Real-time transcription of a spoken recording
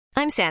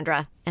I'm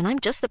Sandra, and I'm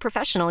just the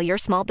professional your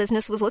small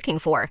business was looking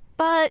for.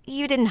 But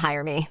you didn't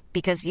hire me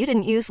because you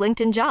didn't use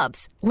LinkedIn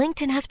Jobs.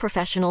 LinkedIn has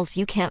professionals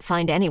you can't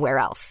find anywhere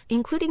else,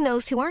 including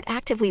those who aren't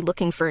actively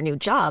looking for a new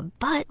job,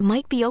 but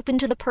might be open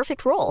to the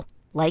perfect role,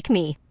 like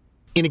me.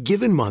 In a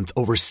given month,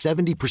 over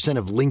 70%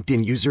 of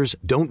LinkedIn users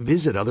don't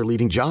visit other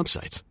leading job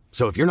sites.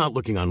 So if you're not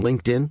looking on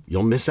LinkedIn,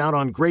 you'll miss out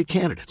on great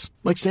candidates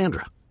like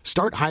Sandra.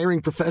 Start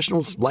hiring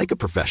professionals like a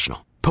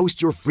professional.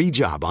 Post your free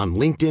job on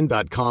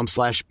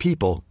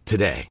linkedin.com/people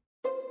today.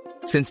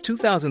 Since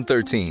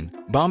 2013,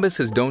 Bombas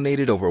has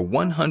donated over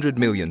 100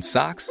 million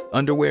socks,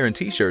 underwear, and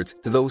T-shirts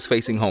to those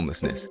facing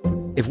homelessness.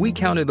 If we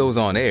counted those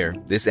on air,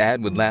 this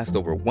ad would last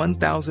over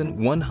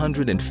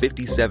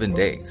 1,157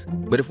 days.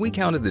 But if we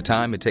counted the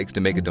time it takes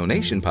to make a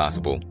donation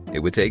possible, it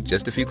would take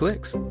just a few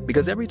clicks.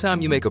 Because every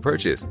time you make a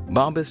purchase,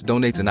 Bombas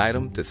donates an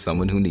item to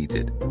someone who needs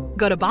it.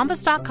 Go to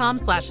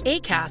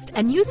bombas.com/ACAST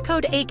and use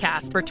code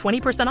ACAST for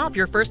 20% off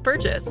your first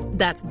purchase.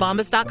 That's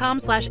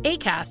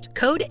bombas.com/ACAST,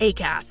 code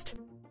ACAST.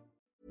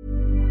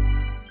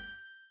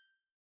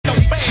 No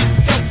fans,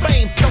 no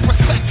fame, no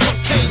respect, no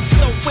change,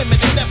 no women,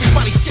 and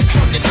everybody shits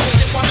on this shit.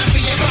 They wanna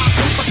be a rock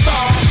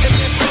superstar and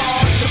live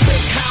large, your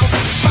big house,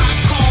 5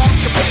 cars,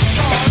 your big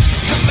charge.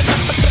 Coming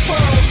up in the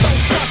world,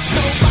 don't trust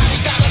nobody.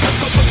 Gotta look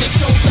over your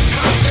shoulder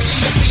constantly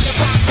to be a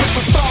rock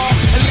superstar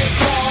and live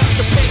large,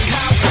 your big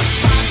house,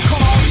 5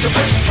 cars, your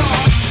big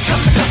charge.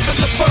 Coming up in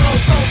the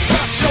world, don't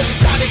trust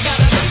nobody.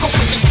 Gotta look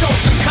over your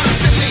shoulder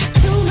constantly.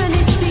 Too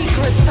many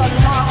secrets are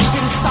locked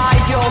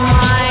inside your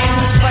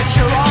minds, but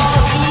you're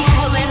all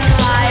equal in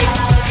life,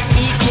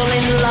 equal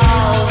in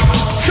love.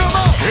 Come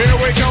on, here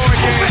we go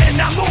again. Move in,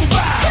 now move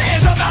out.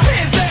 Hands up, now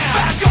hands down.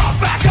 Back off,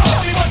 back off.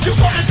 Tell me what you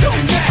wanna do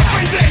now.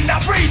 Breathe in, now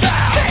breathe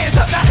out. Hands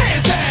up, now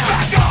hands down.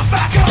 Back off,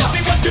 back off. Tell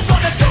me what you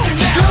wanna do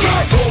now.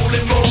 Keep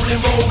rolling,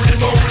 rolling, rolling,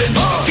 rolling.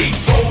 Keep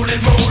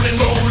rolling, rolling,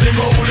 rolling,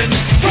 rolling.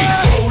 Keep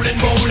rolling,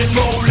 rolling,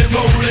 rolling,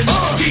 rolling.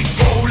 Keep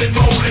rolling,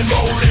 rolling,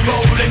 rolling,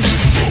 rolling.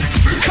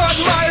 Cut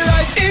my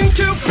life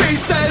into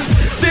pieces.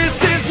 This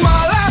is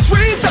my last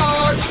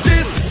resort.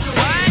 This is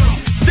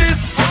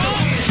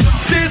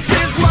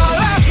my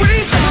last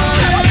resort.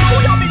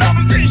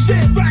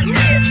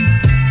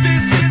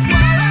 This is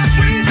my last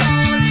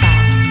resort.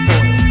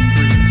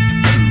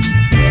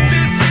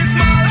 This is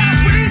my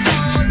last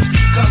resort.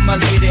 Come my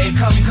lady,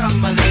 come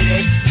my lady.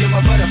 You're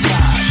my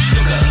butterfly,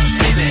 sugar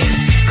baby.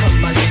 Come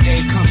my lady,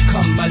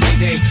 come my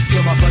lady.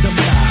 You're my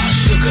butterfly,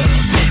 sugar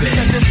baby.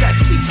 Such a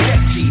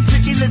sexy,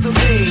 pretty little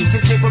thing.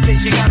 This paper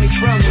bitch, you got me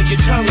sprung with your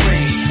tongue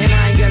ring. And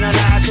I ain't gonna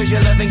lie, cause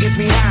your loving gets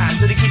me high.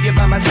 So to keep you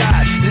by my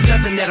side, there's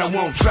nothing that I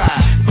won't try.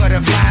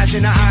 Butterflies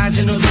in her eyes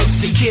and her looks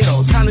to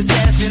kill. Time is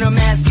passing, I'm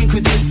asking,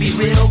 could this be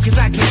real? Cause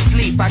I can't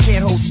sleep, I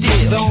can't hold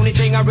still. The only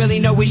thing I really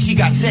know is she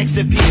got sex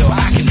appeal.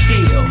 I can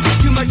feel,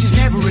 too much is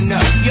never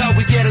enough. You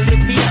always there to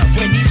lift me up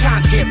when these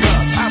times get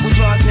rough. I was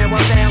lost, now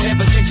I'm found,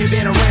 ever since you've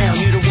been around.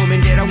 You're the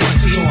woman that I want,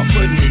 so yo, I'm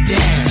putting it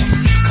down.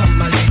 Come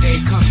my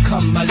lady,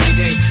 come my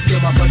lady.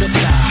 You're my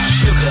butterfly,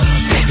 sugar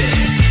baby.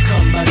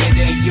 Come my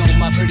lady, you're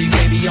my pretty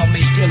baby. I'll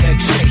make your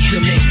legs shake, you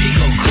make me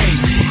go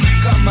crazy.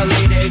 Come my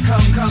lady,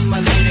 come my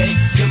lady.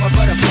 You're my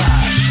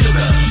butterfly,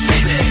 sugar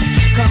baby.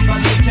 Come my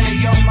lady,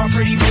 you're my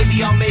pretty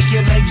baby. I'll make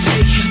your legs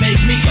shake, you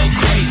make me go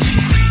crazy.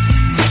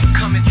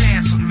 Come and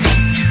dance with me.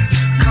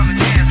 Come and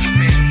dance with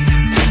me.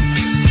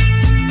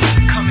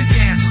 Come and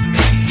dance with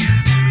me.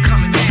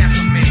 Come and dance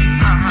with me.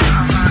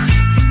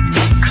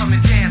 Come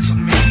and dance with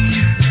me.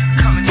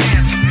 Come and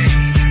dance with me.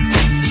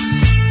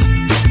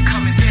 Come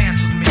and dance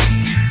with me.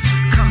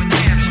 Come and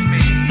dance with me.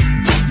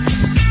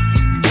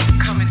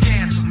 Come and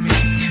dance with me.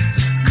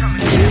 Come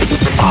and dance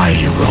with me.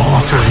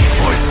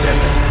 IROCK247.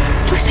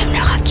 Tous aiment le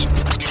rock.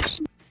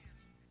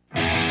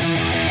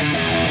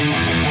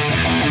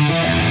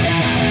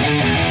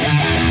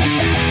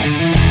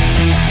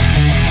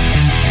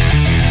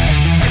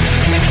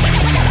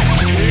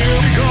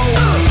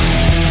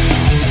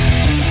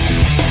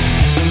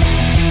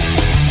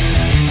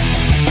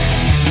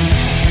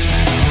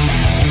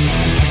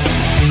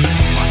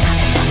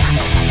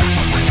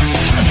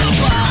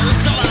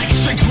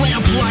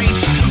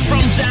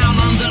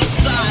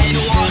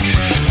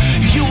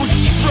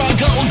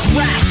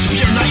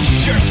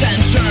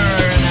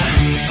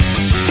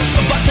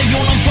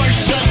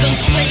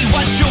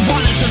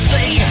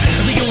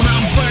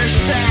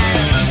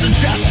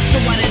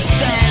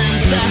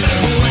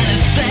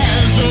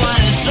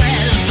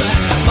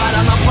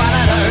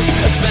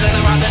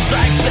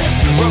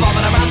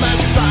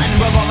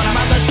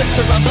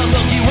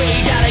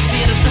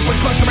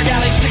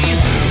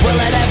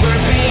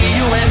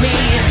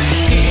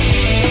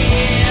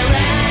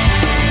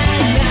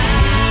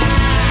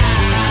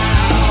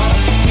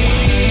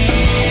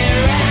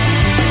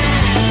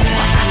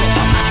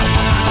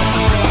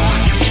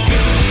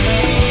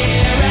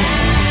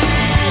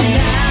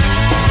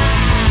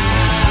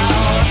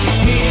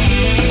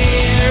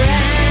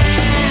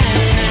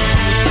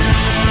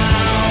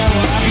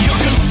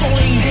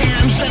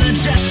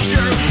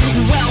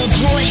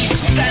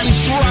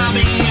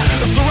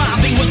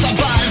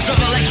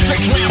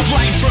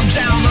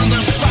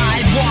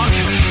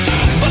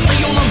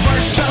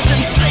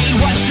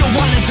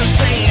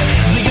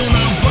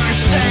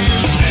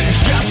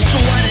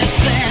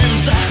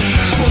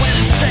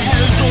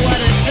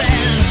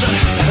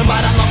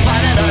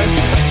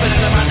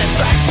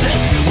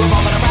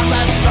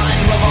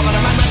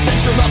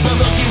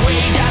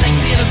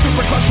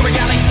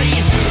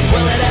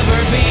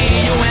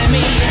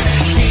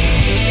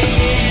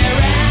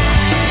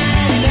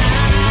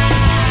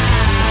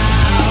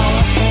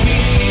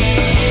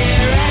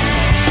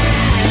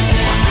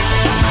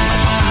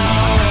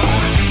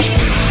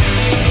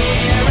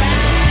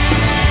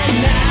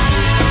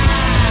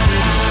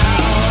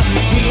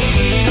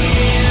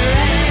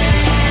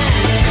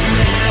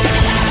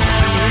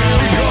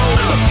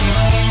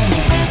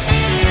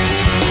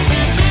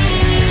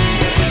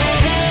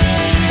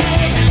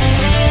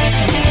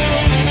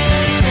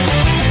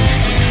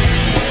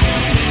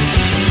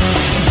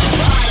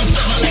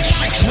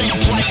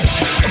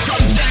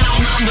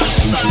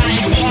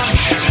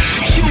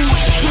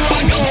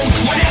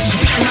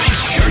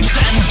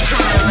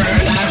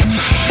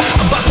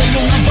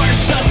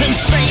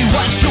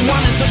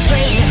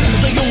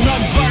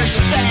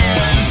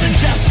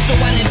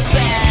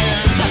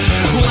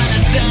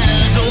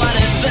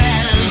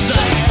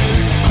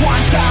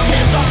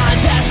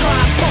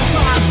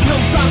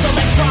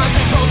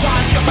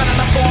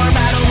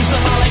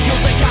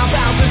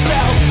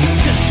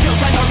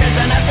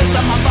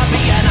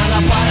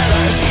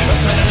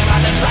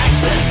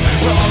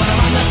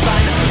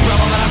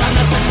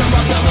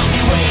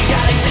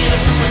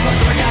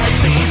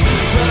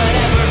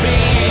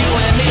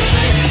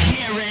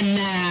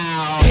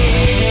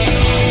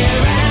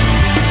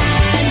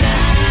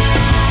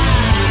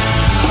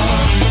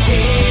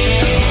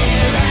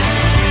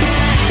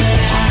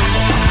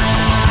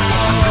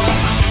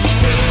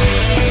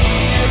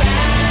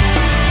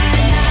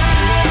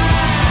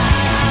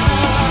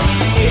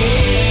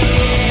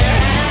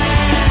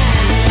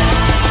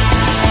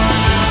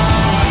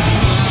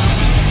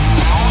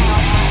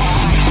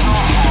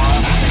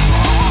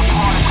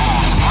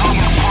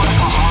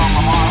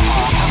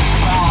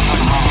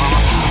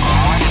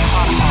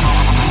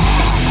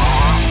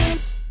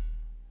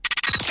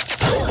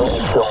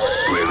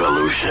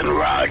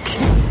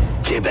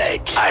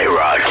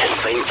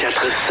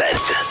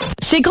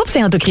 Chez Groupe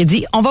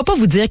Saint-Autocrédit, on va pas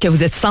vous dire que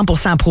vous êtes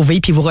 100% approuvé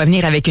puis vous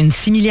revenir avec une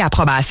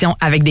simili-approbation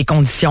avec des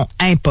conditions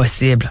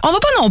impossibles. On va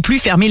pas non plus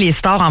fermer les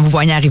stores en vous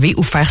voyant arriver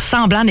ou faire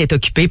semblant d'être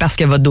occupé parce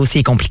que votre dossier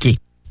est compliqué.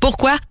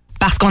 Pourquoi?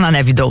 Parce qu'on en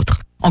a vu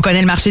d'autres. On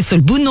connaît le marché sur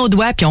le bout de nos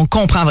doigts puis on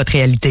comprend votre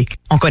réalité.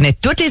 On connaît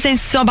toutes les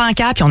institutions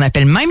bancaires puis on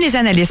appelle même les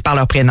analystes par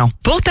leur prénom.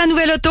 Pour ta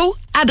nouvelle auto,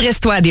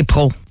 adresse-toi à des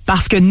pros.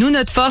 Parce que nous,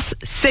 notre force,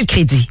 c'est le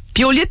crédit.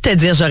 Puis au lieu de te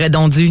dire j'aurais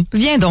donc dû,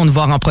 viens donc nous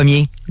voir en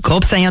premier.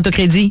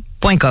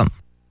 GroupeSaillantautocrédit.com.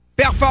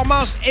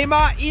 Performance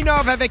Emma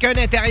innove avec un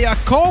intérieur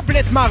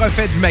complètement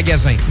refait du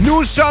magasin.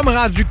 Nous sommes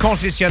rendus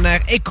concessionnaires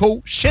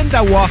Eco,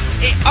 Shindawa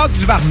et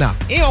Oxvarna.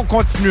 Et on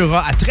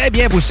continuera à très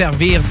bien vous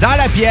servir dans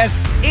la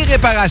pièce et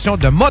réparation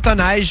de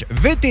motoneige,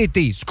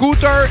 VTT,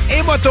 scooter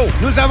et moto.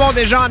 Nous avons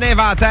déjà en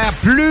inventaire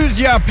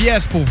plusieurs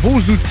pièces pour vos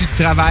outils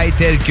de travail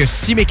tels que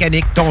scie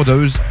mécanique,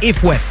 tondeuse et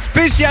fouette.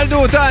 Spécial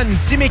d'automne,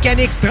 scie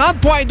mécanique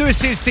 30.2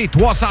 cc,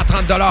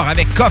 330 $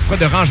 avec coffre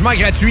de rangement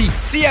gratuit.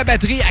 Scie à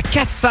batterie à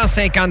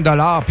 450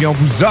 $, puis on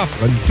vous offre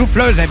une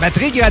souffleuse à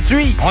batterie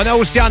gratuite. On a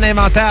aussi en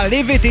inventaire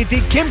les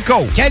VTT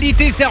Kimco.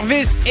 Qualité,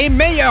 service et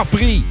meilleur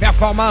prix.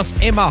 Performance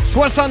Emma.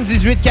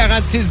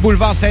 7846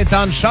 boulevard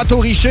Sainte-Anne,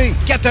 Château-Richer.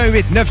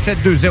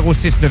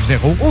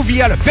 418-972-0690 ou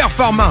via le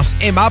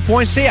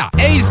performanceemma.ca.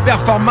 Ace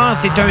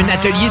Performance est un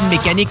atelier de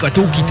mécanique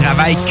auto qui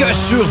travaille que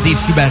sur des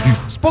Subaru.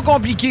 C'est pas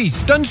compliqué.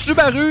 Si t'as une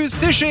Subaru,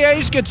 c'est chez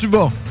Ace que tu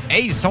vas.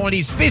 Ace sont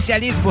les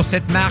spécialistes pour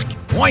cette marque.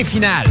 Point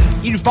final.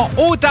 Ils font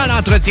autant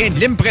l'entretien de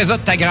l'Impreza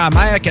de ta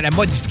grand-mère que la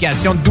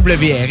modification de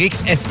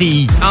WRX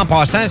STI. En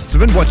passant, si tu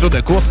veux une voiture de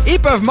course, ils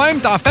peuvent même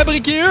t'en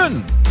fabriquer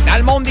une. Dans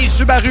le monde des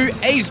Subaru,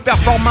 Ace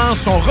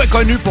Performance sont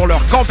reconnus pour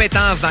leurs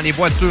compétences dans les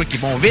voitures qui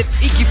vont vite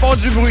et qui font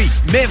du bruit.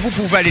 Mais vous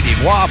pouvez aller les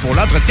voir pour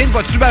l'entretien de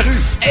votre Subaru.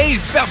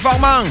 Ace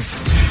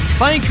Performance.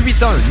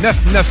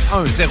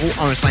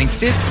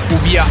 581-991-0156 ou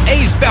via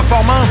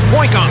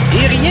aceperformance.com.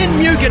 Et rien de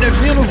mieux que de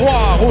venir nous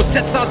voir au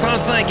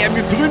 735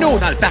 avenue Bruno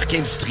dans le parc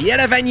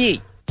industriel à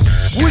Vanier.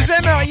 Vous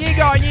aimeriez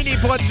gagner les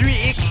produits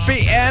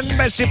XPN?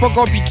 Ben, c'est pas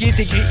compliqué.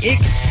 T'écris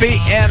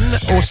XPN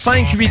au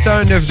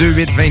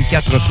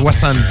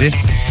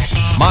 581-928-2470.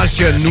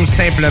 Mentionne-nous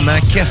simplement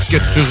qu'est-ce que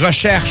tu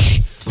recherches.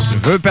 Tu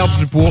veux perdre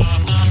du poids?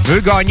 Tu veux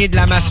gagner de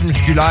la masse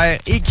musculaire?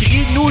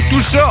 Écris-nous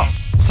tout ça.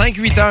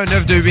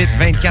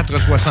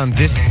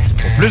 581-928-2470.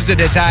 Pour plus de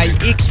détails,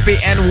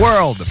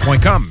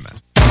 xpnworld.com.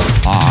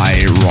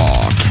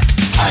 IROCK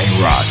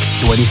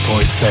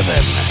 247.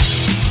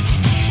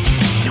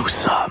 Nous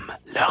sommes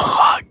le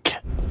rock.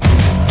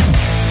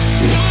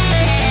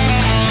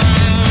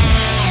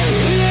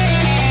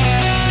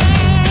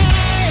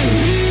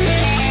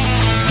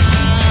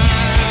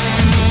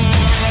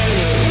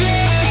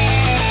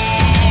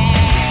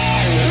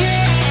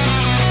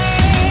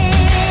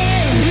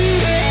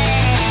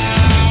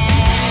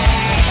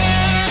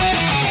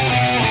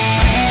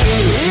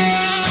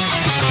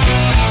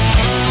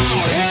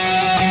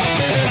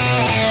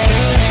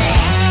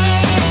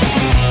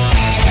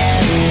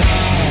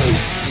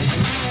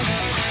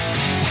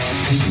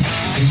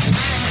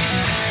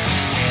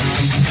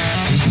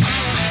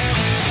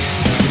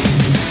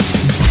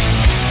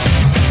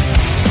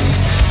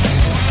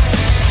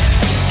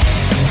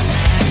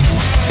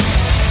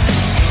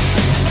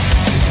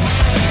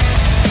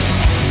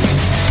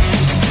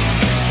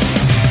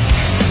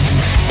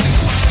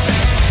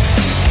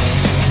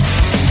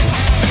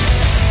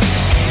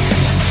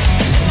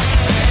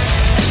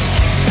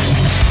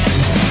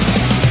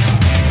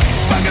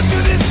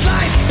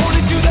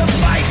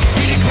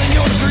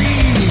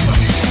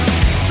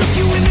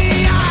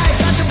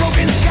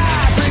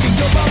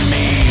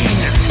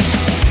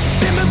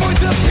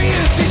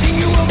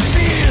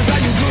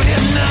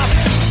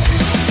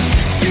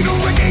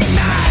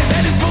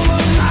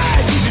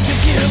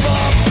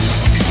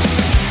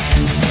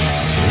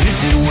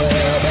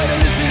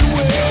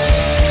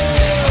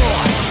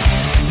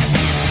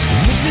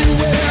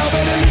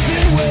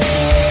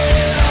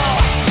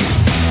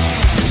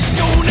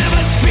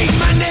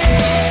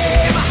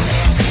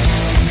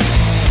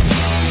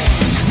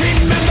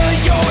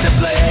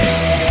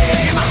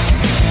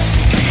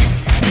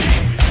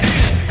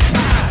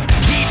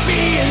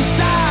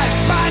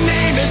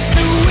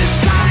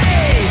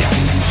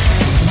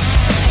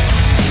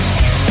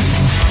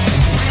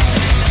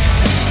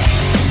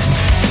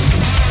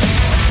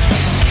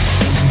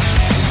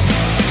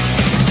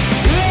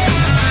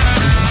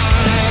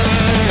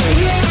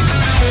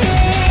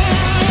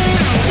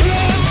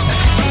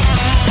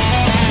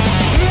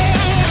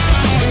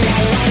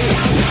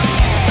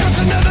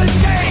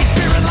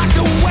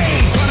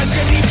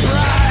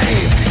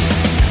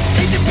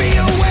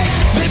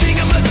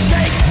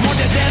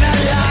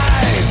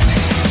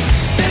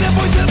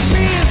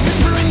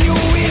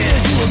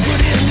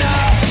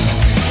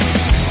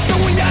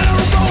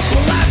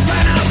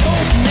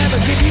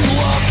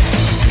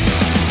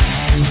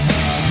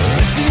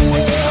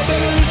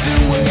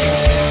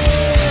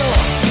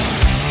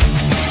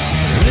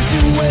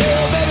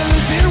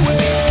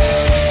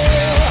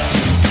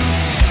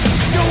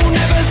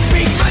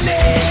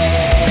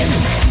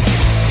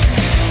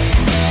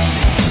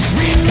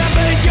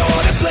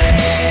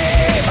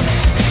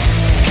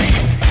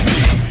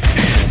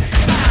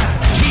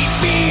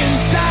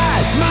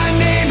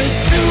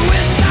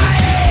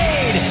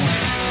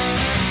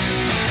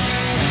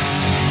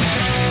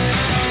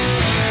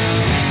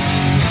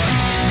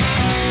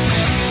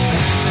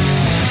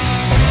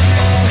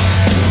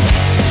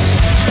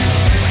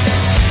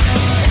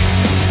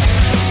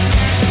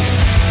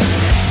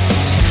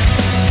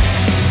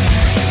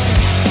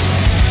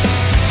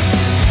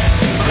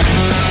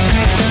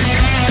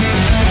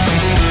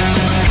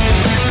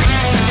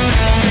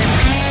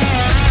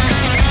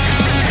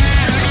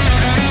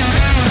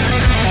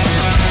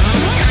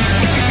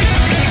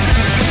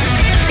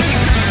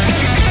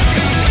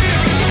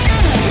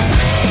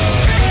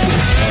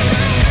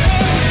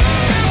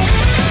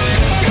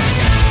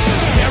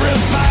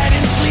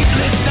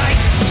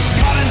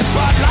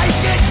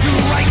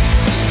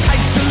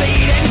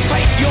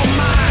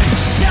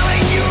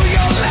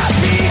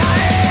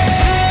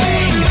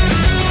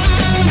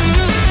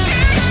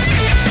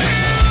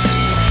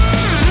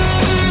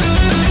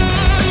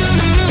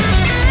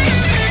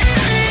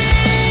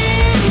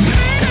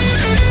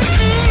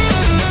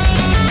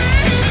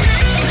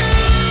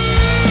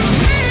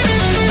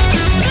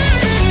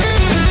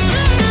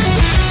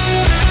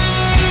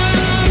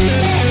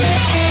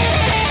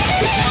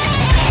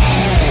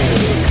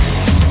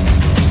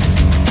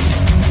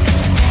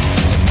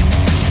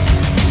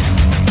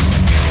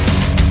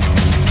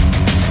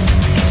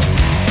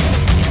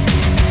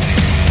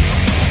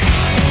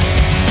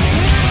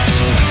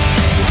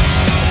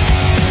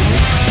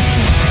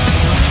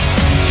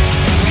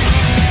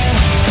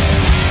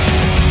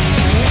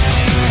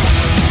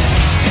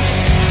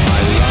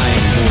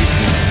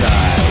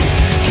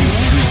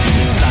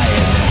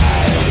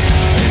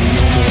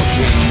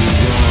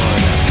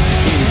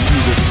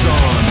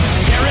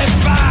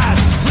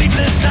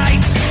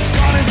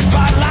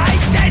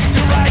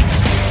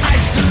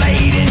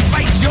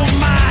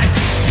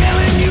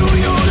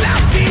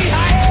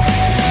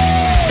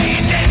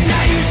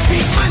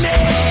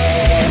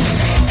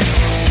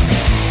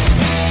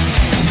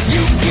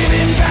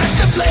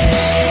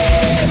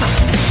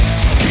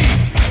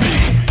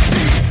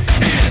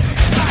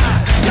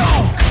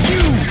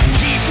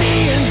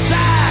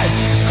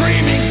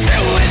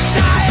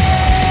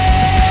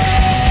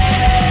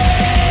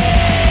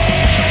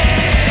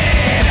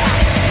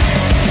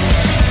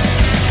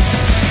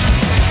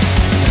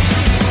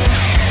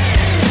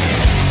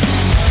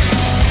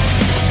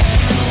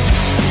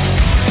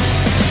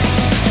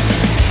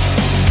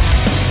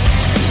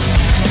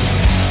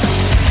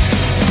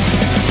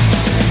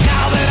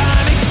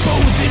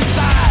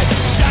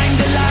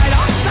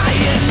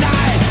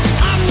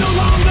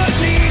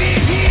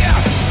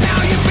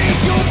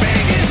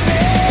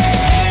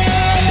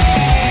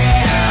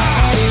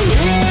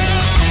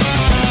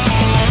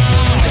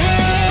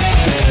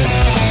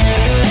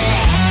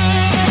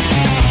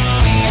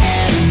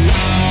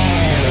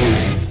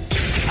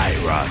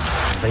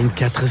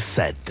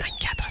 247.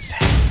 247.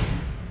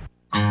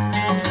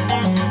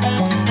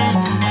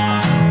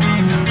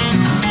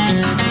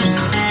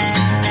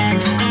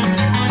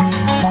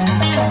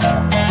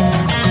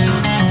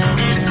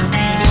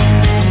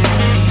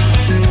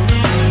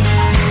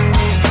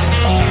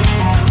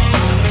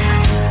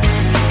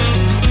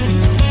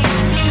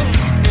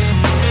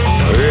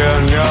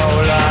 In your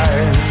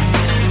life,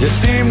 you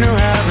seem to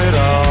have it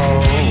all.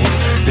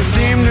 You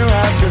seem to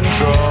have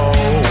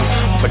control,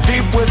 but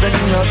deep within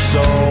your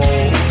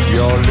soul,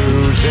 you're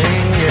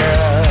losing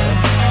it.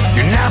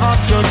 You never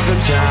took the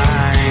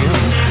time,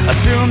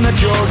 assume that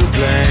you're to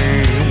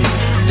blame.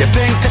 You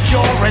think that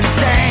you're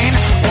insane,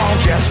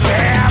 won't you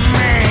spare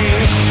me?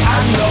 I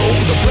know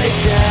the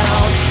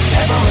breakdown,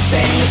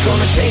 everything is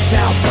gonna shake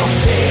now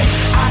someday.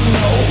 I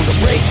know the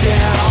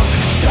breakdown,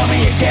 tell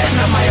me again,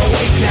 am I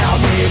awake now?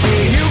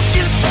 Maybe you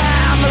can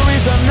find the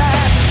reason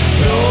that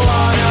no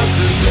one else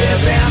is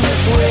living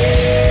this way.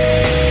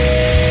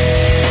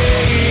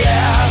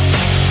 Yeah,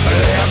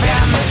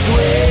 living this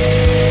way.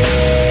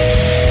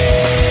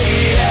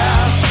 Yeah.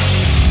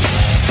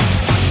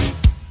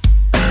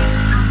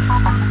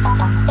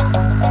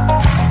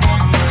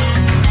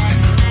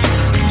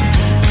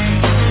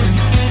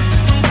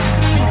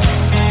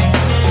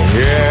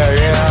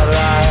 Yeah,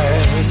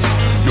 lies.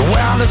 Your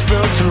world is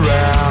built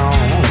around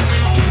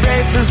two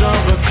faces of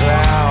a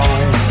clown.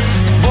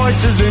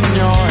 Voices in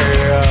your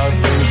head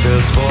think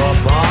there's 4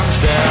 bunks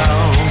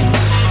down.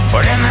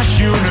 But in this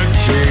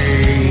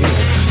unity,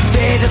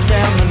 fate is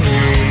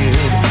feminine.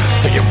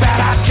 So you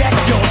better check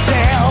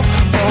yourself,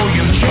 oh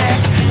you check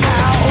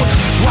out.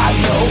 I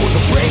know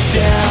the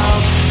breakdown,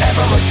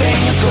 everything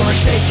is gonna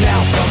shake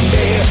now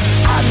someday.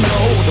 I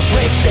know the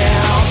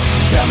breakdown,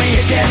 tell me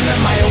again,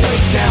 am I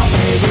awake now?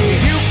 Maybe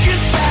you can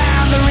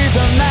find the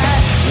reason that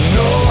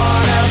no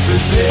one else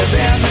is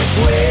living this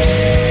way.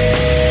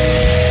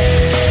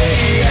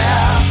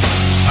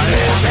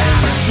 Living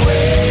this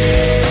way,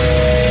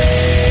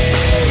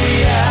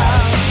 yeah.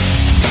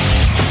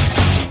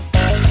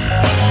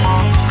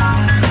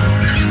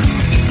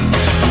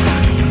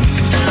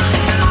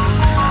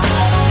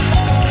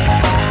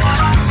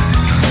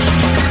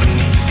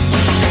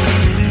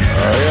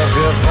 If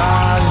you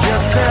find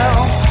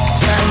yourself,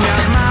 then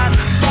you're not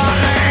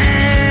believe.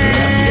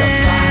 If you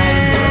find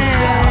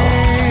yourself,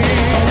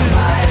 you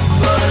might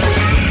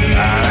believe.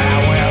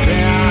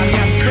 Within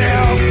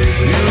yourself,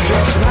 you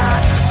just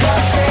might.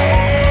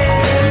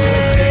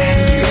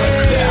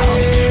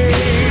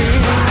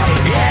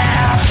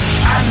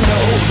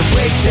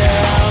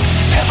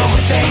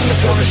 Everything is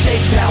gonna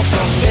shake now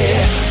someday.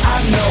 I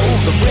know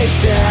the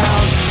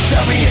breakdown.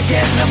 Tell me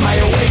again, am I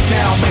awake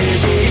now?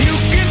 Maybe you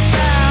can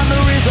find the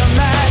reason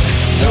that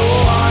no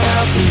one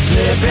else is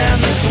living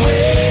this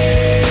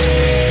way.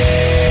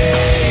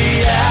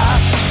 Yeah,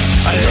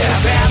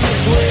 living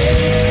this way.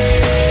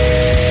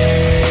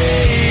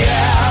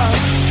 Yeah,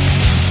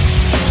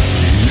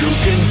 you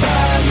can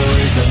find the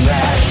reason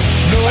that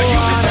no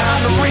one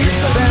else is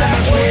living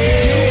that way.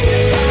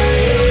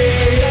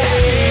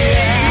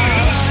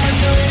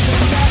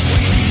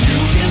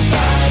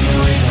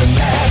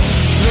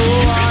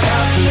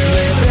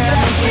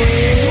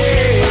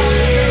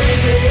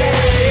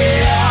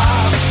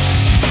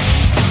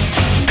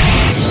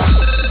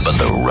 But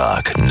the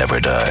rock never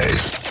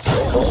dies.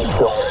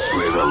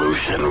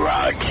 Revolution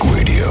Rock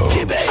Radio.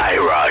 Québec.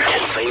 IROCK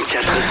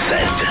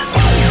 247.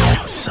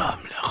 Nous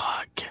sommes le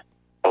rock.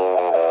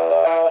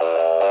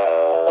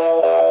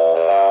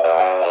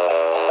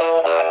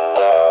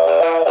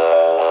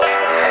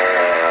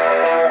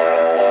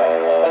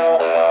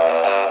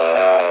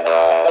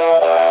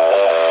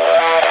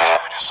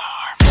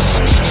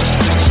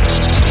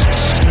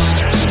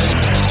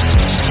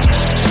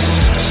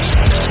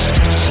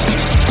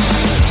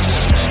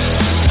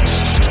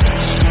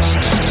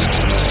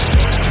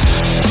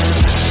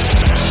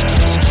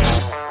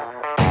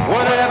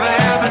 Whatever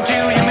happened to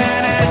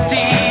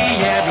humanity?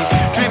 Yeah, we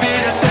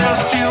driven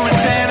ourselves to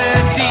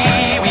insanity.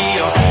 We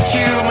are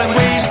human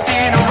waste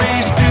in a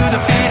race to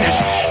the finish.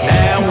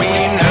 Now we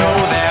know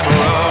that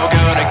we're all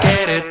gonna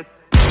get it.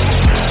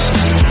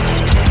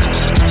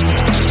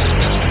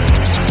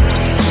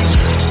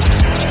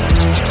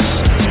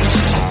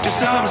 Do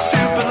something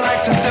stupid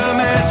like some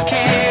dumbass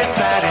kids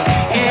hiding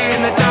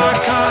in the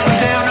dark, hunting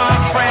down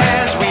our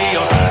friends. We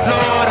are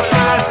Lord of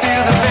Flies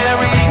till the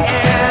very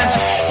end.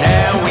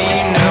 Now we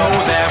know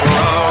that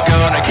we're all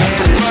gonna get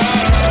it.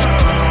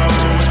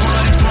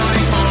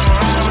 24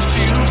 hours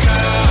to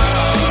go.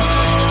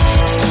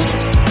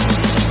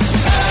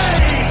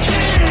 Hey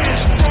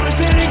kids, boys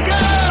and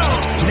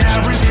girls, now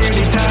we've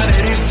really done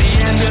it. It's the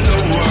end of the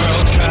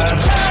world.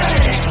 'Cause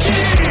hey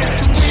kids,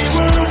 we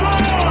were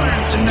born.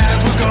 Tonight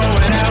we're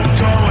going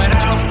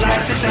out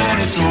like the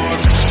dinosaur.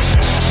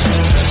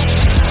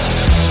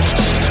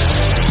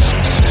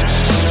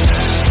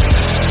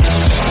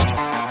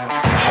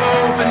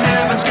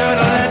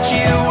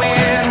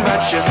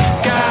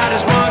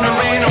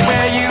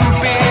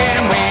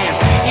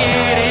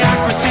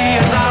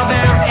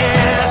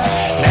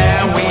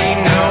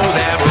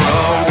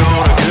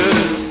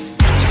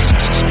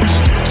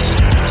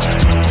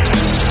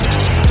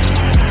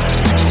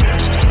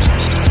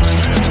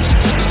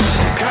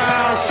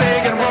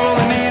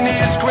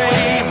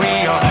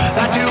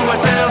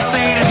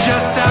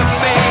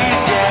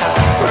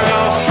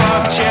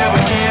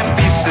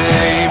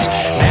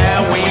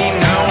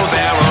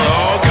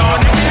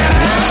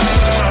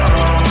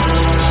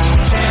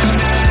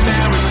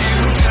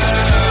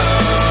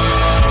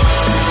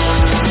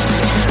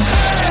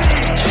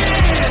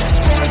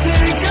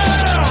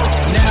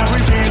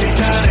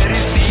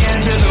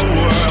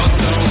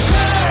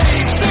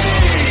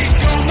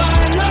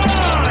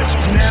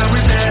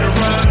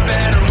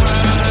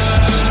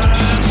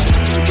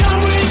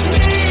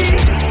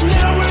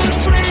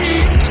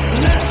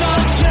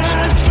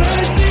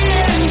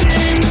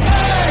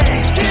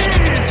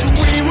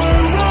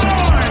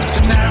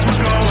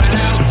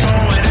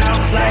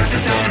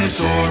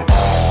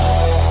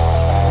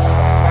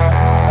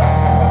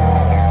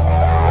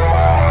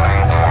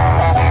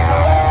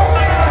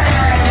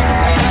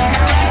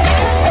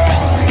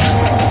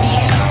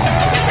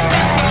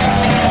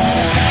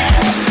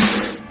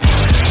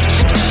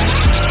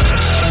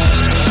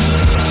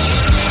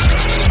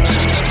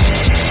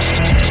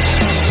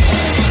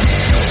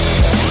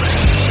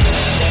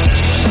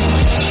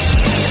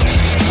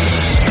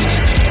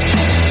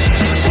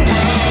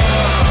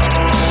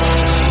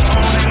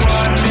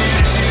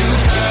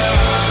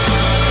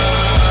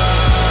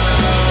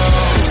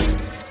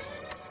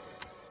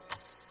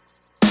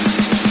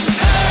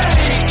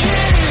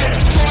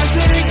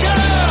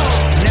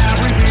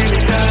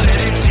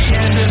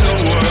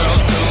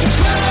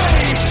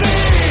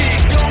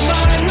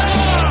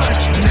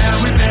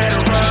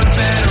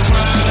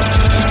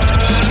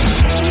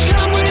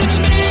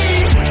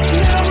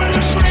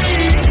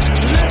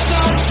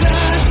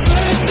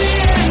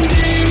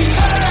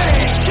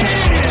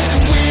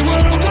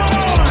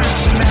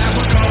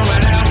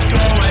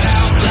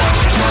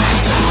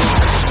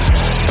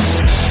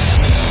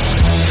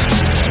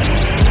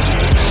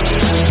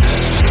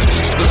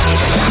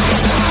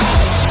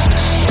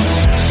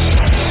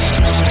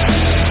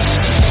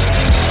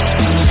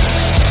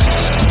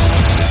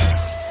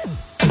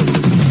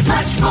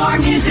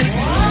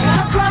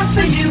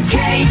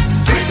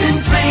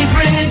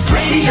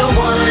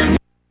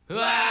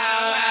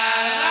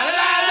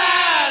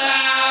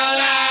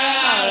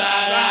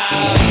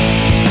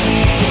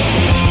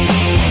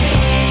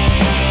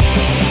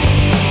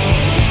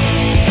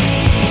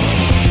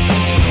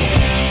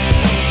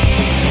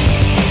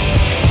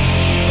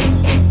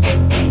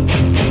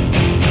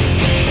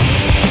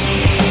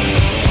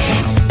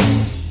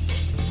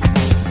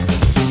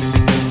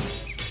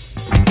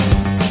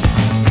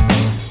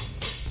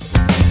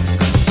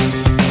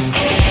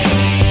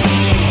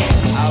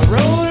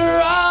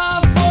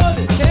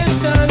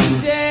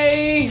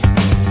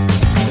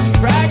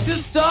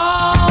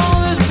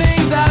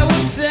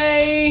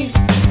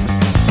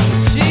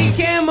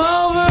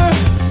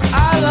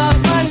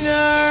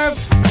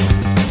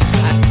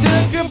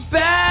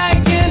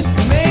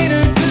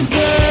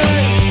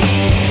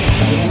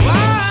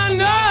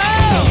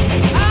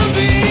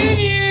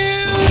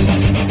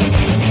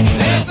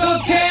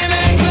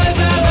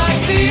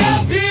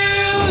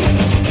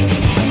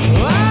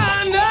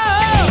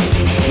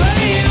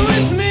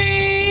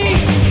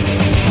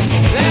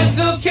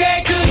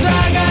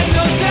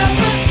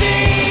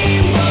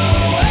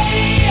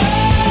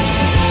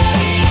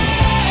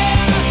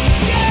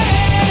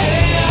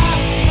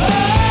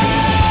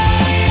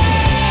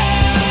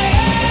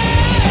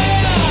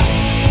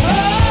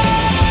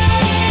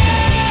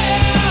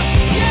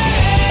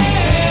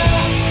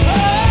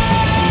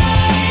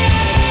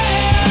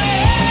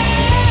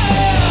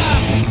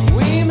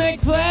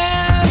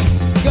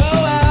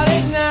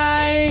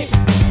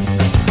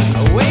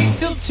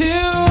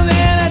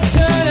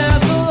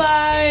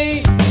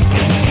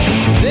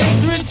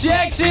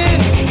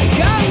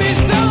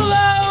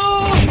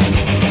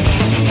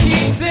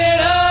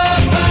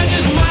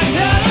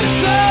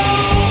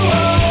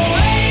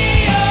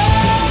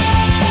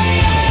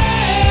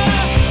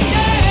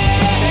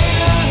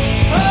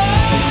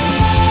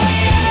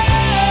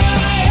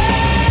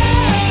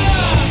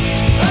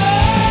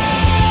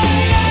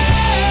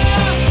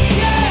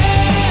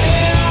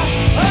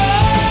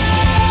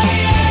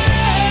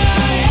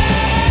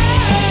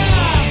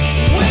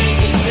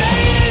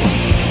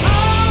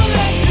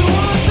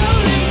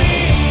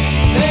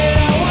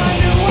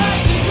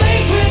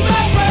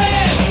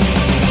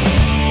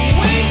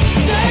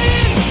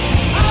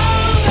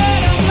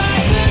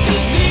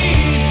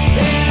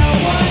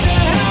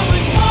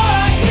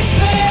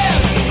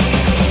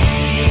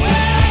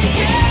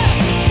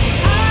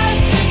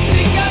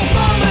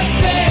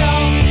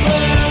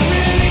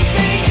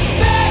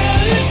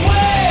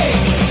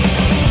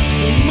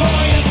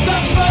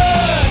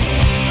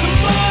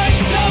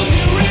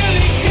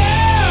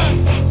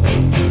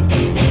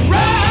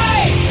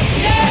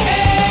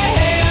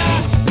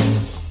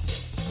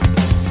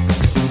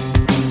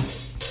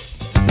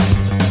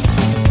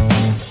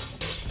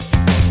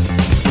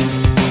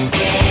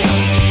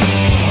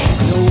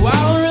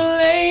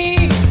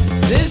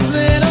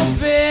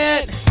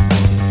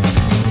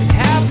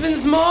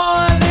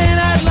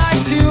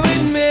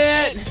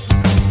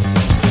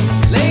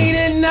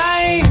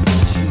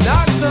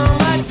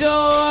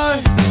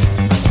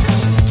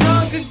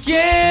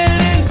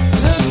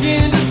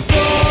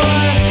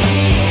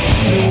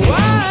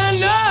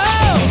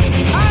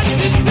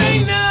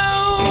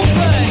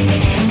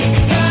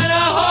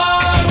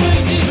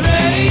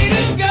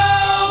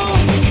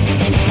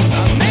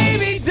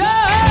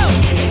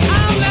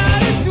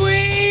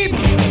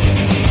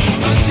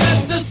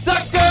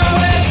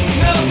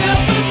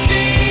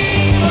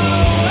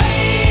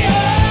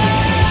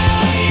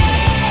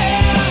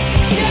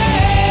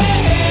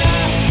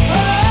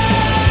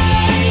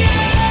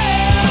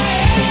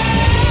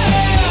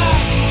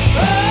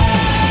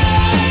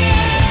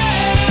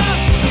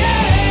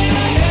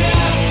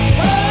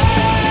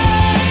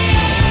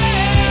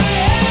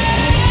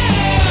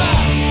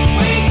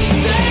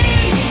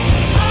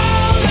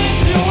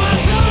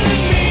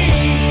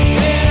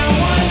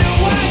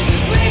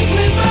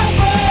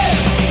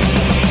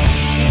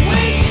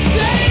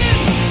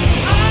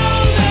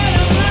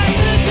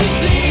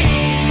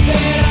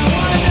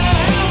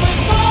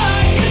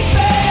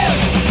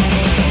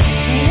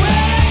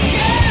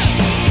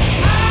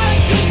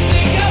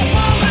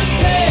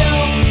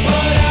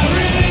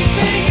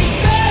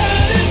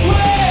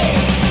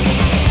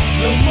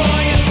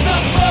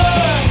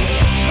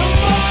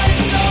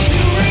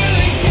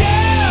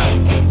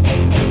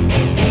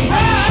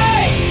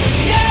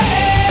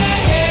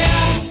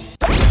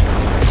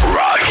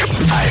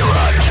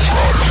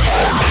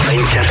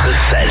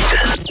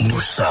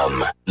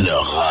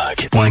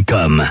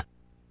 IROCK247.com.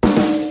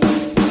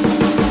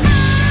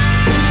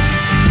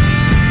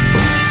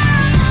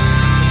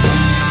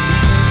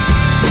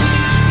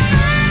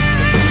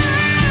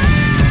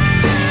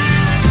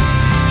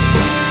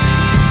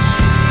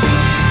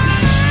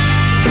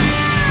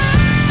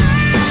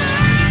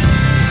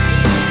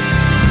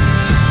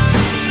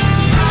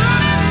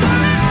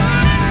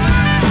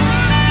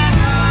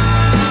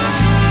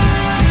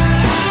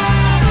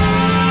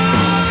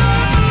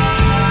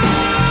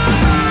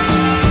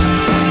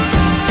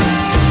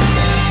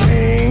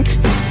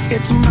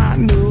 It's my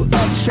new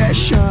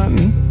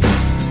obsession.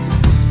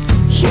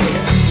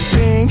 Yeah,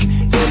 think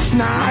it's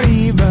not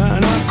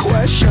even a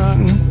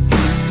question.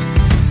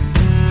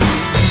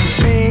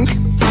 Think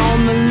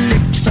on the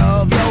lips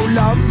of your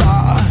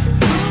lover.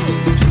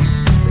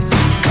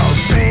 'Cause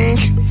think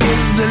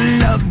is the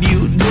love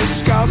you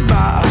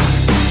discover.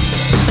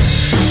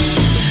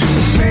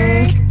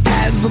 Think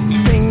as the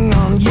bing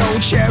on your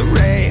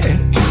cherry.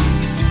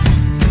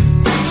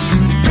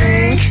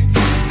 Think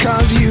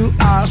 'cause you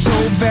are so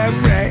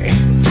very.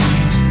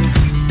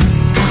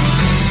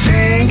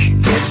 Think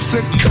it's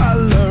the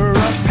color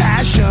of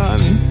passion.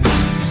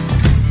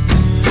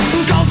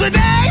 'Cause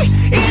today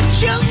it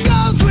just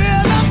goes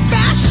with the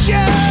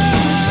fashion.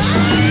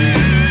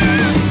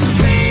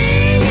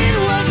 Think it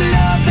was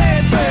love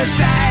at first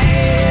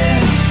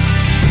sight.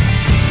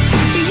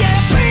 Yeah,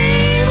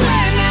 think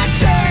when I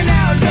turn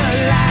out the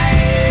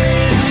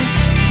light.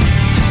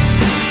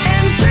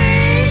 And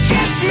think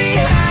gets me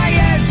high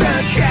as a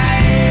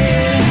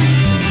kite.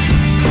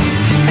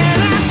 And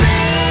I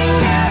think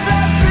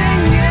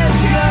everything is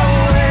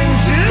going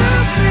to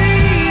be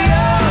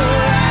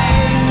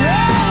alright,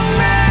 no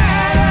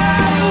matter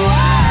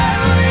what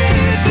we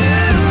do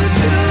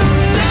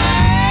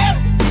tonight.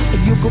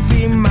 You could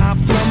be my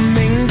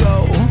flamingo,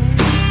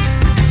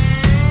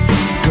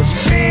 'cause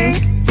pink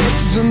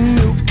is a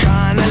new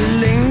kind of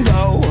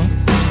lingo.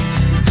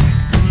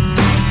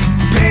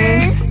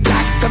 Pink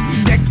like the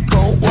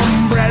deco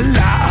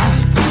umbrella.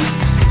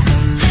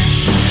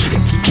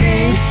 It's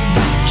king,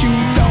 but you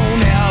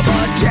don't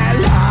ever tell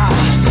her.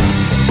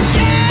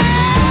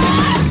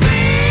 Yeah,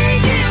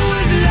 think it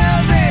was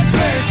love at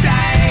first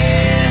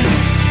sight.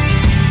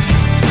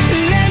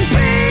 Then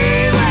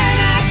pink when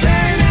I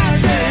turn out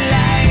the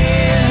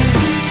light.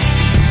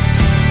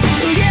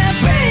 Yeah,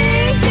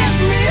 pink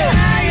gets me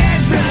high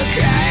as a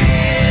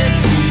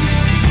kite.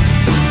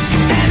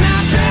 And I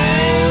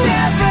think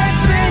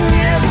everything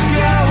is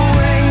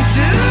going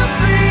to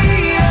be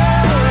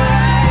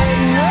alright,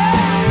 no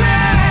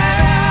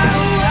matter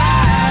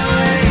what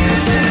we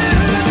do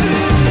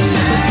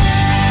tonight.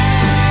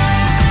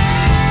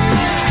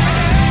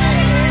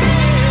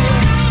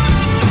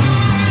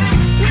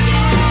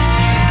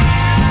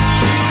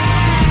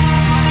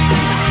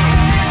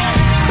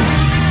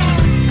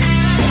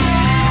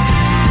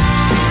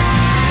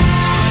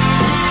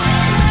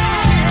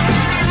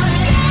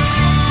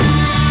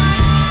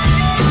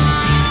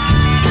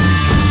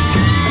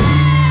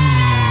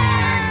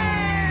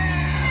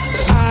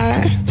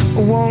 I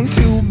want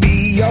to be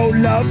your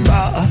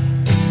lover.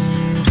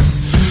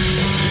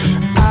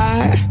 I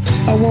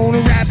want to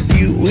wrap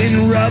you in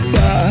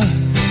rubber,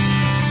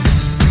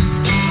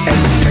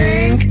 as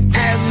pink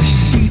as the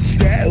sheets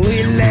that we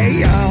lay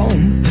on.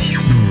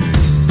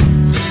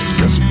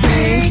 'Cause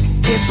pink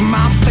is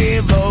my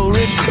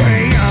favorite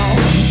crayon.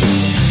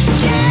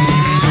 Yeah,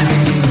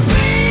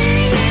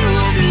 pink it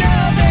was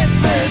love at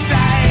first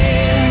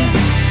sight.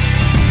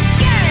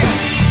 Yeah,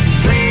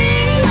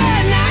 pink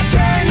when I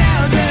turn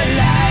out the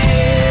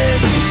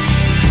lights.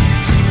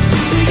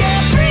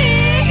 Yeah,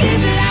 pink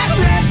is like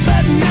red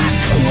but not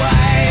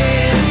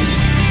quite.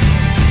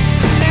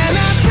 And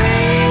I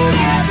think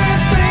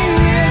everything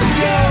is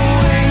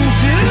going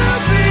to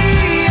be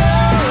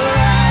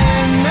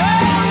alright, no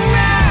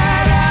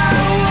matter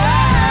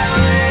what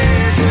we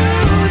do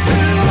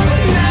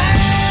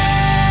tonight.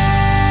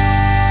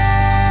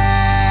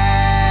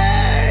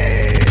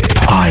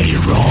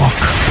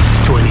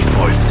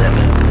 IROCK247.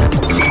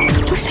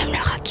 Nous sommes le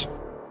rock.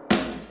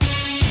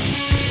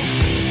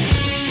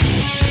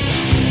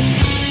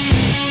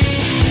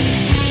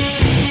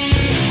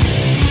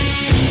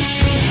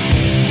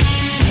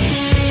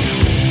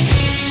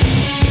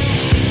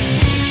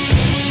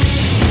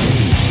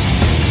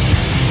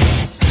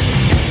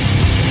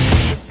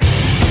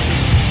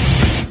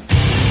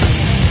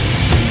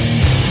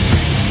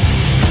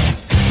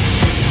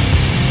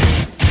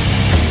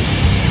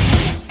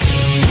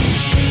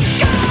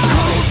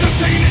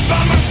 Tainted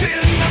by my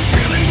sin, I'm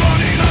feeling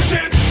bloody like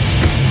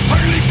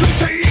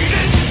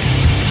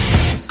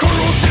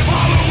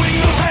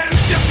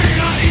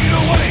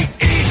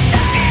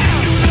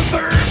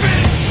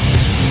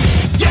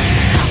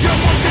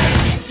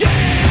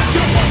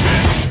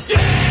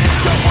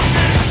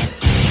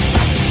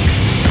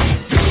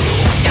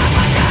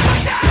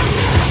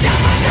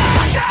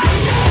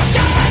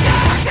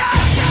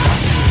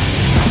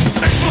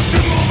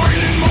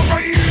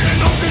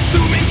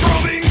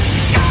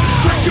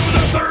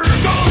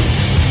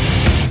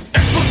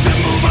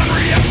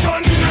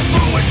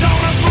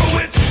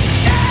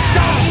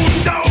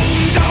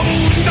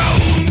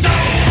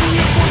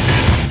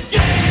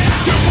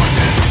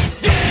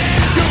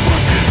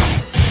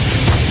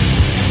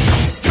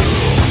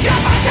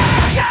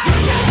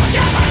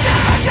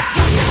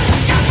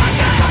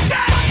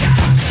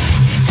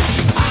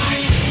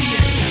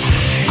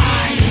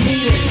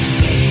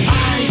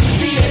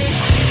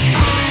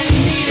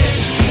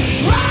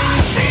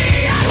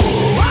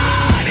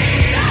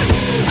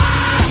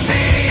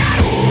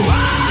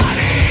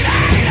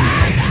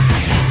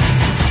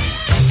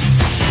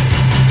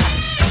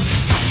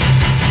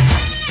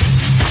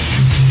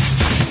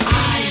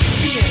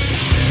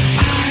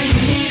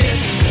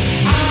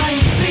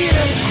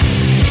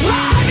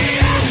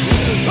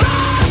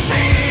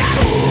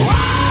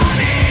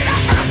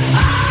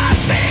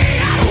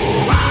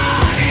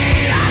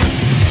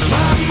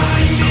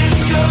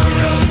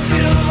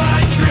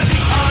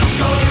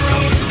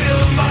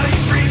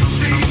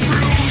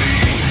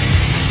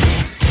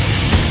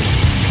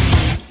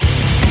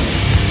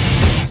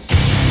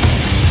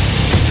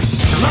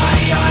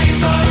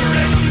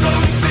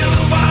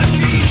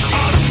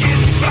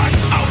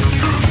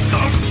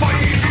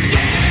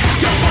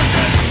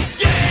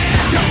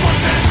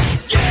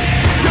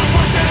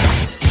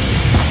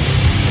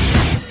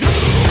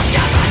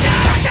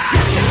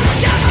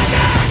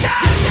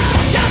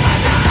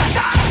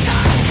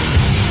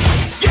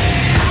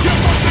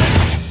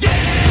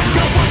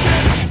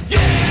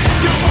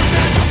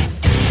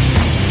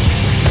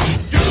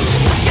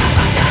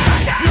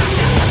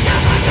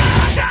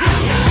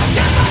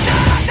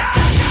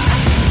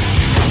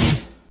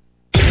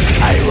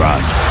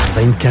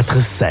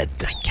 24/7.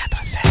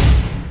 24/7.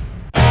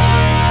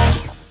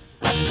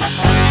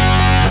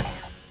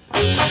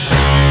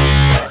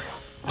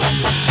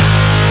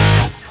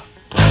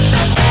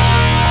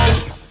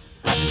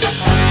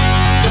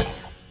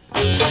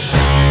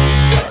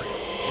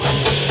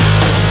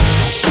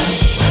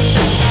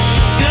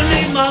 You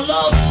need my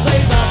love,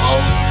 baby,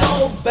 oh so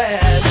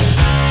bad.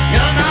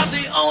 You're not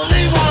the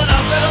only one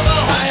I've ever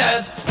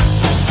had.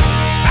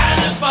 And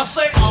if I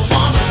say I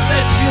wanna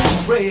set you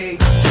free,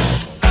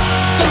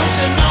 don't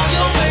you know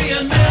you'll be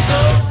in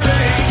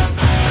misery?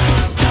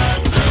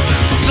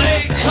 Say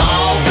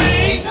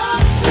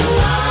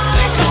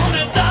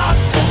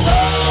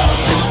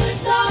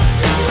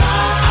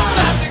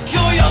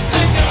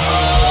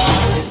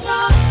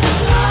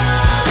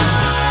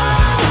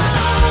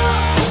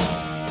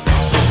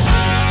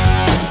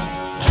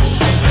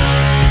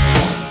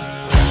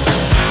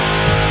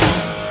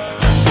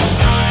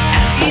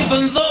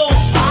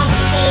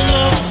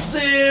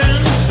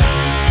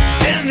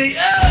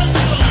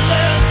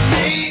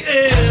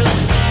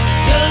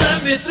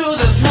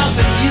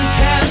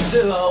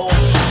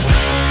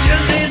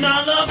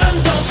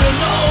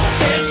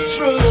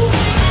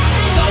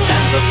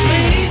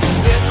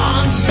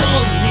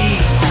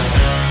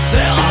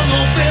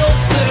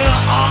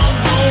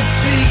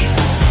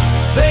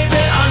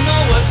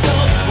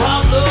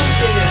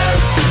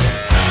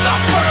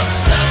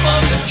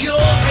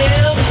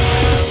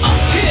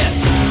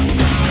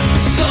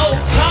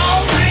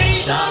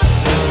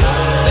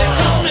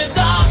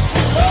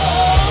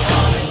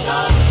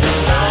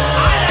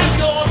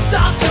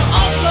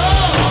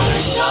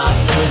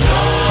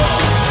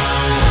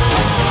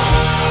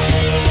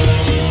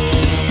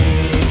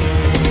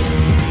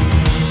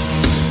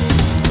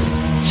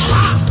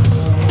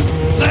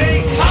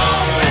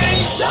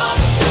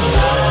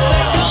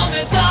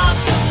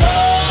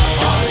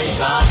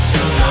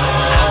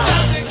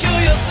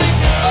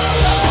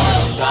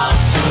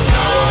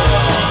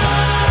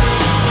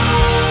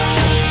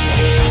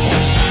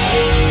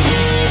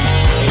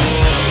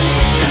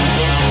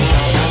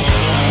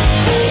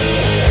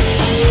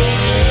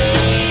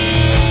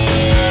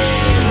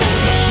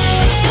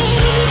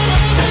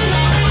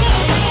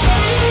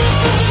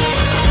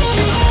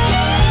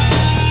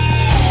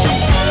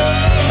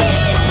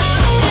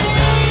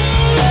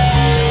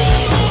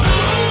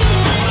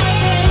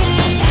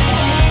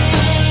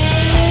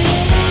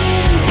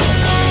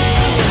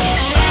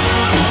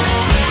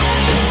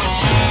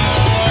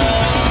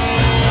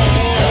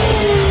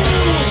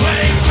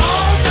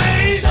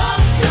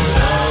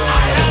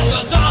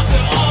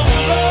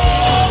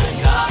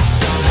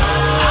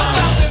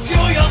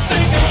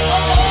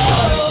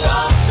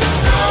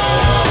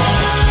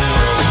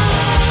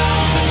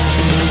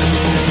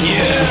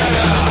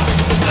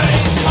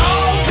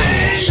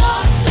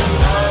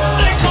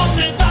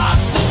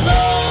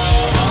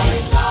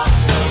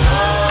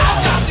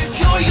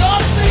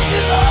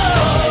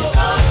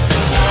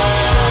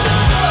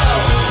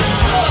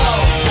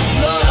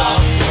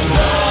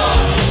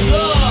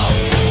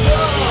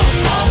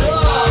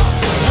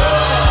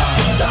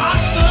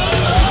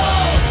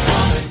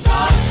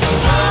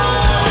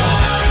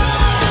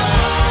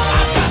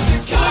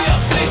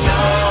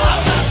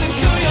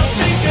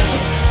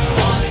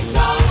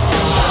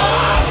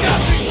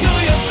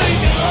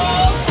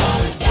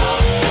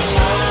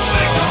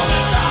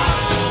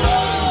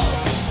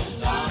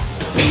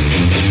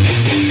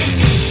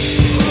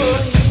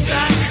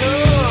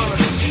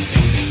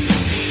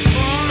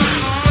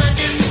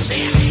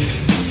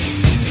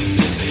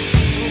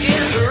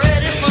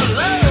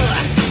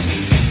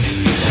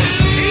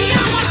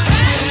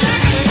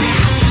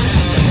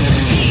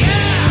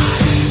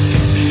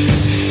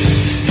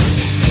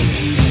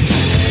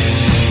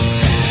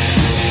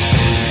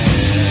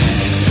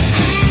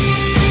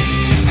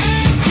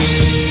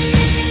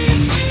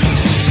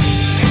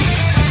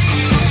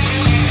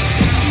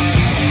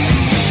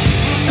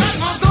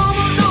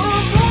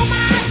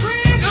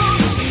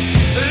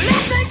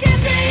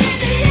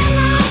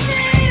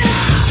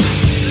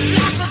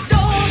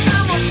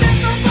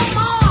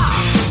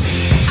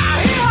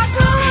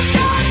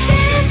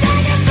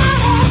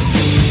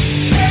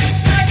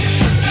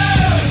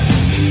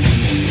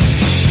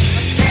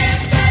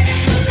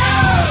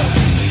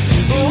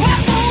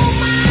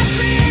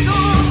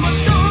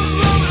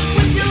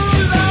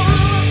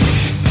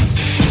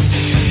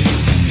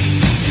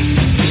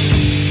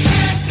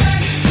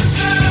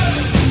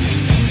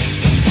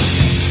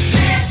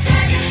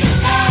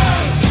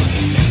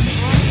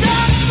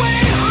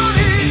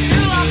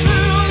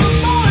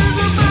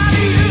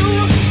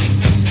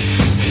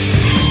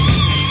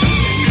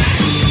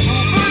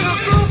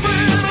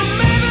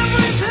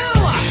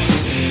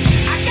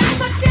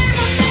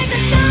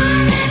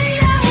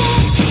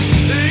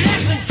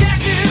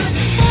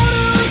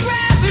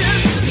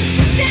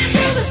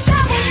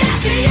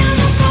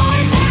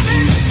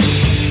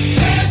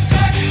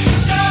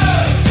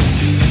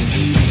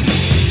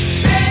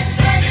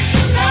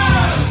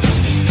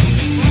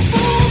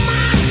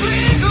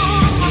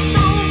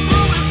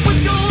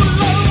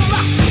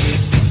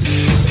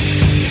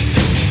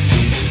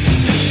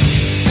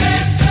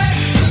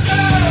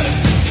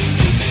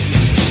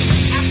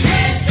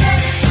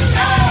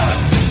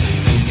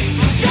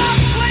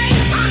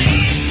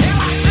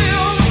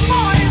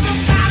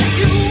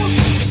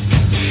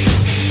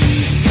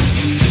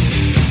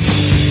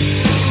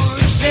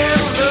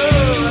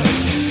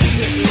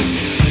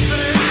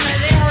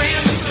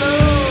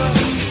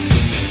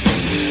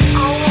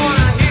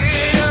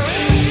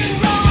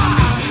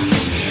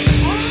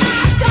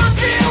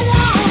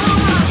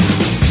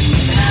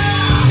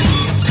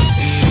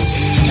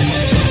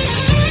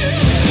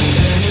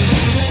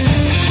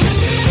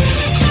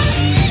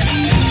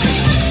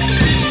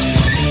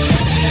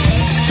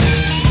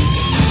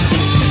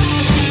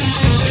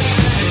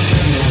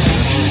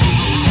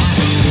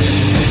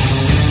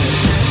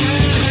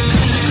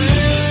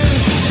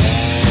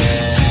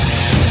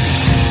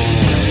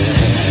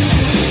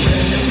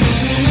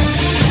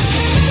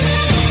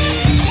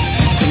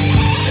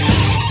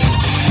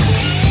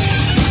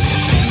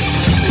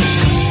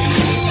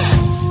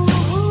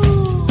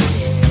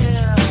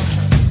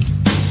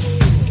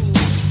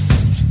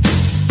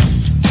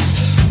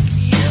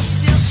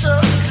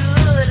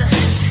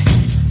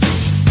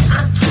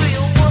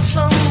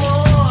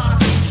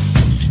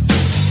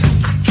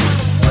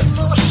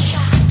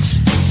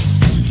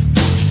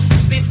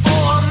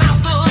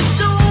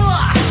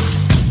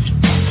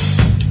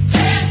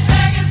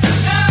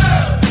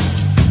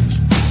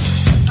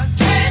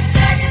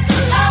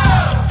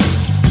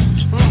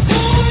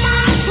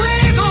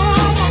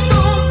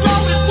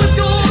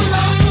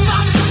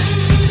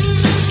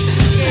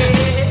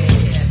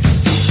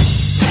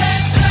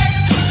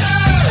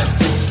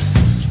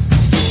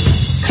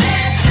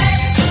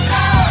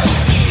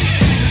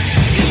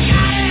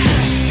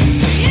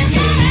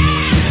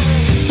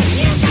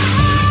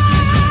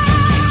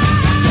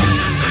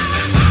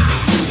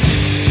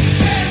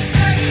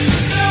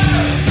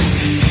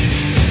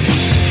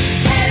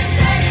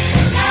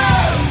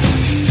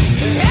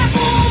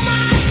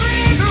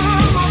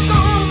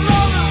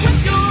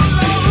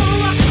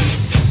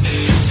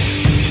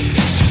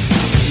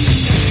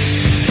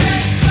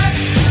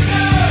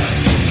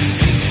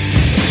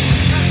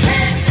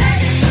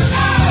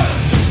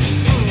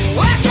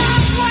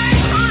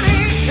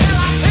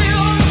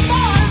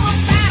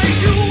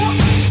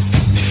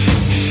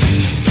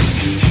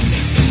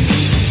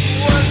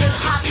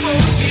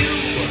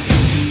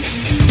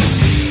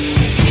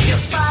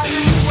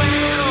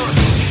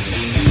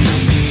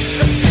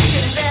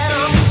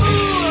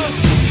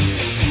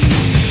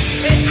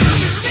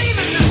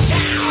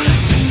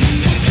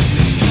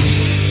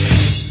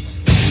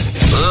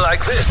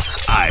like this.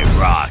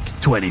 IROCK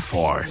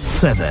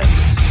 24/7.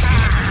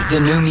 The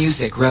new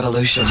music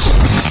revolution.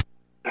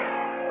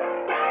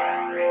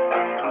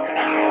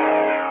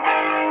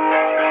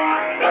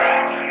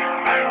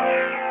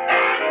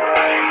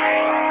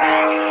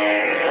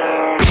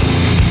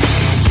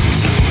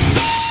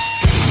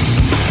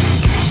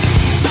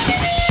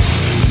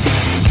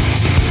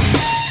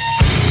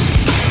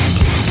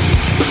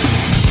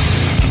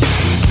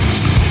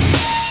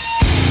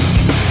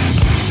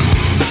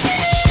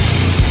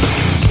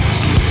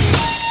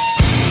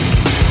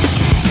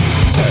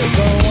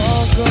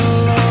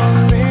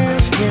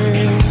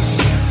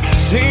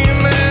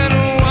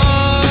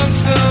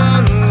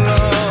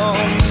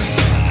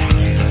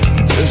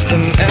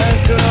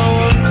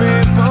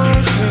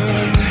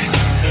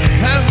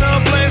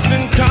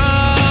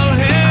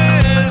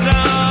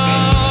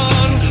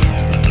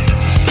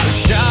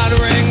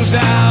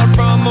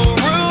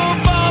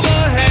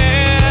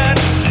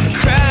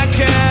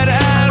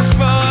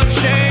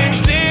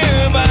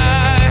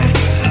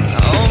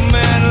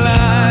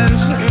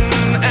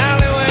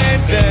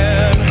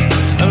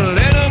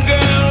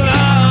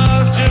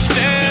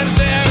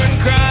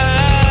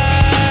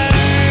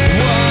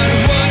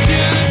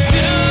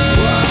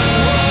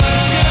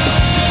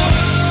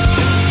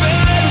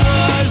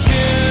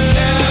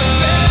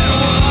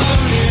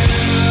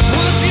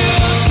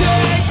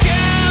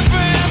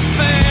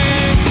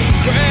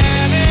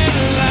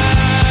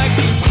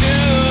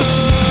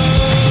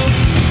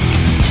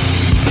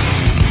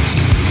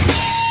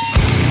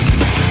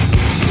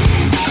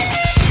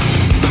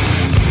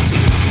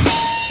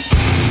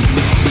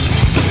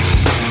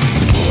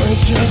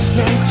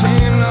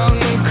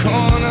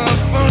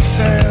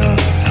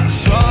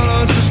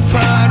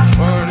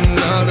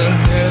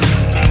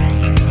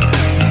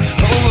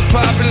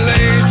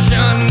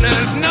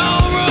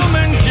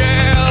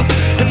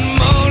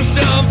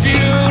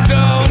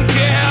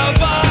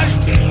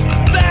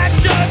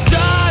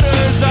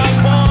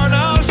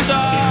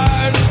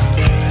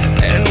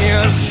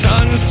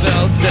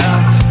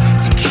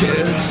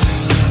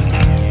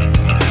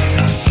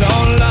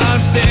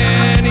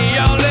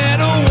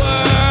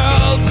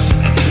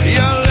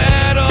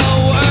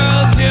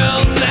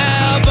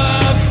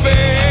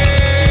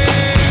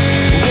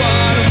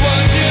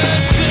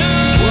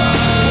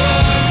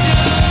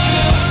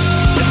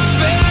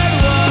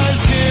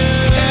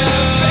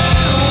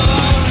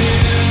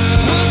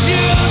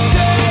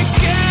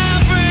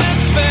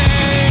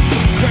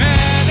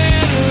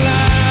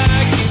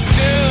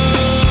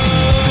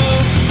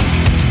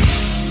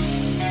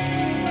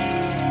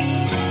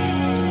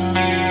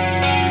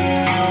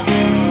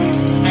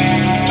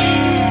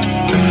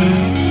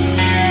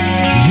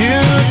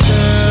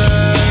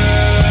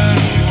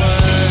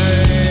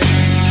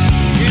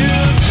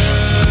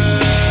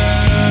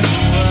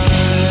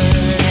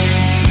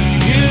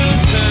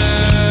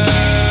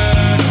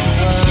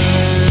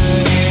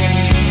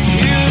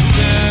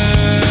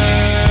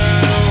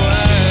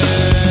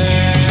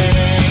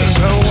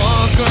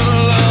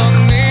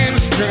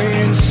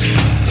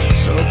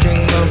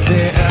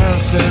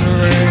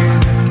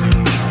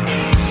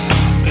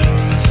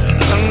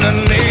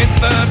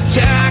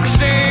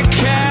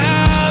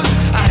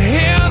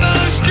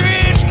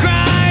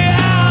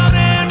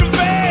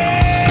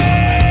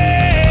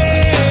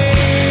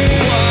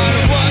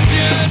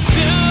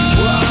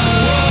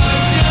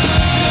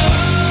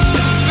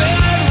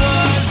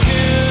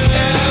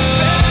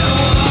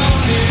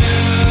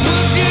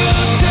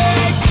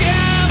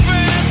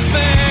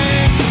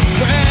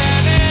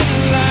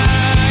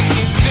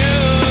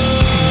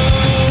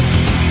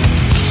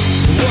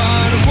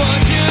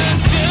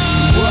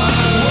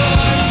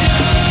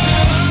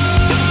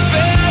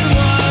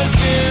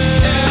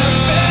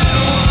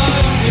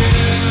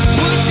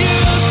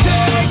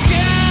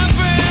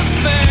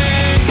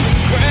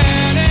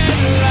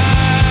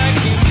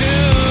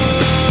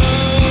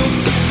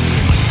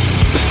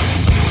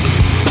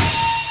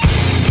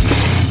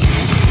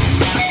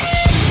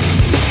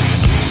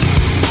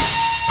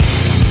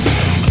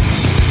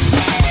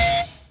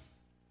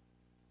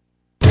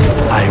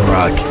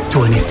 IROCK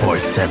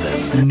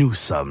 24/7. Nous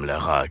sommes le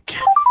rock.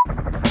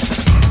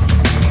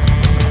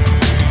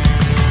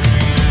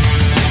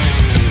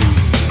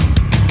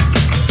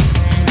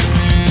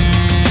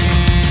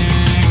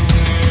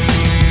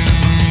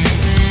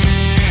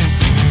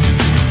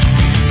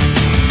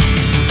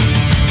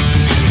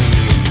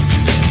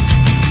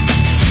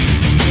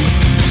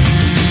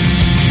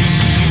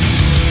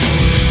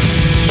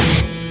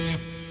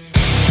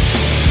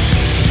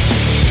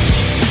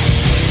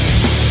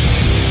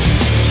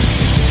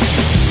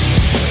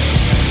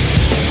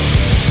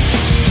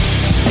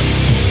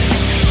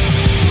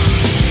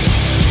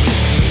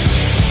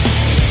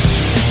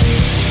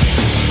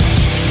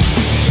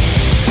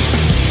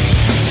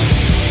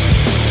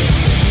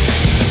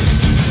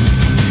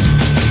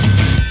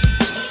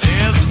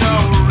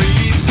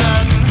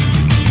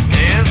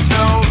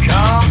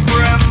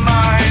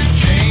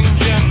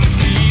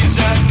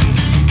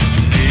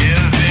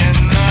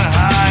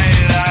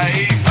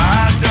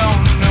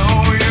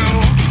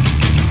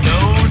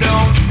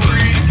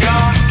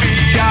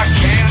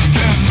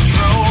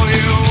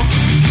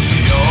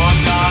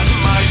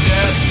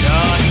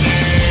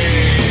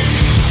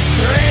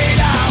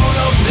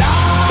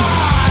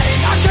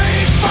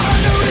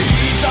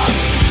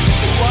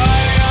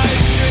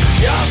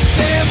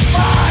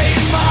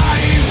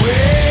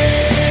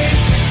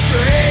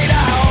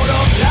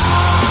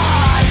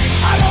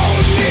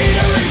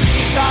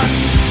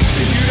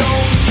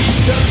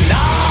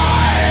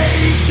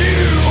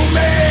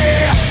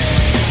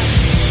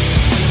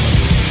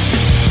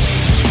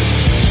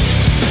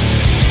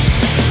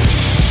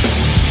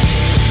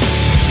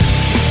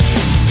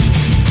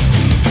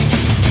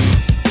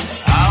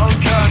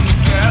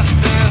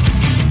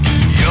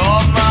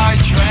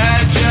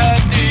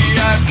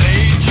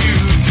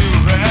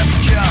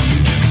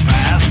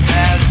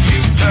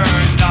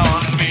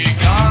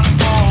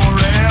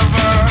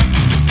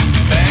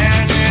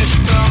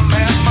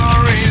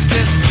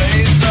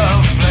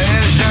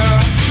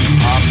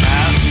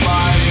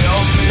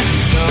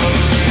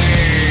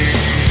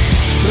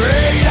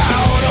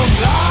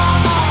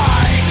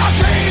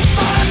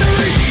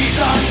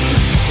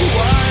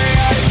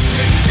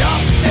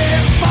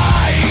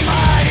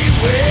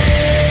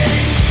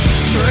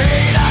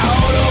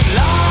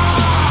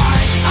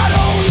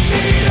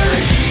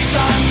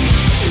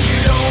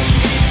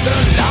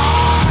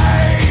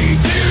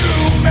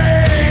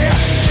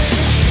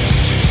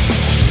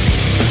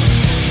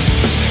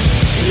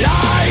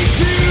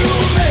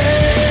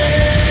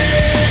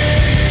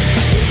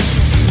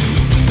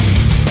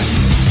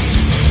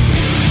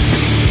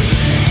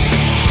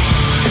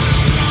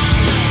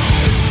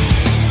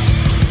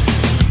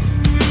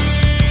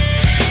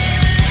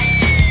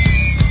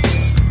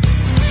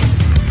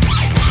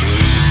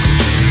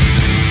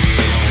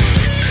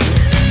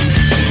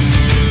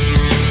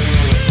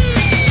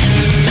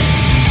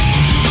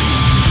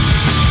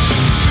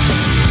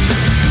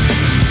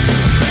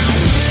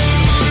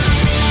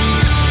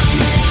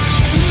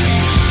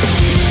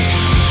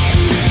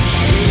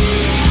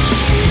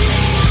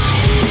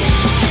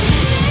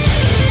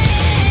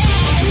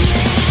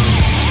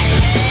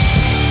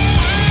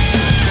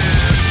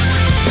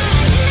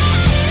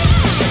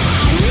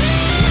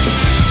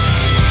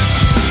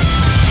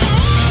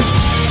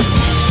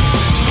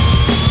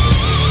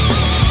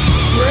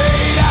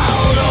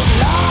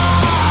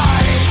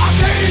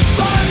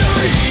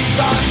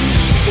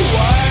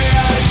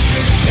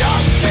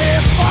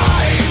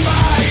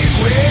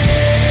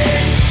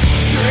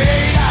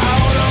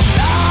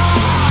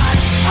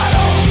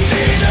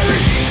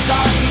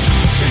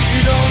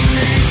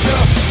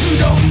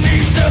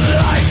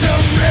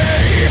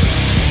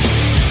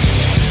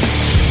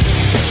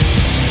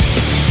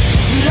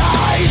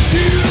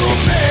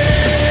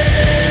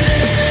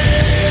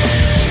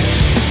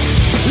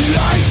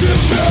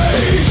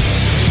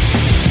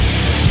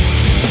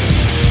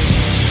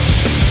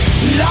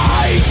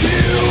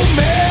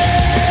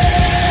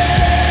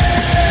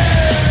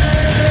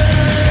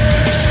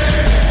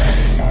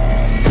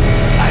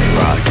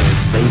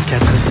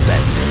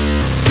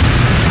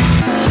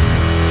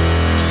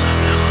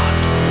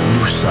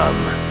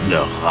 sommes le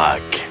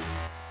rock.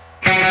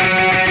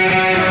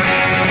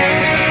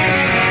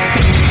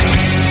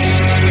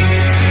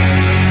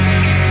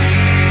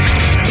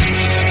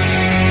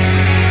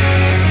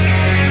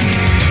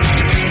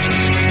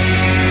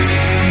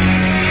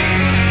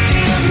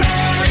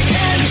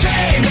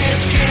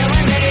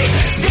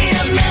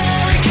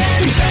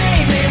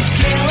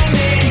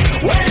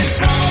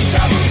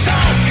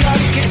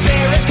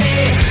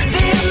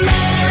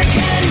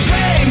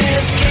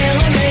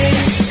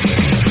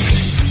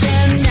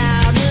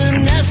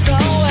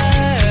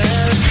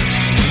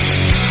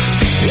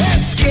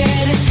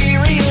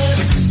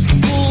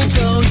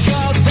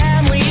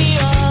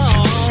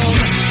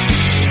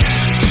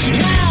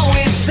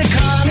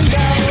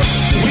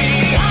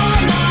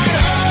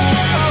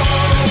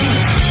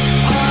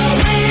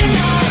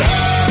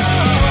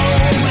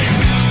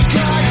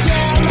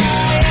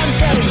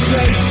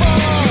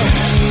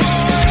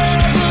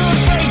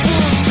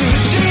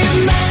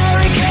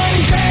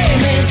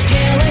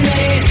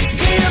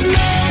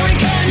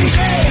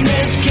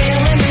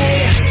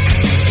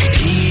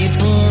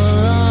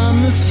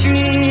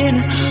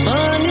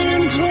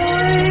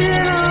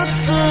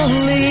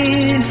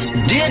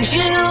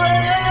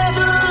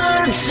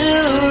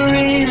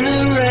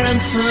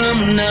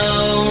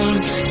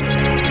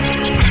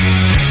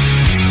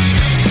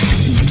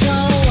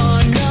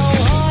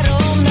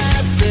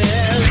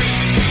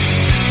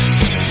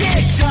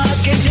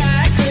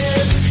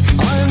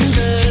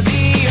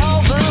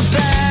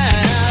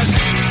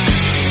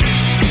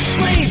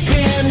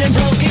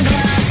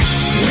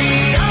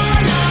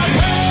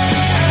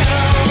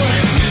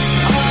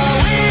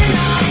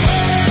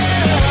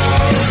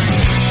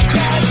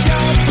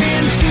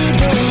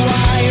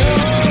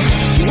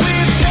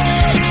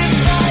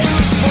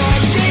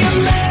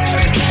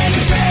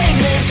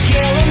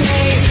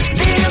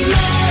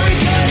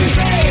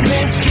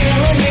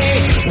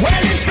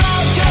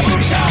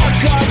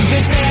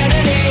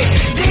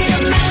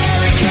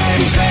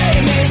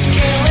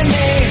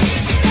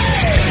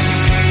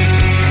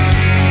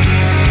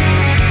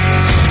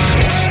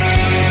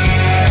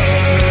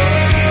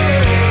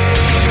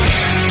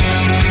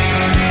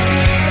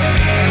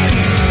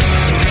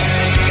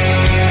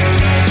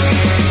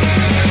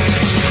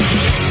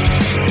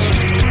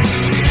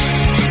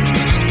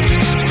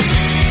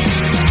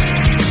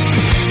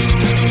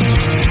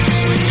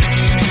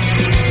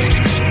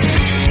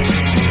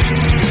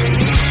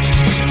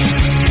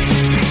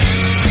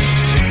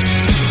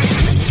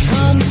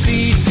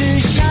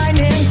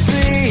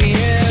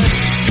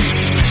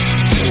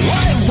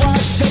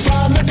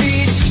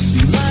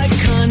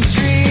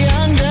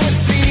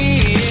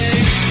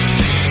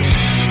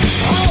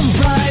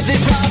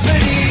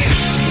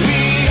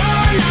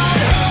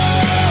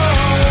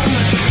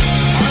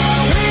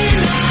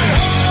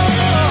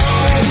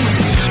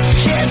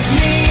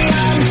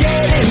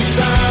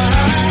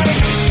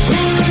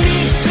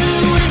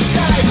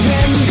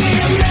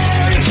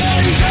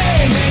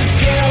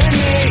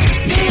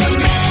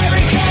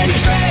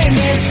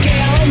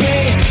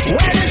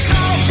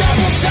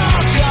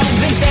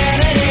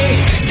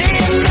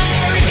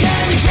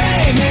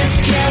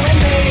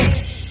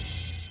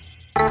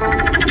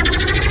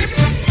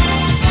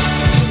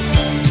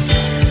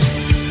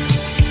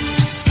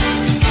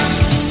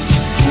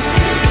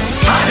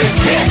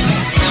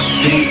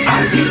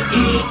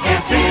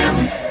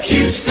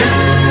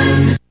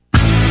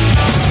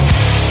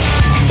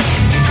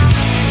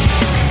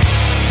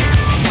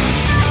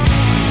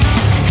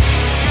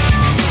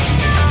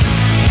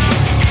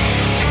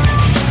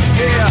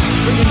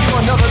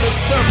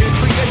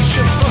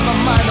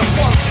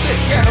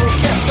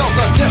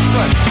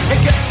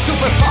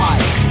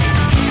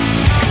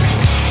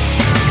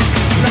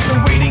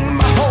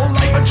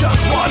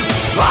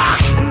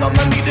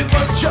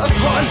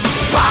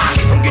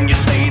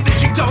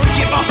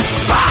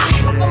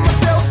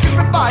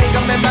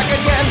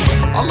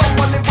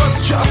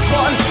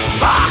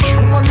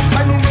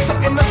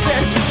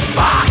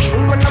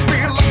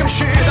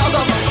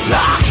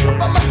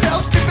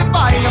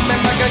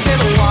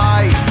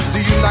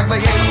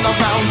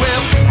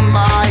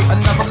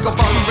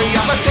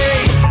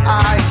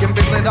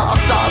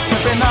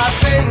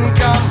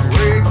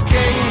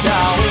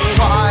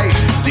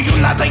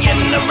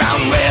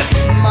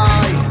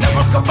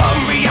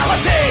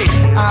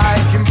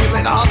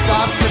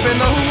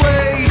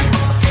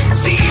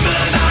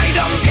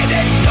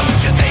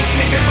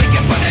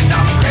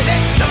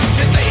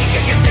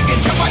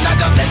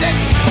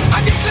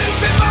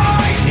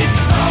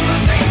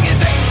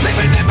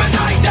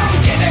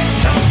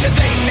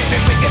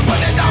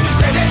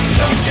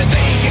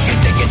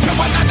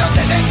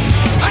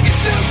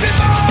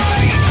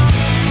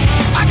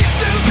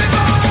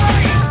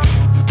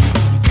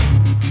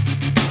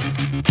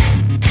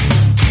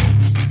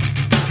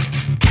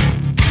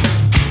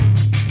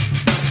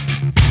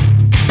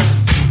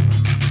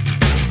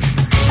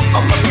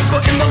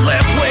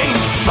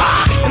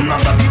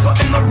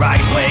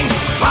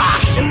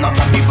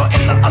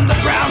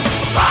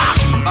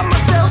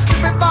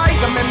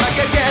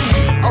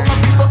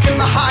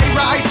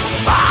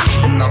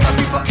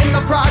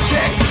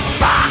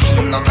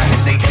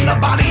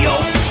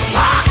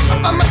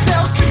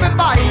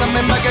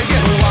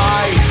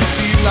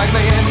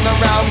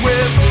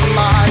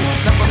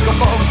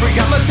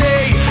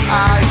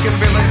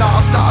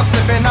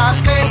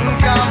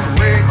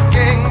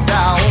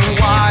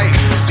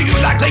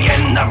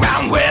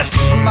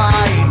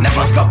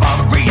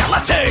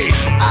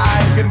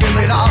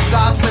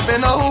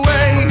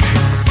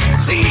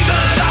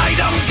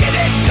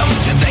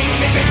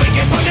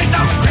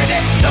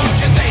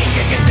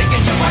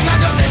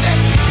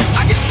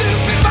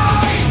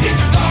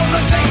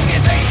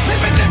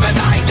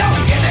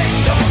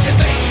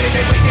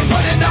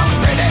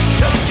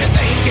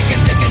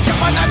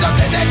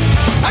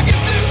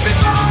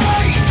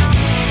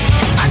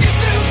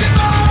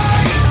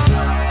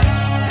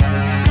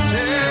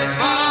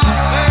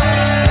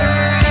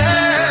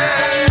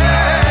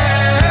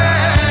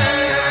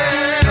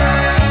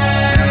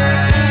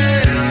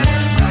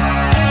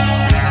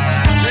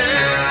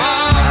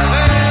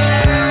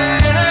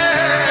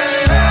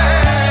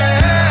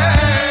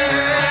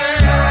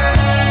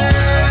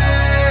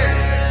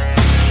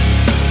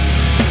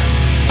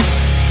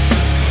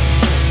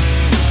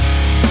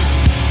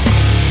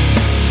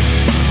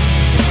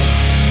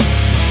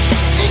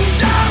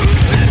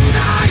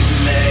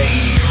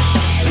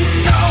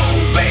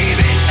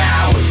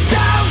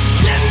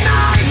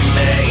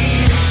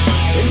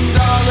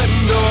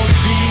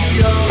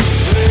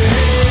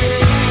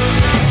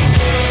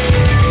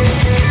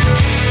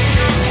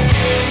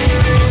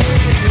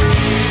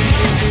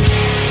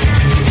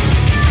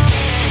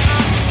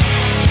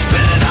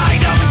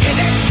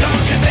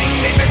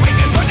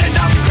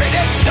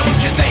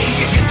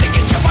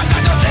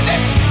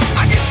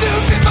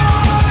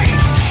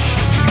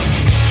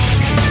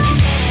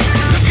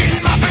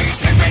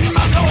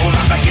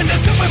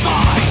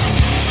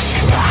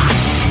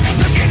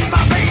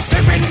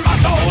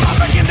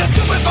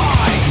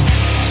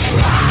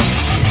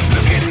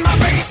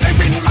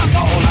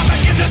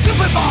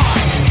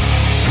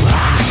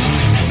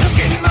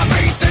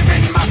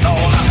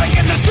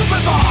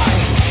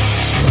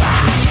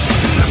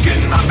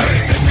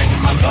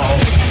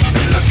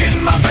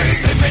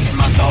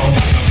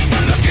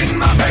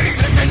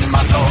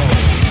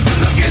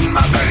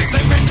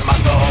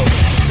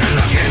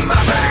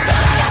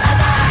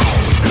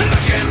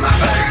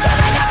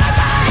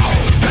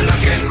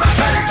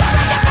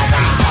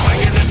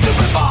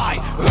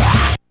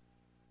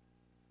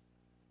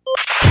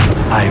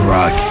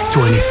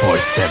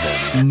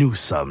 IROCK247. Nous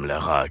sommes le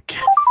rock.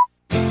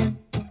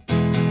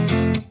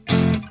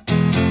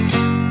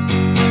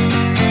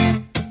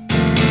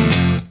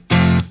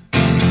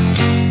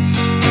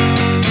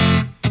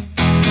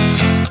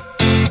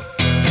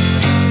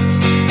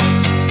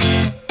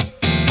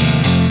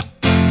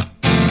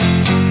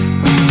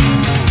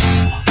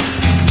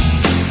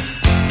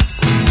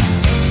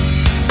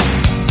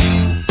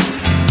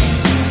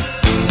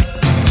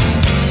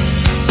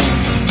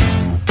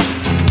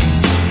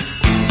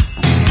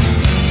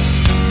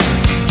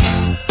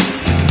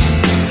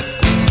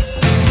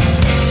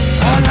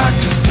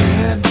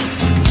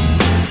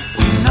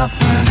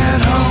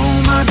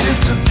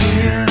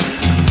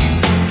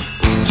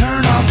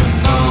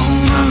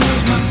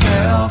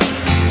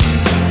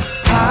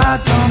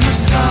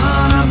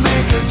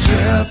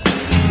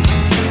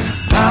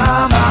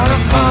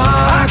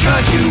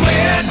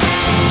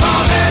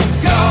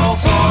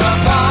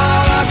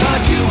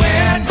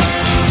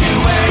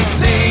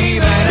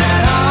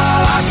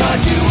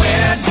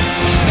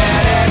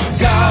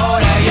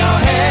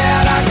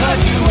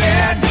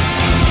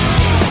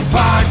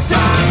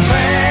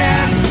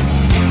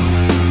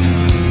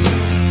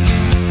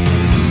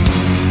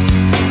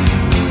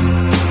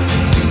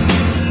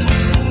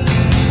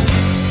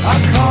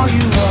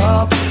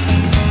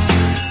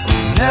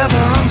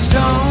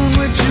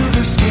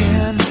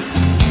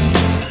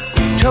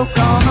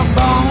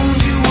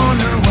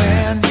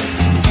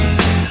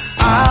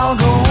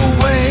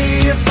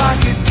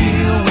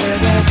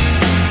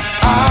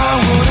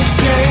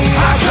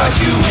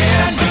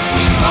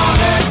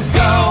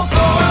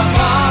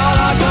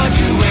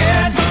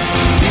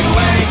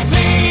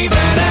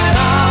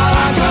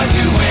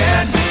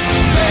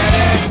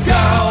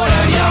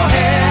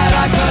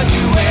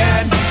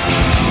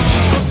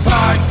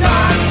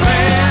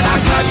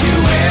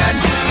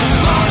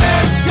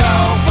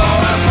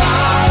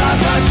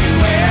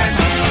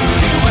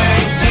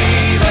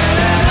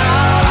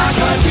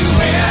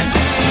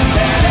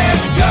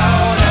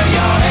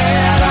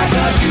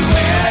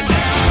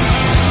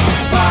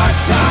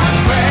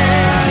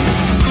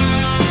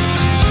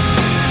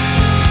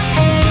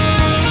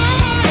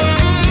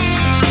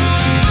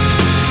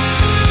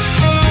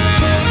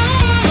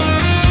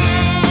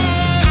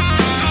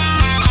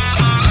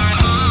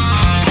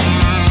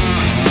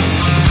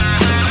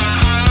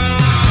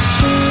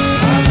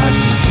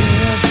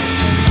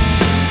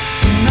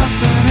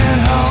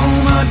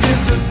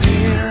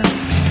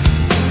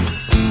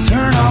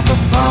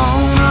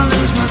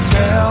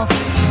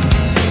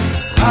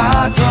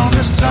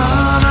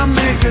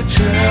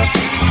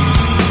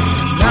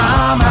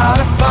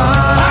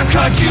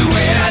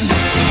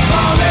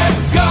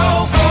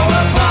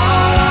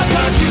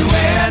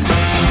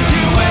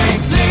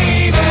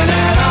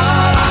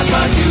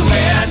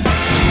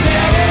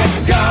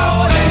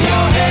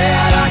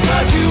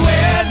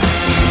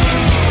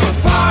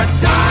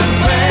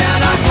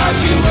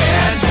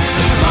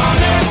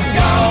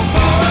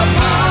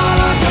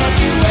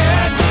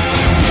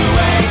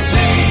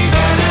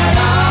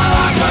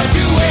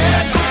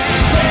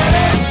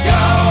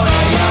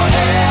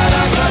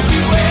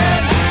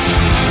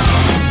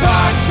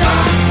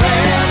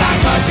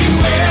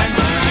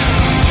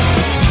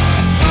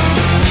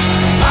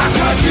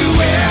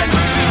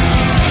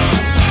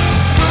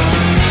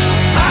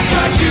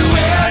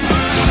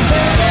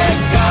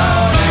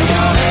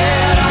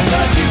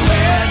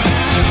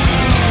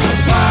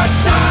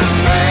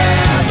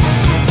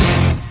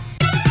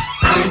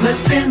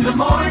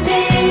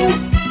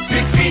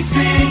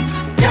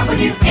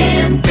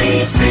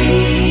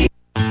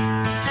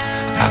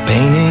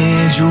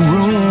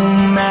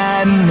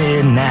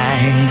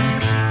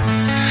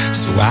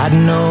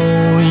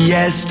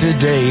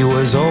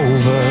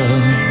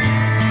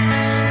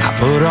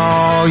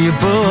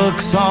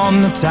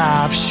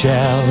 Top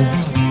shelf,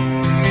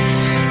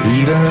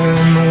 even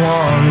the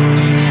one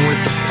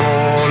with the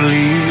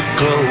four-leaf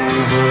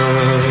clover.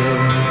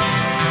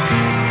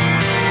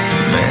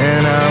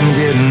 Man, I'm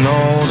getting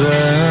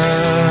older.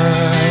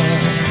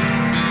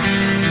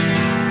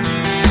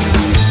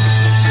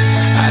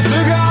 I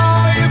took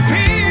all your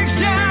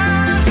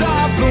pictures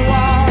off the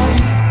wall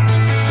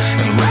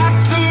and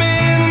wrapped them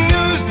in a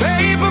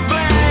newspaper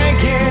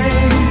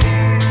blanket.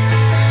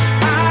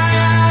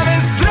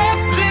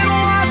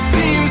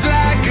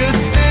 A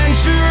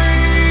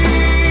century,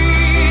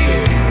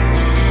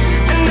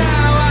 and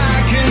now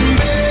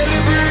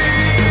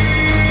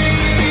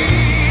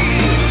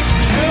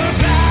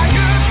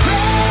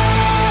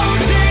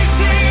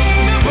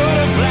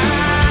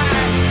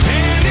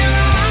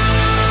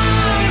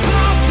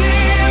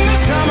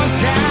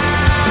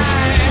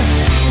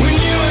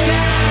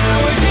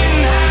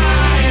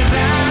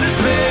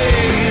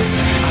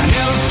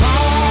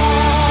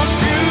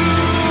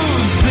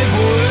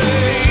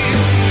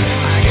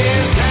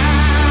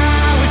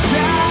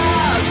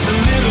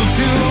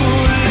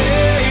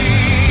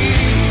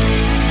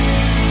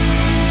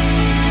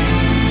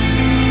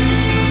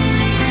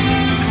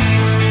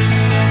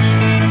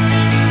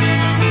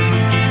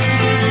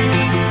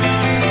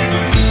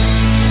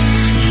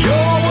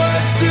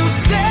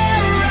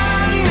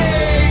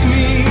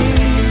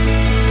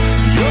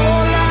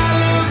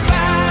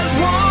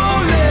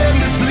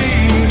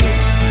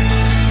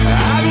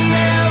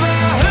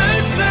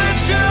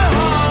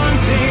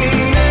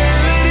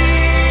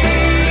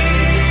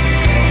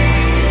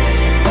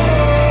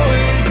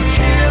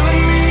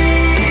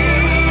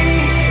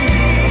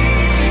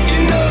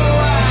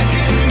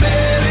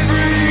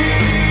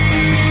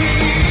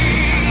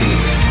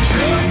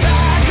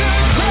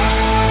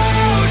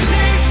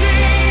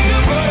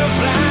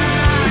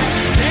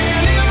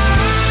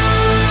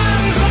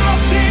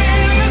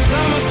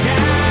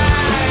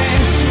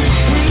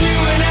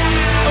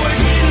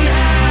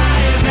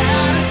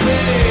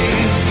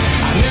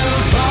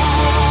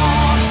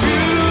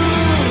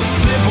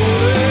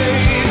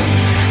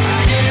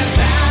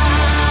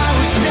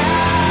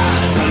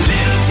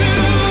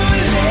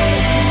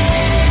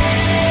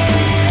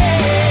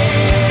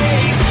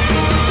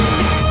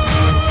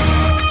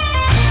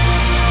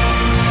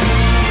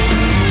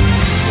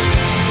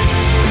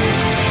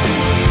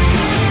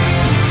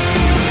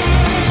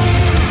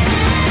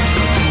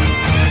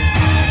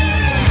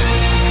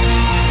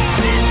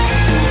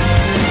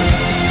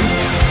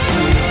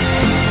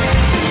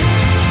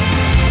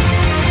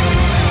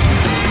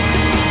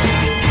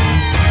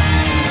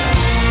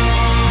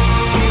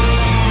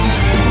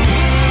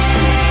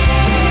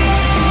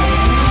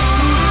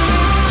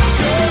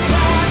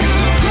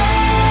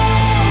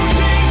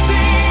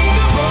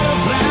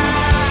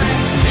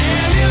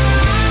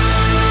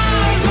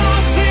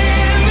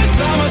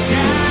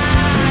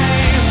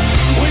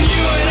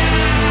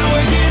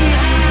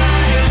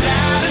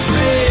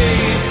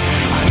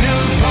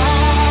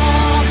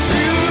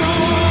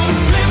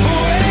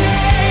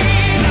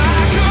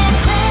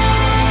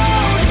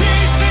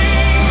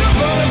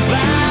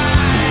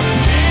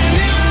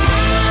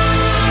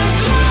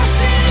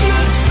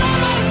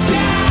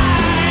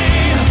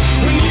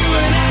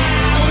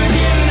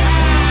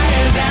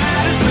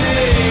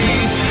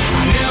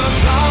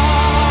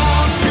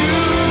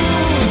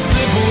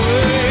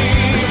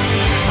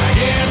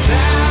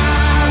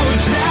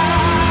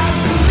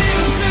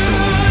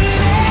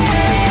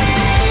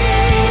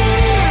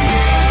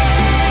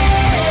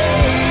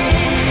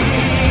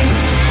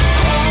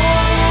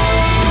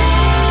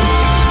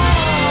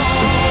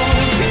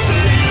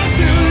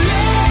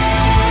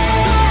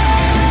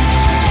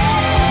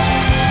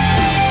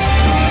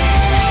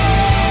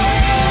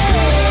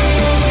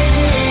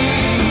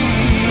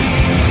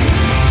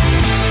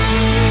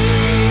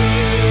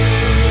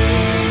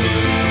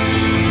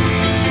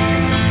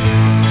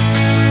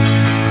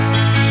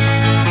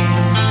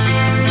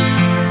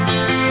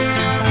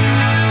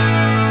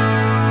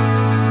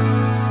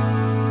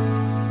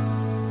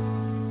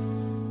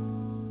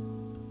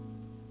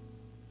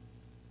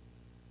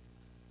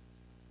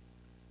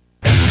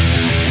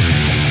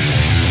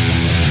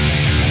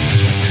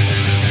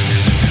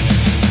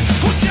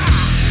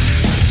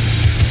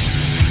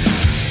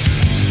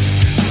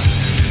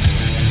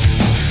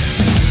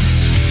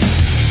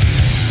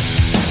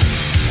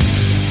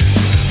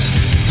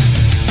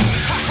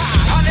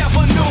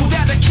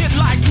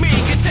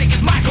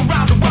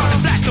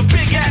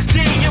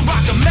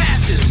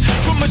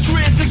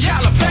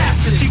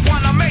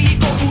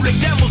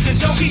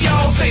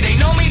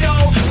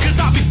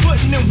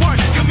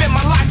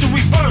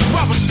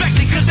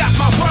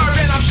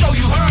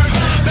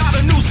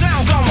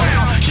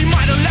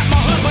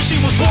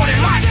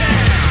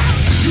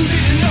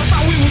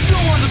was new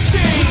on the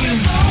scene.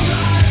 It's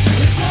alright,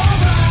 it's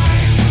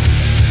alright.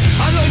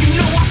 I know you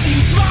know I see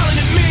you smiling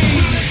at me.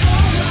 It's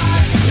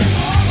alright, it's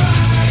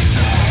alright.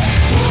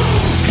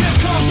 Here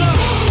comes the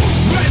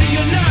ready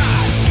or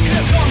not.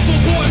 Here comes the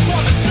boys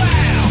for the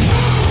sound.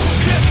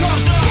 Here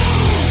comes the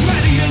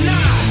ready or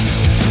not.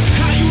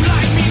 How you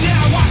like me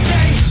now? I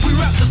say we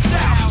rep the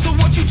South. So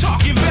what you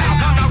talking about?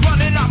 I'm not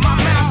running out my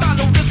mouth. I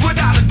know this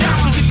without a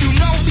doubt. Cause if you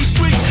know these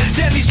streets,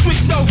 then these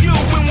streets know you.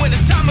 And when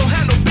it's time to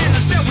handle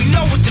business, then we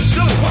know what to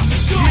do.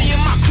 Me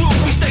and my crew,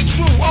 we stay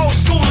true, old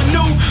school and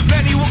new.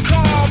 Many will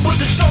call, but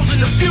the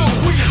chosen the few.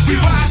 We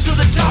rise to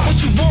the top,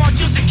 what you want,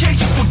 just in case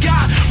you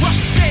forgot.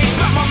 Rush the stage,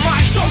 grab my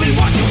mic, show me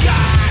what you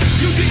got.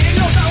 You didn't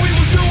know that we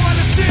was new on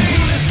the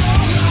scene. It's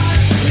alright,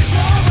 it's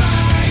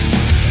alright.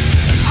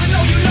 I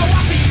know you know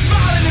I see you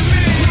smiling at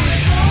me.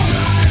 It's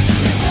alright,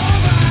 it's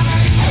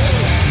alright.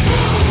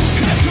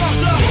 Here comes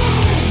the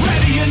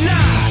ready or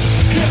not.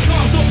 Here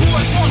comes the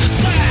boys from the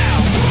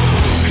South.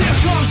 Here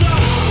comes the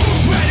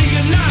ready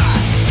or not.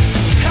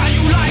 How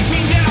you like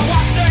me now?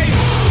 I say.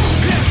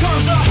 Here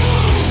comes the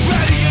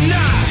ready or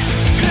not.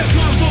 Here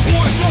comes the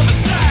boys from the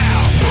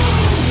South.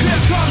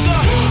 Here comes the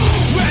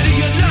ready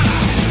or not.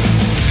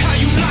 How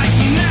you like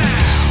me now?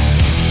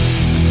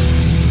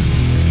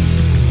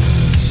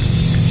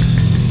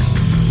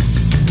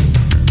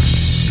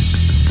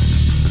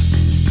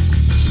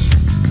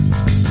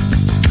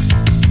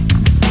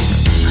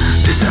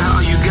 Is that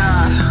all you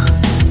got?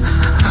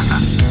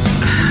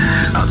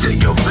 I'll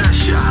take your best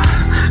shot.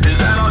 Is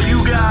that all you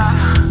got?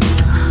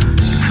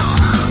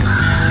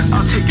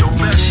 I'll take your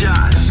best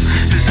shot.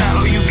 Is that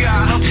all you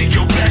got? I'll take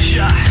your best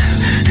shot.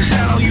 Is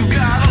that all you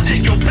got? I'll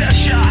take your best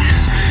shot.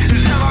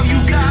 Is that all you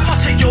got? I'll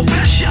take your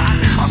best shot.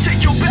 I'll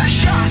take your best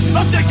shot.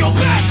 I'll take your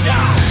best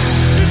shot.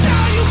 Is that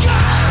all you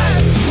got?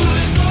 Well,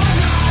 it's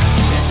alright.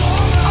 It's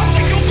alright. I'll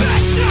take your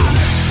best shot.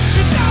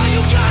 Is that all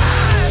you got?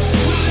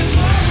 Well, it's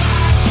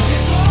alright.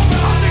 It's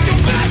alright. I'll take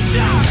your best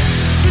shot.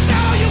 Is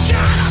that all you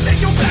got? I'll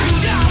take your best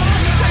shot.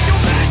 Take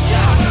your best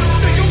shot.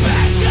 Take your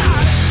best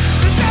shot.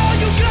 Is that all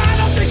you got?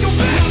 I'll take your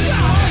best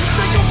shot.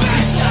 Take your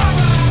best shot.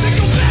 Take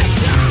your best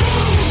shot.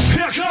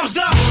 Here comes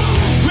the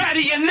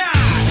ready or not.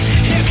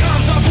 Here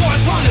comes the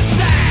boys from the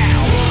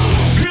South.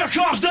 Here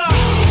comes the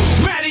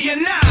ready or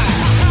not.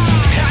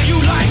 How you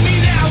like me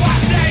now? I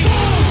say.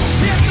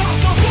 Here comes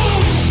the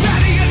boom,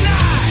 ready or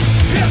not.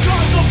 Here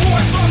comes the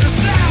boys from the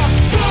South.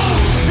 Boom.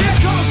 Here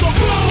comes the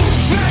boom,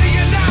 ready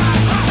or not.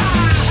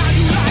 How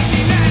you like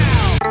me now?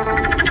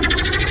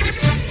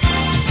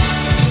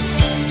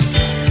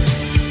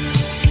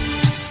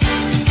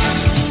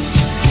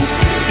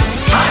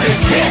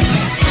 Hottest hits,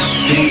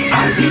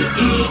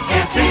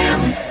 KRBE-FM,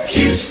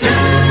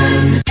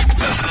 Houston.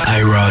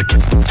 IROCK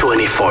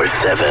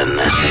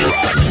 247.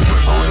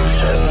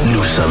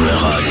 Nous sommes le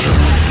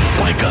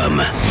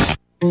rock.com.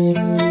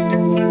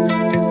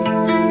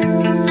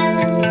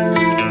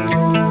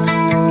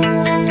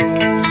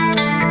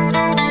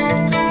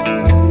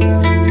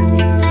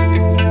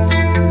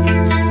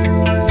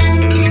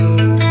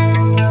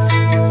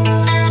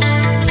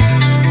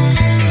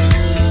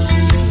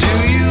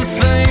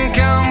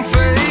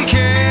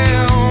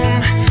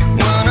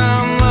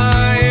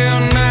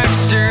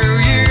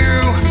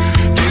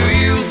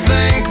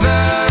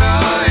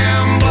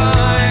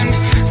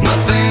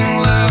 Nothing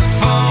left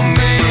for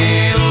me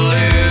to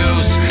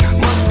lose.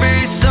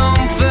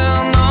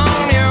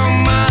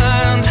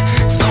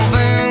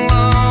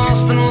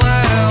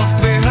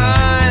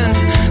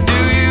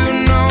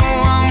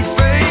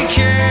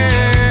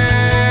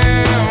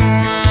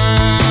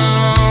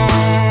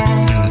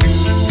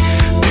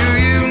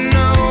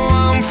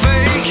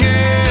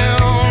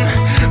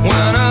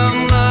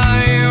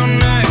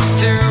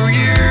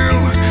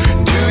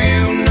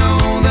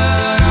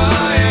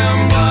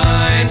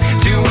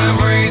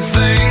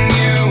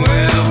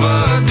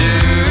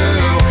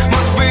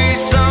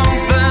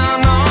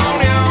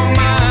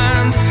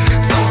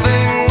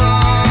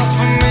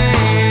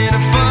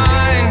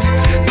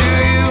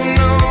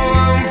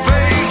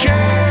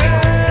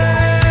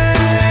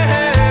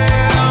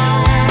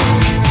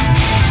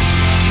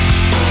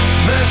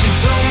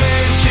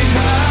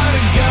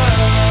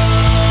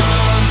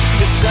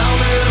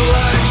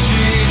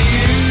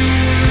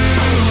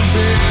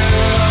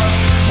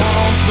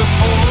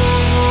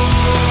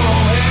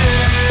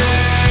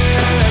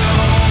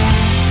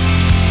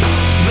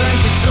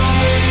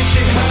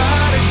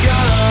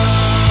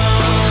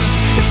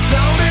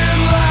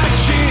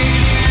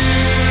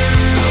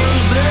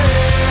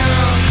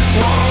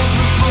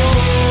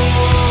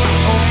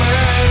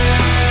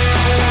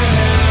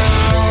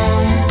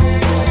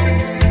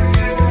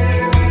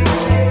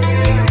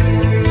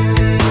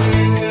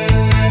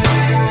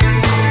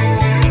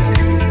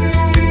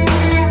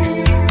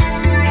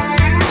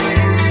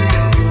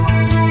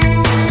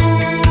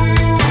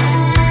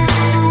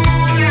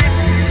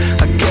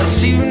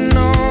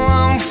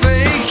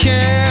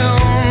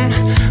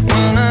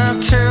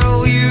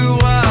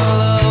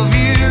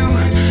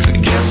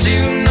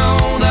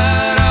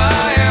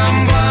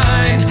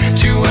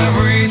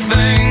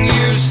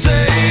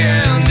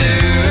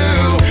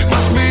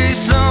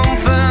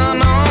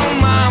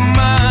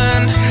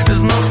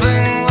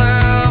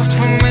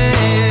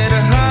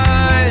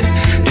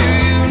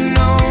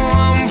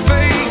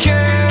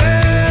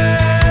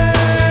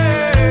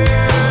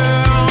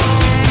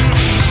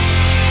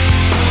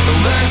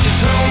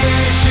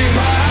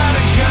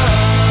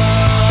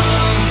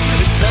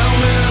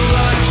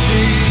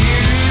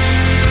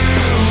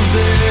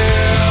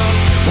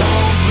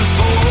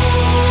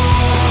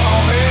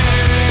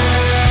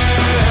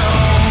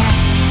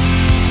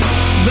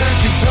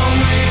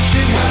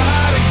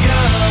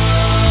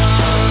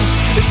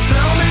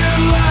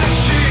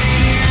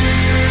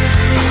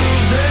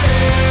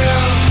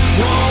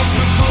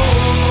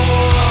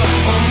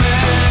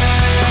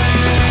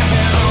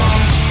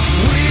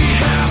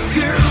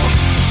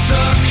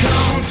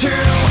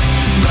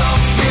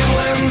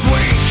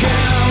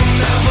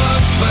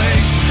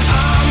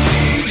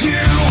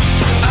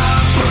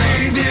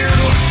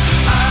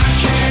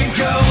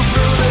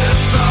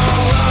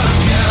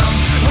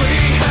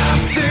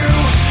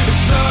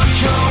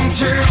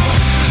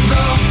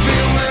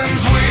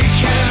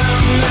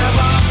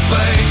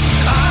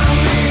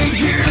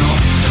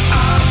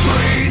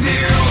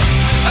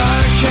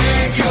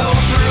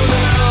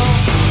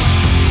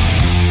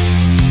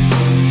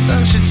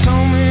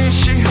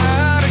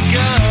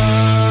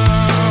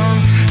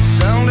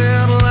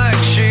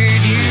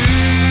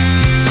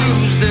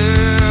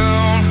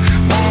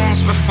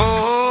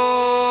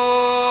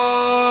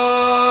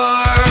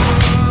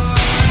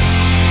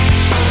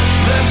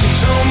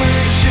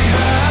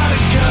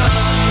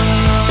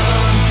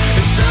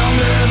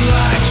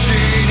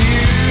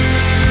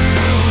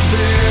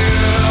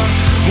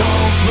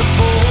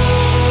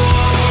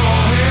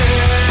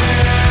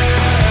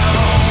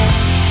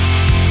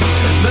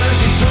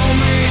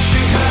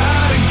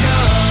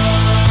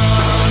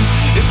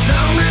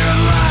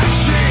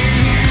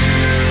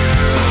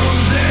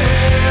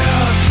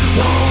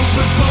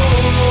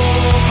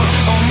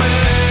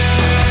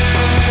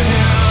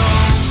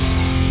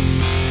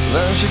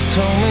 she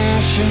told me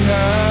she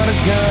had a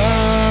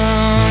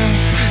gun.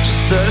 She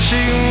said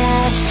she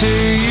wants to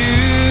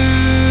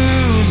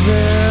use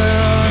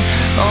it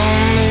on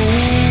me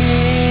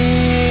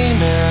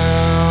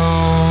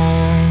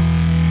now.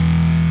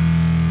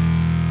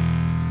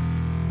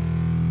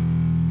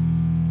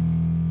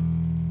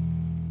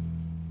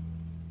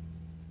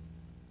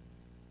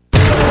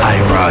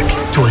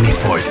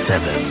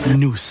 IROCK247,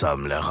 nous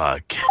sommes le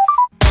rock.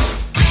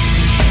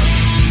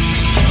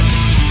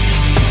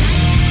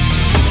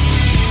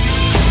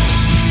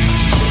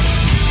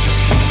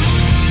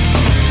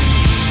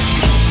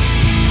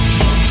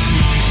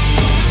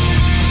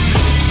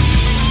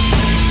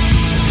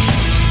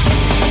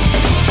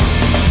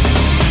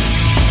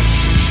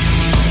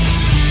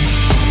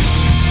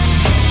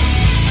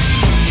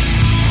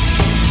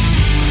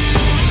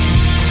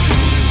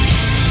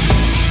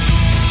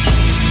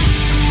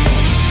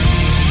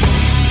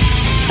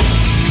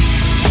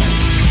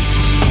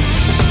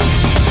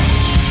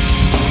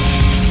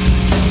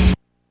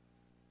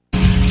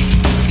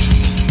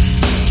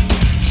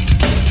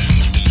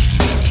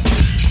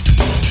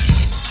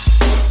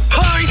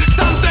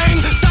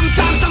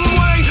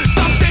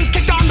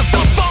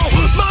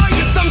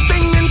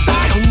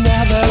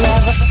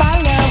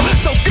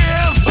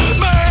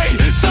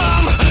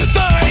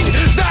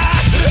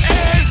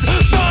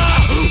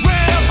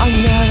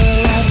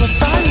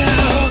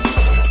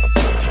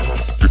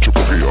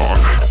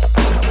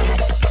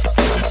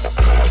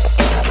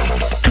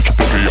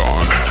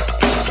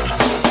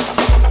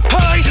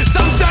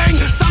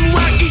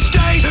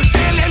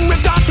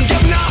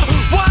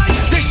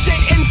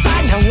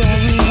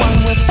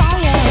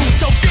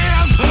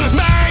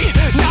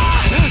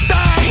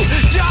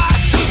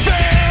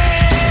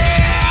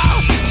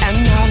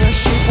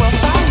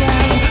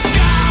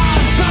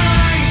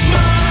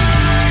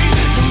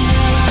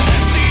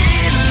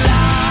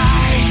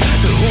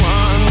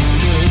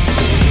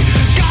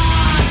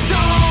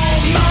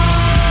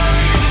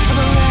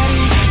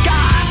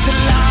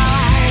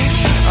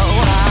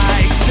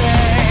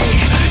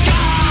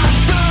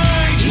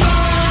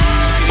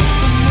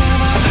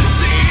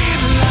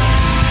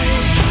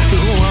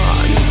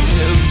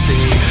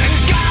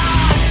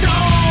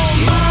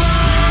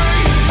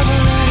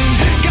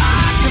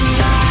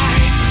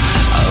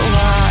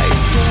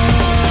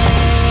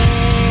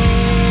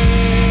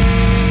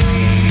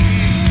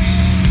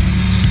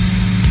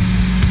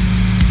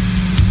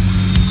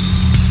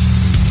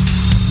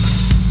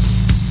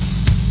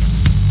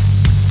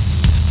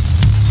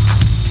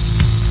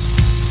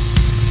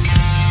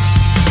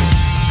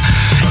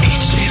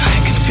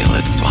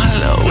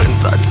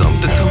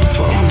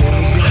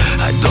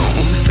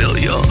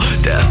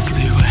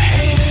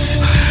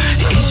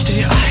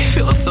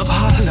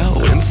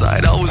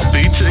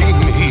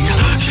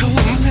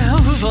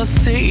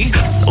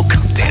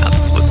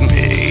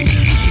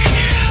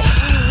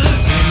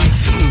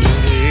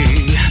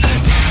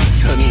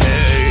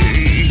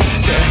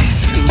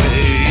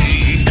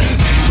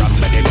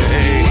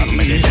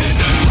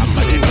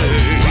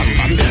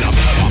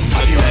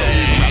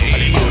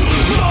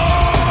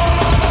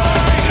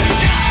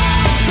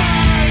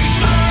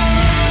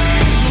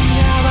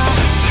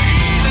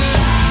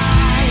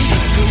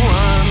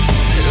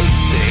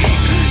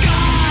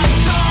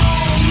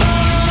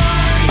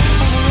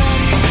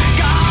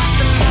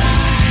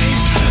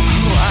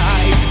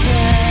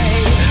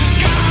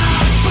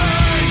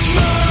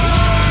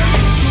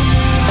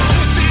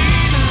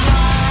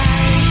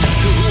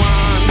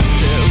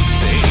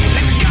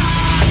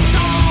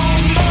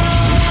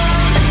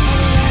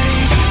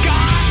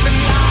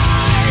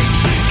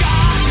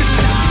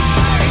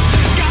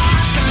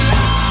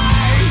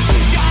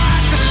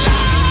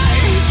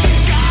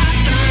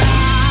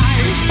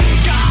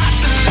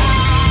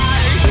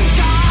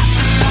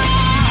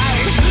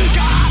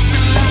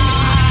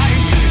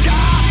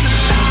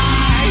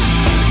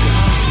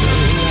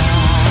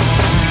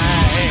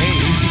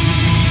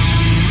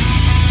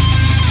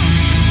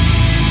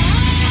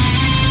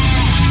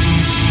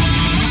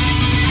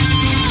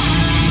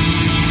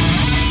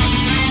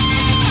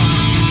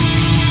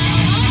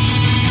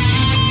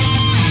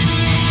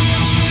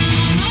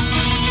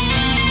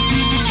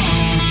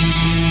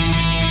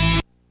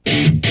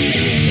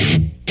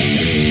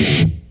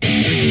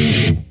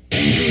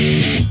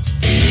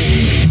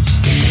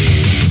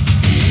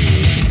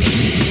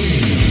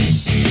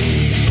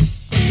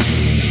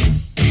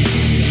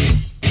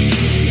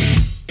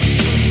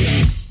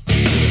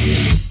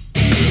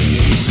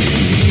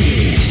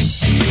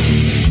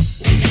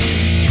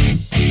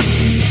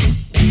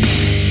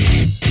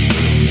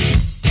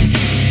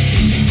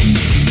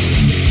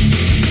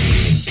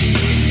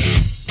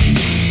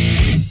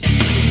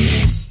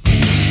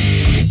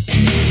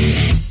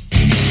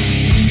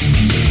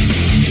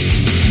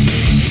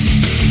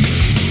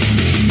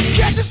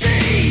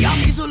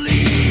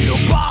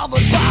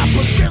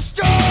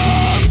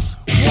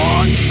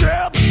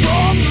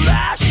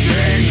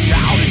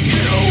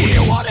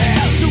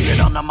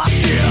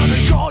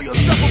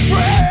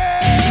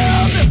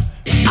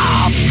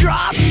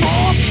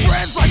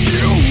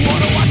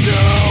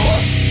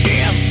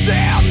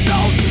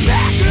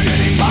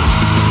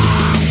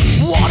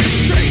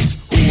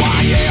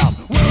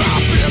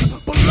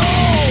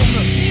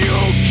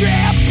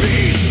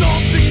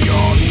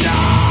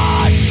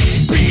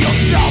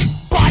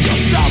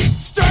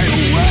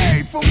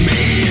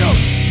 me.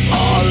 A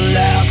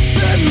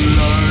lesson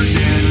learned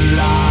in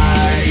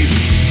life,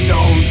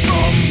 known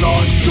from the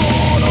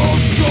dawn of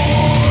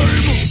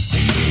time.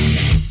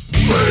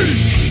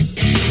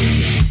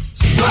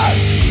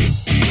 Respect.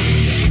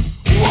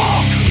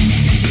 Walk.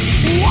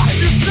 What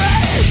did you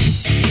say?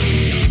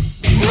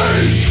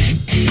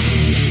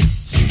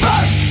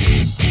 Respect.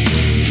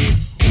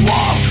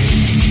 Walk.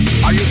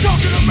 Are you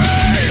talking to me?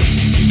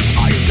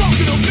 Are you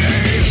talking to me?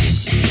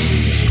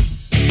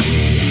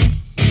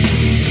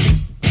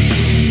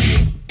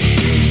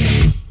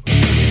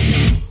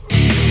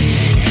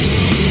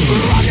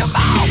 Run your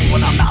mouth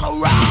when I'm not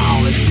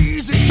around. It's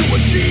easy to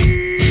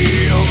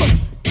achieve.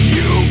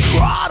 You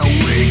cry to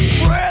weak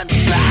friends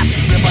that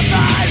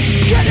sympathize.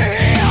 Can you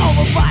hear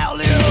the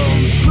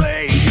violins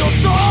playing your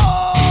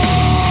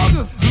song?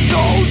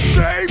 Those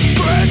same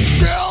friends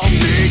tell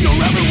me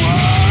you're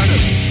everyone.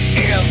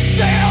 Is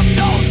there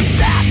no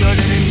standard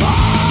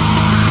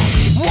anymore?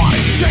 What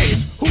it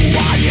takes, who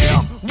I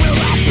am, where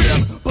I've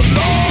been,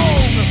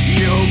 belong.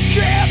 You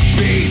can't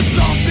be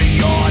something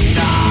you're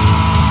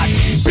not.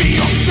 Be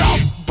yourself,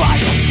 by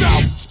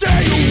yourself,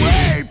 stay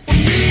away from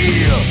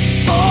me.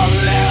 A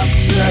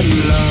lesson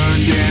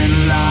learned in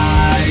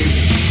life,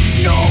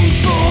 known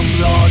from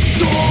the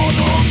dawn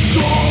of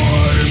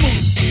time.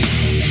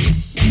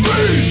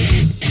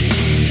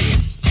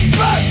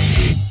 Respect.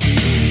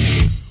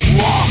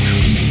 Walk.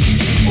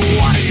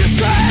 What did you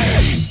say?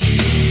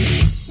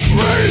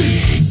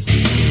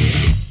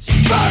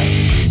 Respect.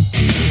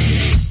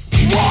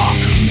 Walk.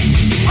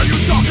 Are you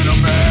talking to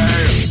me?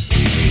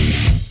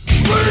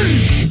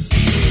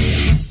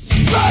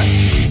 Respect.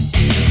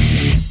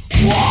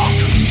 Walk.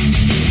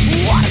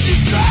 What did you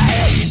say?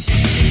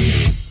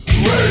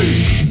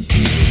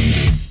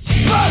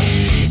 Respect.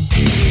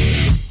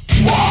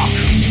 Walk.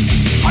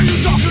 Are you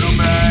talking to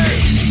me?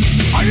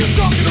 Are you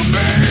talking to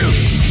me?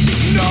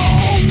 No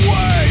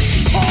way,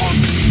 punk.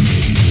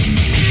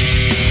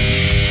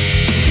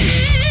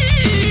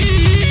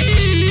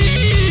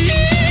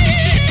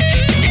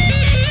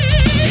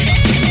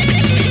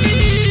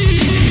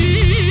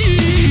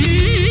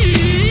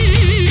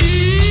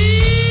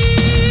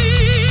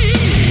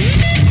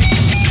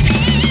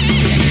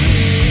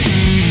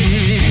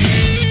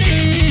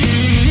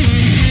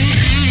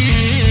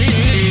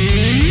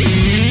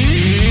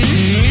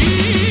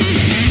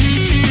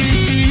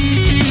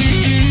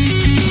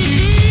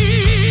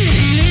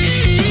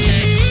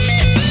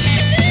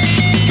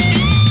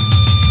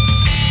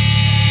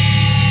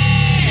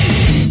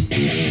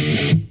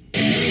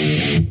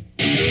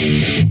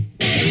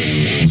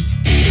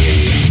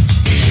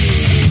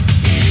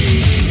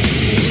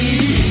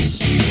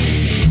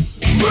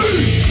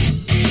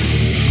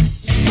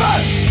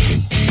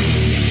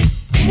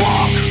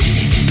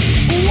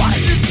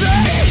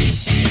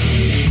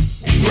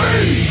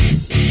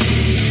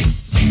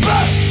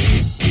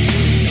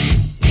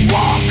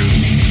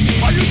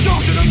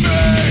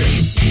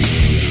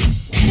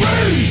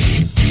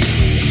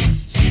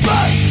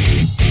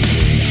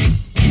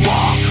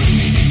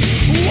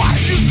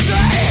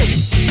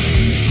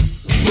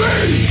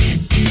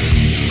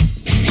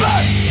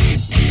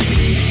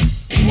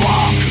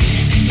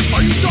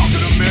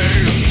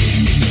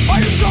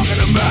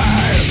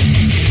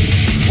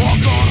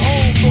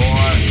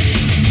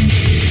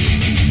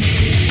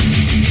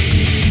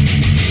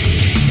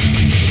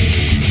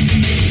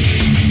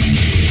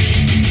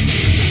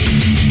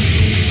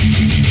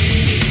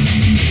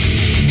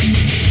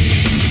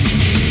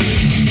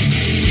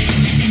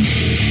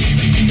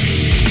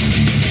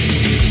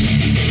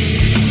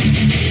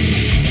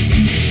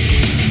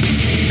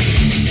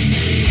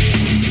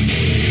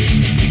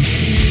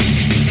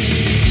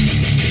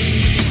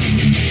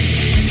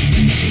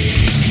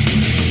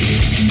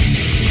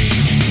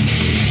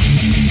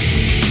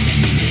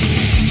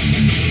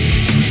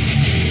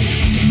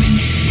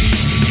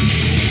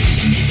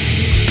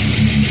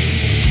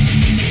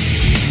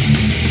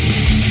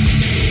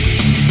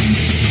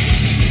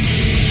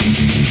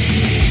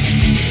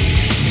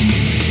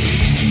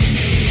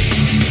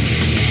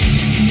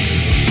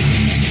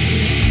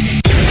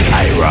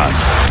 IROCK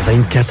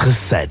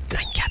 247.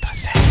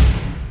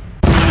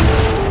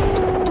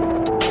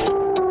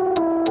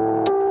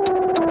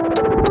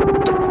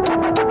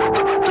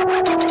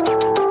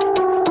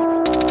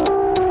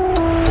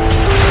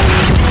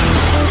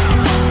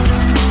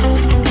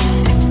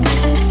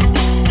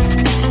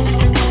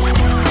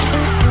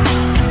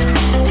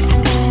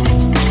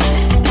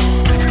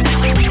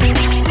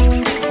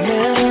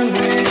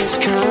 Memories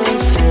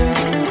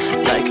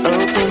consume like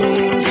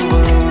opening the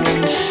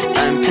wounds.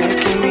 I'm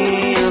picking me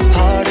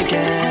apart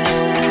again.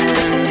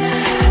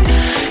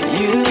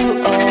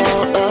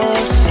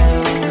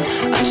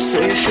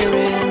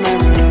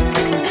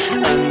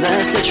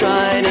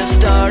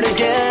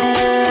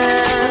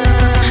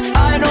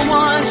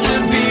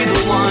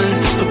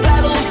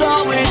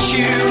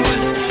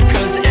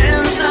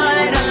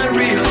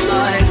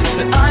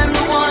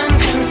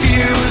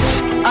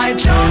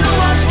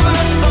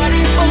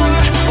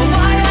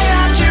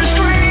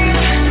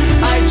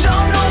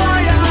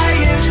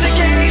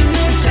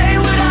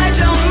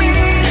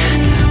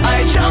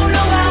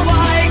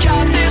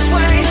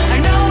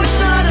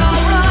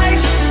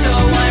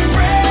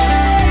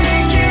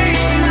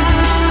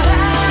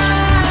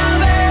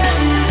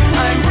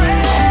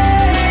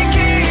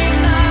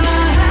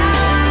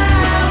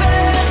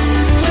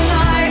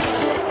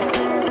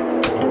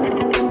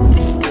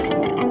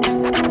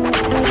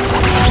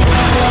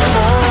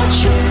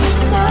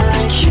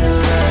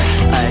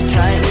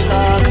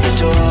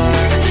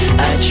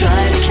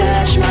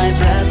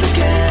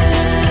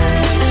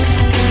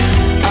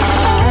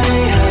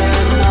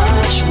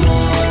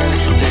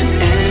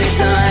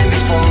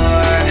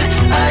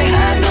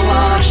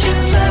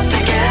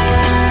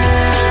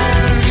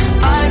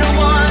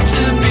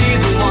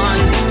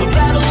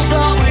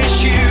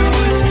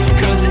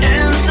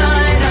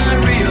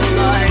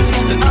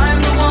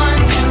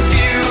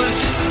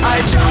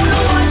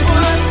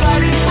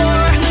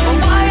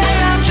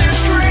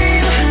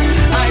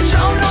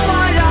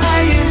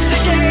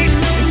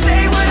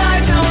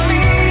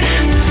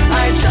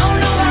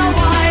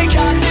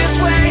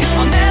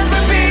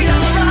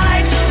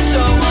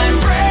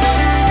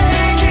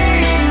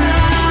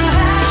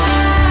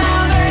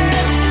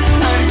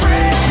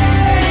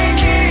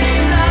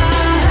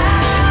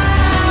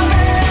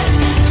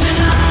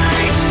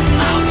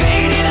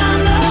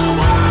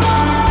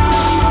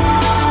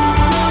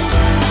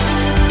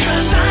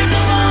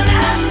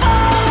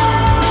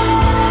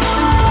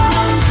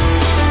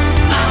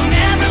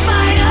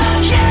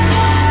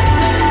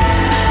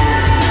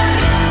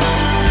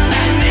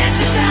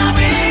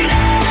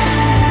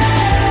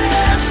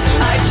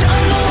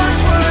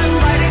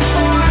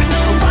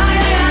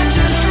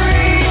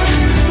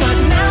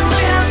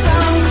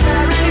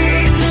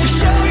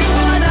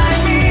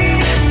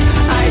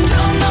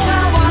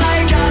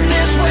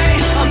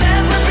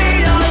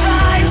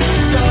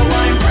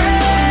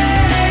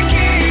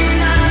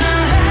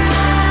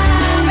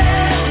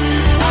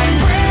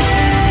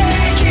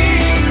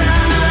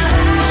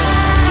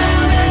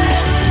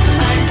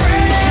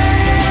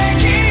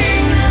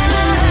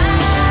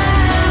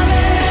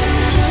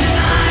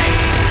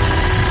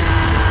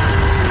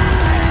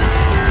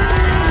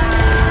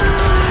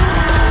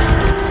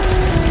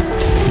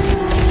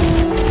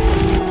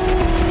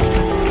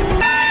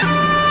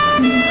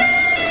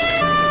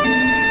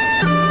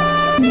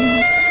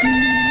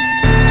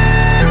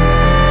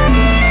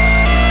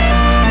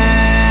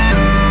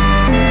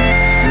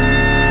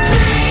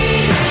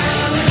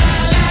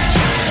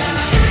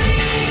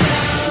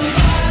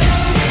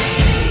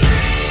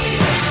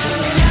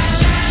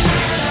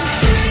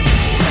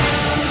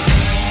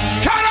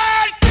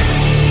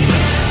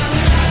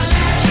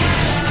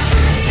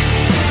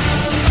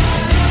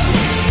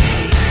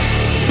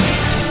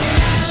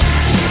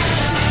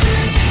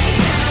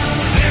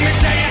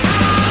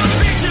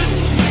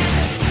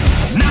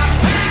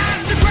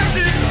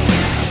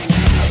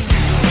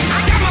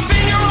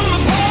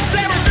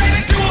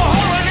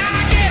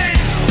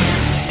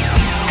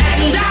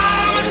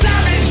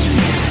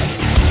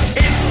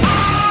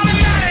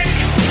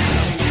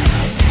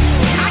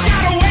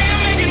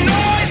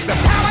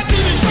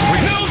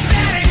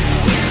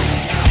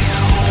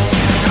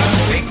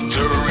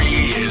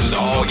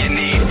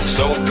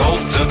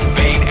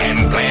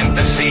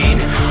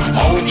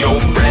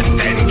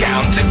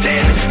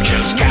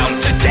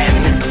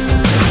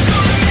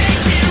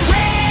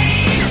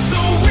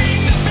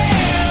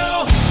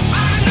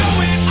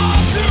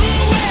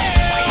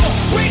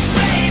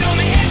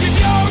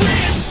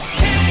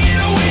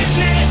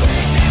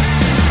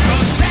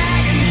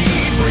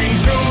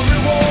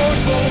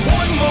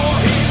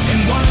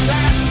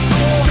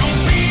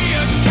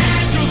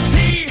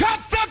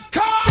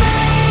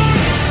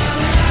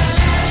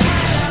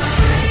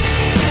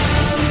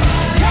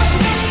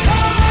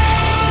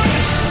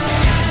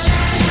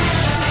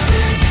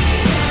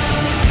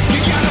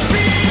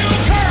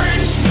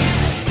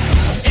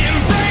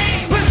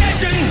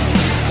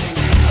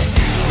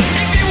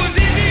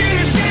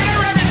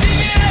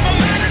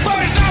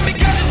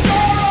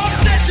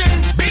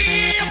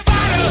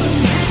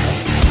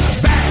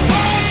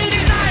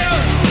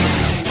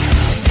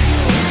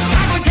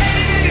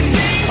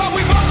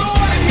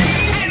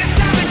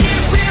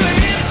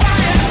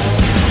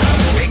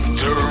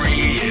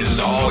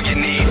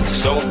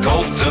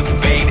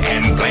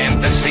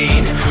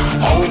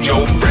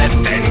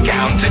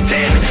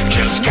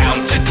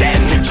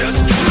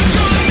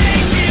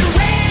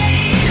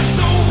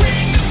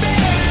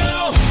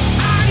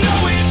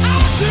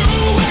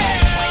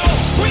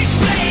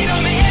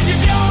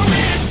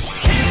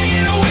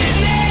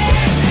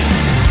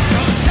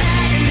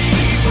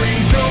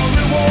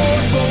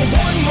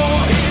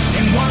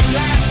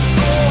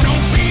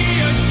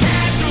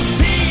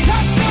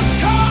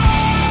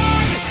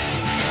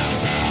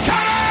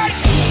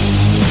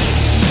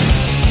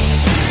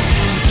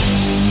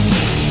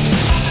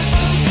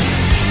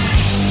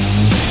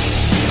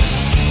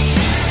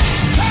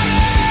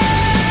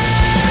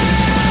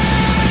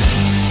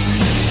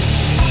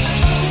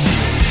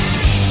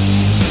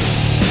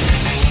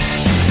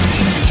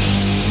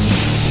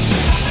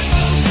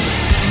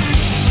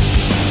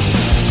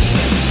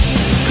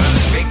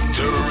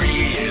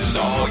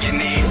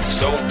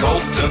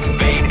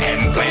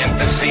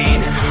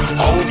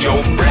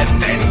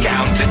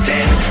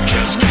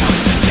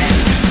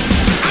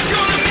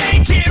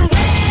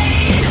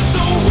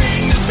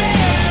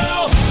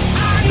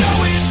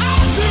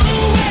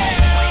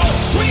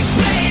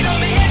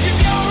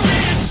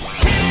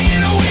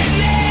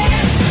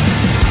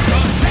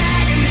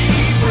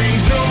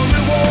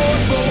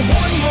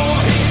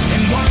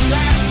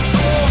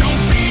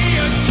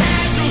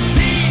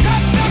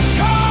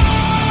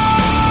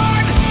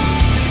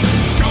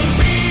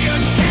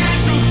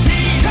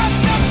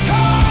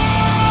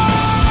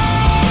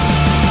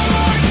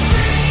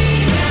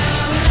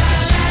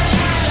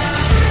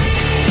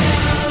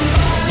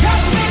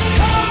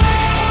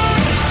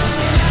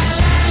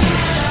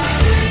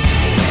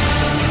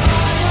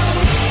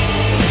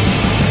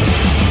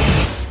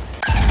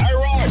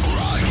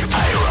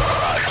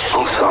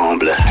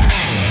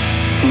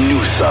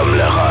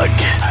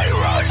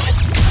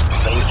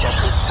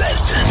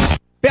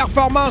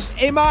 Performance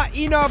Emma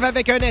innove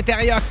avec un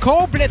intérieur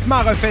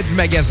complètement refait du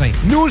magasin.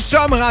 Nous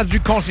sommes rendus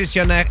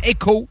concessionnaires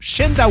Éco,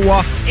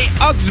 Shindawa et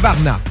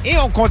Ox-Varna. Et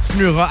on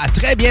continuera à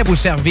très bien vous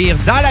servir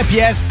dans la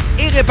pièce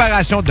et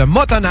réparation de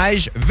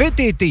motoneige,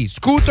 VTT,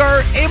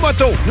 scooter et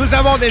moto. Nous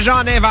avons déjà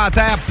en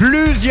inventaire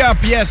plusieurs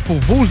pièces pour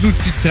vos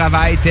outils de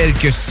travail tels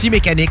que scie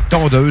mécanique,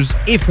 tondeuse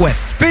et fouette.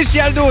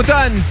 Spécial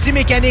d'automne, scie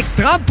mécanique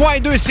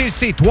 30.2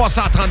 cc,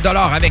 330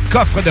 $ avec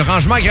coffre de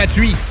rangement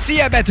gratuit. Scie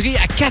à batterie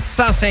à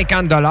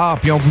 450 $,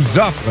 puis on vous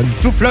offre une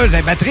souffleuse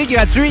à batterie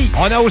gratuite.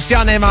 On a aussi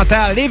en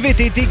inventaire les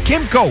VTT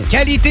Kimco.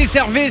 Qualité,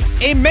 service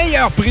et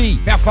meilleur prix.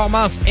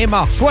 Performance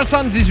Emma,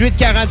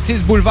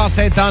 7846 boulevard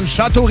Sainte-Anne,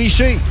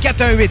 Château-Richer,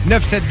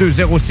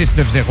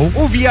 418-972-0690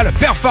 ou via le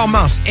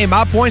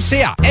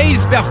performanceemma.ca.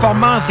 Ace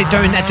Performance est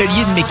un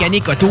atelier de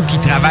mécanique auto qui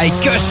travaille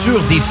que sur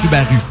des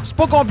Subaru. C'est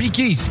pas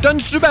compliqué. Si t'as une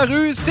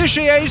Subaru, c'est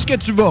chez Ace que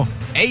tu vas.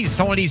 Ace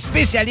sont les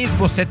spécialistes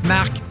pour cette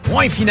marque.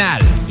 Point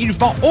final. Ils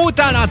font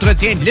autant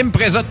l'entretien de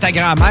l'Impreza de ta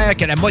grand-mère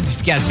que la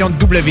modification de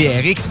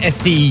WRX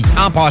STI.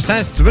 En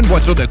passant, si tu veux une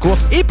voiture de course,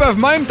 ils peuvent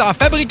même t'en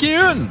fabriquer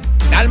une.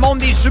 Dans le monde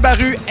des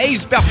Subaru,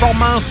 Ace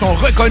Performance sont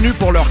reconnus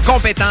pour leurs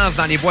compétences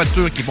dans les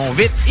voitures qui vont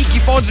vite et qui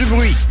font du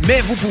bruit. Mais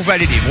vous pouvez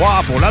aller les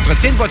voir pour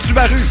l'entretien de votre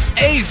Subaru.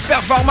 Ace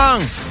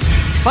Performance.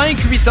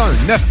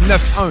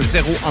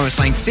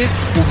 581-991-0156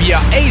 ou via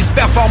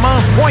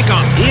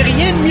aceperformance.com. Et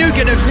rien de mieux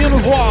que de venir nous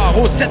voir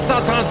au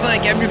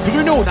 735 avenue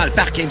Bruno dans le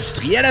parc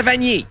industriel à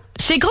Vanier.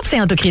 Chez Groupe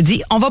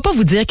Saint-Autocrédit, on va pas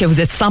vous dire que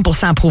vous êtes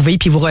 100% approuvé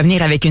puis vous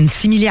revenir avec une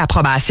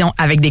simili-approbation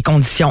avec des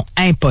conditions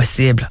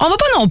impossibles. On va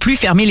pas non plus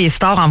fermer les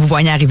stores en vous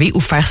voyant arriver ou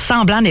faire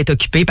semblant d'être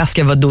occupé parce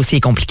que votre dossier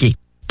est compliqué.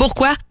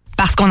 Pourquoi?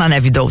 Parce qu'on en a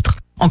vu d'autres.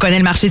 On connaît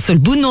le marché sur le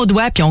bout de nos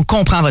doigts puis on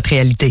comprend votre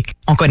réalité.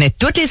 On connaît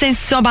toutes les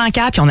institutions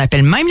bancaires puis on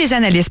appelle même les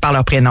analystes par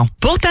leur prénom.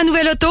 Pour ta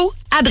nouvelle auto,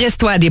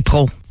 adresse-toi à des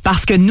pros.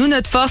 Parce que nous,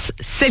 notre force,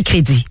 c'est le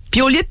crédit.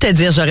 Puis au lieu de te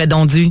dire j'aurais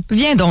donc dû,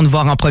 viens donc nous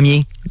voir en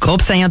premier.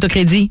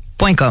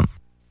 GroupeSaintAutoCrédit.com.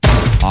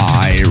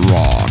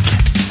 IROCK.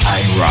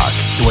 IROCK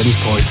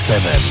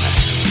 247.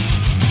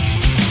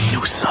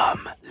 Nous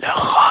sommes le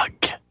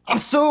rock. I'm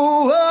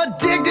so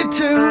addicted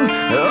to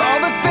all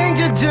the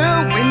things you do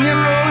when you're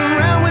rolling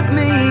around with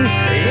me.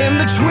 In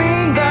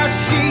between the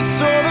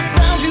sheets, all the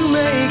sounds you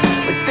make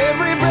with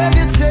every breath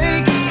you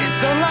take.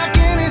 It's unlike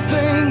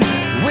anything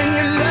when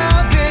you're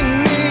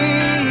loving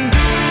me.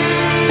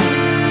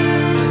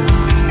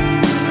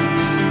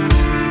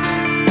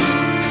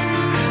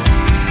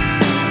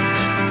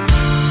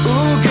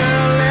 Ooh,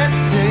 girl,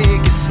 let's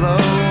take it slow.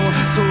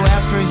 So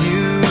as for you,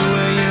 you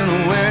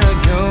know where to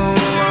go. I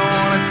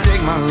wanna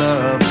take my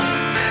love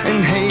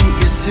and hate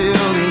you till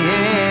the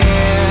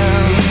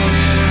end.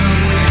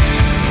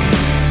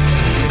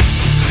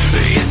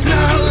 It's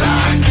not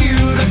like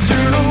you to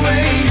turn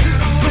away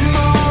from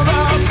all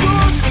the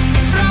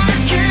bullshit I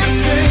can't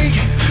take.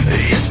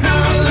 It's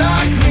not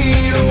like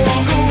me to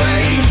walk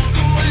away.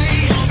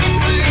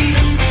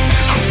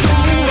 I'm so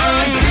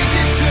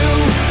addicted to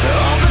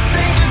all the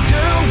things you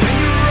do when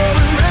you're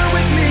rolling around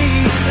with me.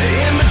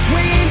 In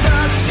between the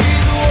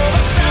sheets, all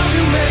the sounds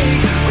you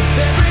make with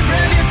every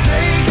breath you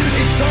take.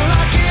 It's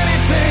unlike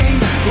anything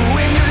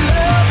when you're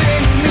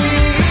loving me.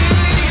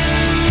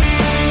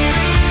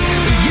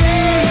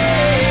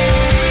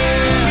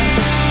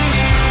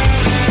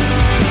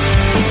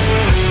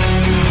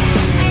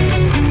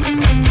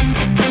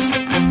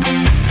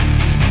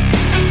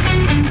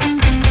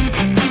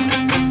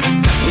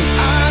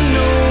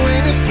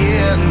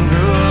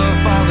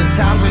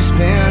 Times we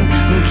spend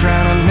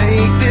trying to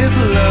make this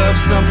love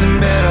something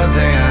better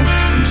than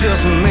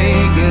just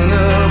making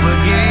up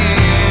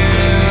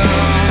again.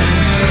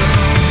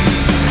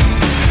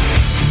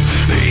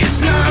 It's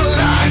not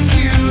like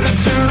you to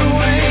turn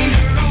away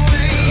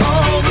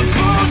all the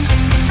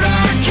bullshit I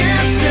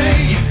can't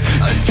take.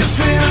 Just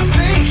when I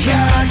think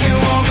I can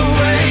walk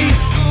away,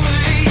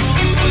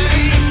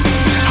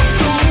 I'm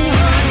so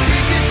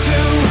addicted to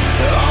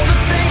all the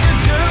things you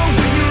do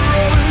when you're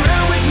rolling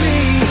around with me.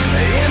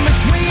 In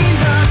between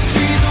the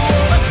sheets,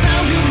 all the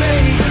sounds you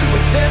make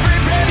with every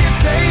breath you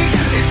take.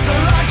 It's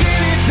unlike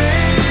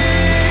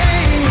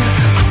anything.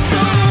 I'm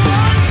so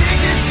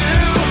addicted to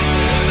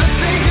the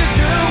things you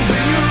do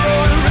when you're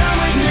rolling around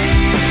with me.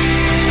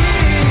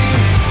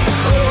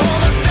 All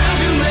the sounds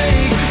you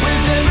make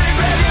with every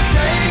breath you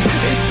take.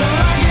 It's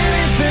unlike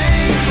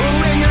anything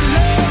when you're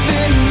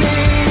loving me.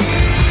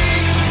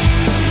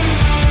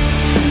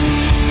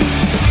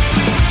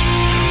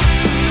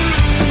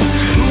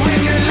 When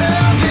you're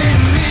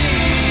loving me.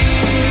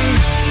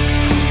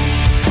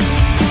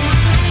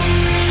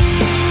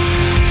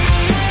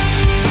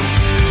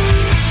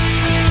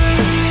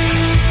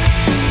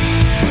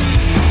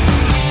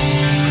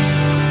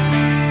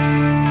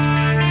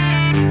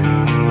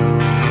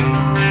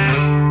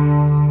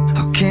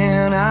 How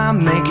can I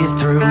make it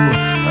through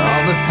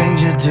all the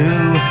things you do?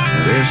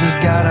 There's just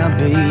gotta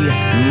be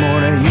more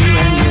to you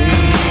and me.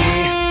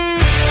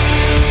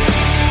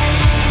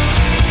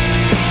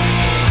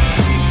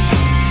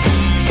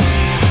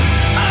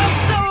 I'm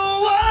so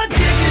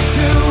addicted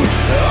to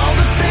all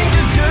the things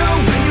you do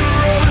when you're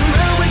rolling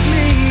around with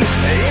me.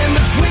 In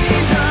between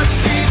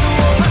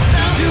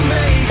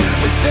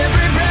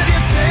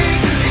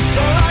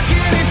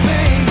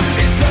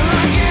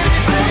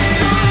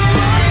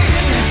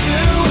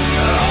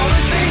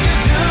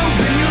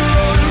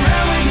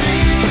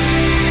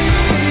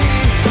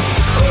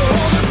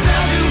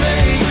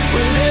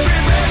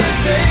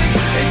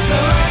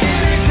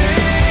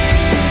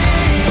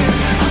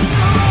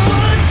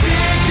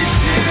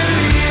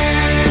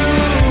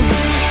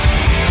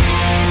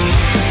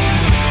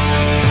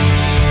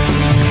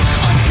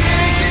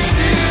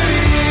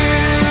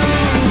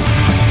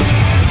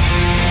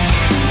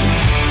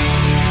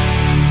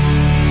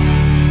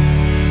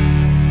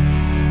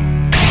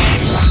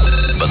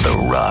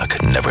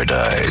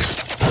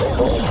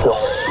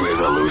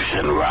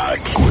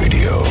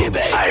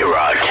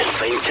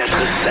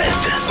IROCK247.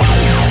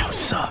 Nous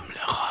sommes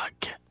le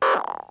rock.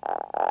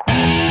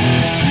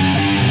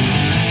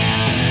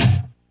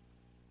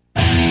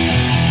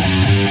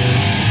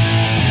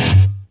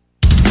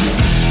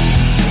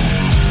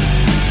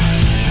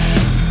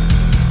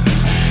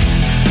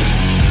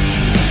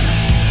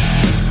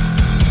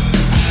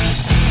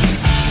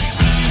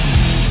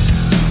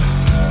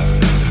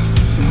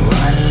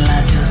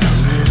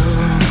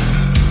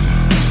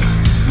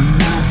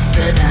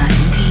 I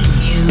need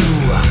you.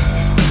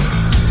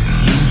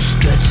 You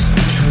stretch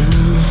the truth.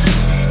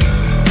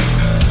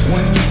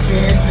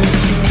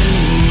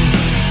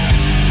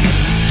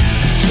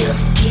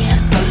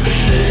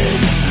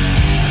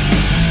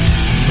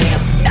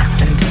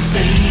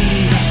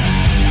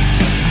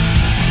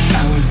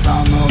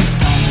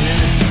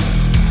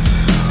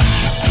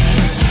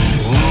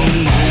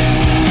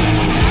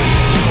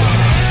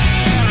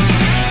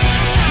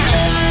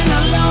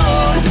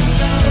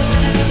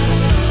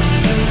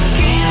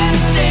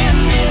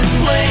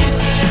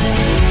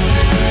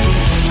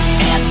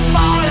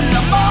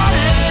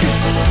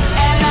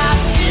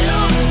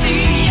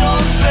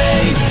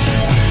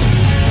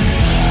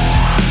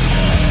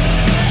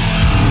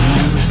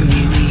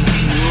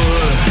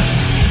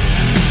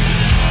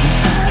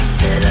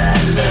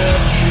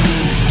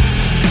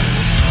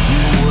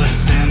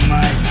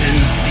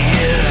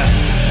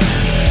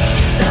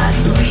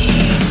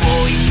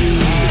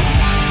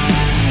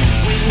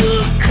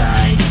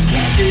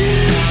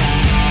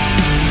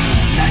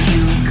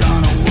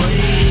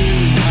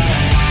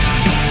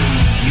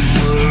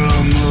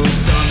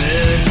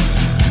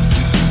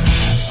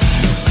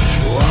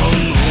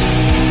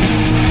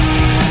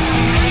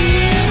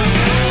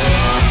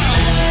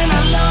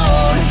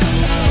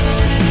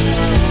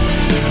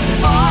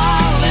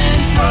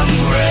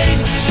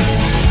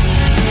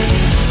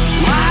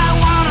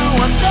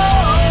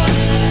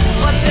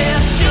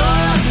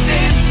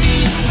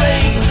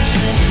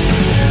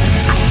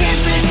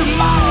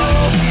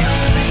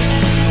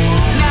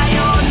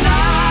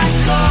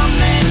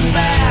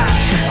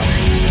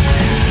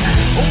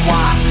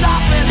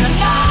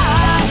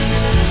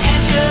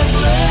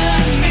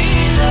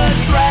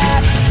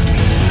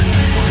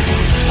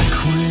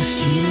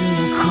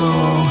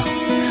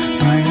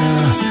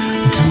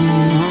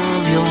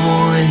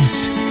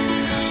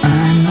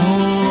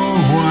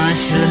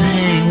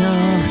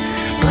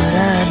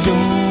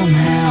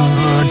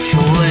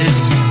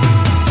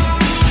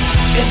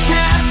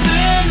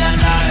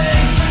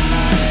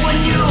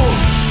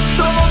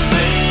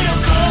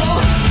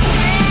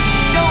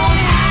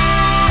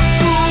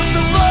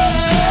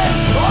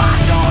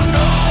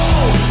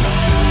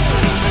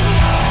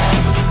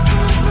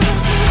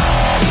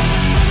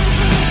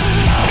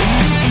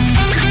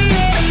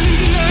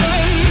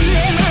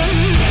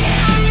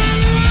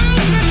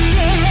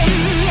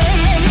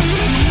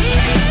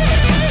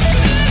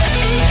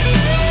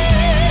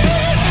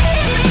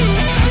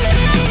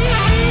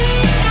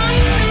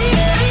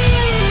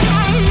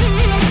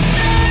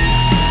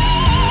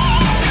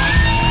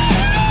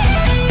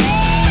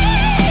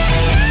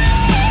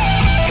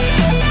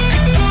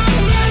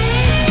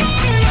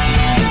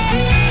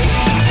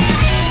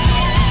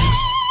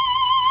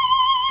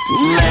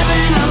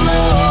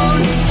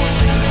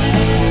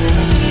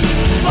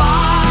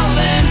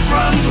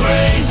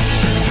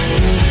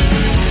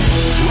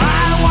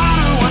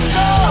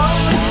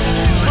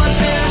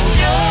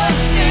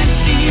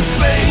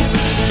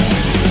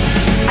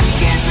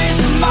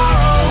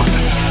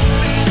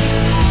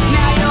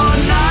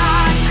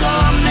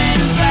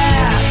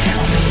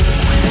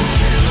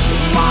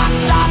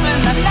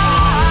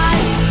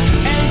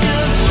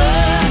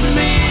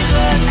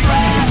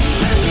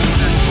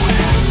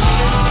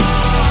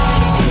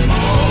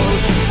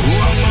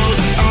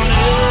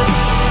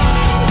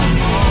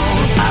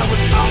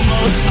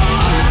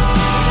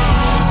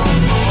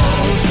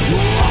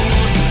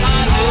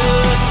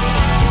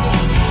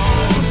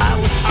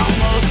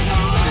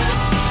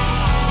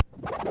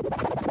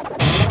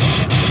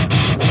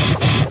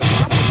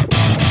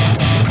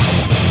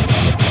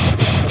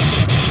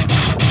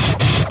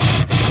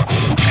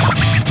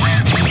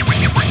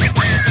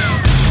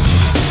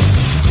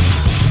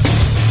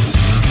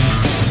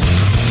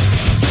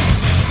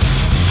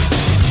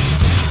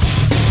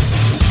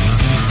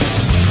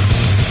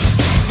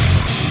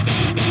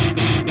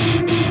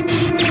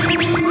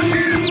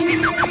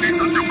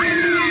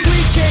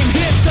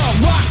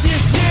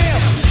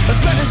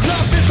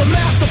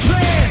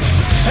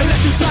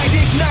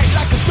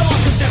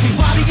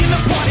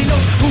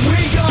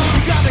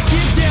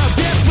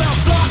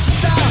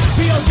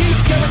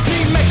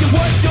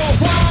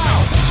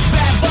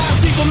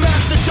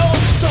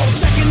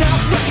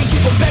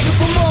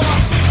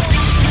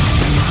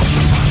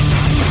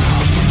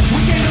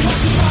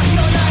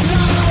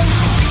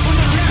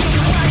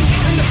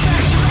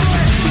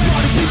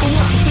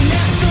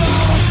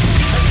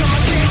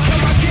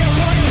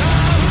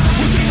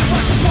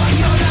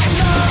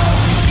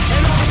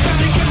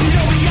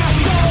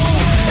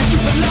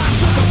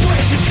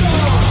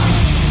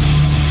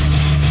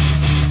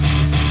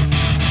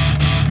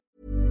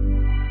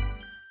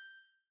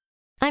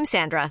 I'm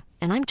Sandra,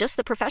 and I'm just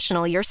the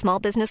professional your small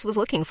business was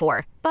looking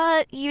for.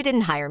 But you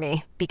didn't hire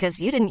me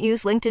because you didn't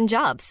use LinkedIn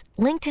Jobs.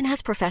 LinkedIn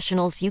has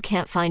professionals you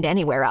can't find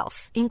anywhere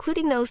else,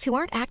 including those who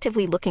aren't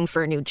actively looking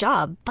for a new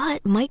job,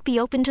 but might be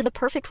open to the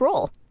perfect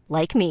role,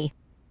 like me.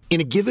 In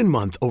a given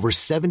month, over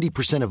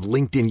 70% of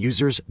LinkedIn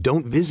users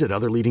don't visit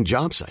other leading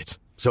job sites.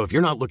 So if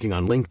you're not looking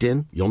on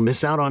LinkedIn, you'll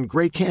miss out on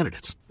great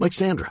candidates like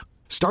Sandra.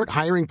 Start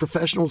hiring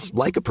professionals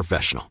like a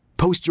professional.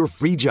 Post your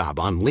free job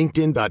on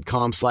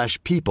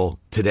linkedin.com/people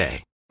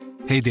today.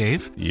 Hey,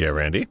 Dave. Yeah,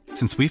 Randy.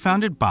 Since we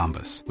founded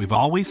Bombas, we've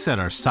always said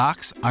our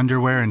socks,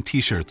 underwear, and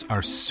T-shirts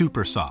are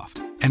super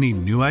soft. Any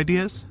new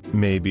ideas?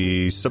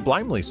 Maybe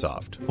sublimely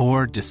soft.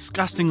 Or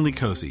disgustingly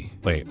cozy.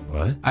 Wait,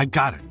 what? I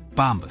got it.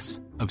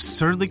 Bombas.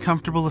 Absurdly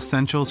comfortable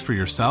essentials for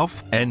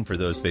yourself and for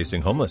those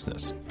facing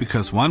homelessness.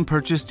 Because one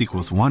purchased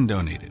equals one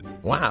donated.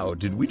 Wow,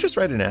 did we just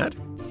write an ad?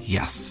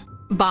 Yes.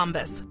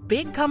 Bombas.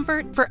 Big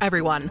comfort for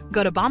everyone.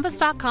 Go to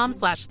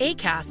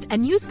bombas.com/ACAST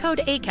and use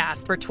code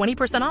ACAST for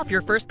 20% off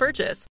your first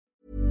purchase.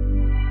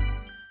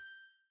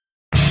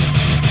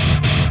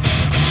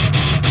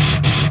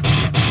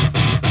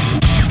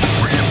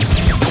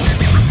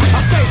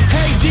 I say,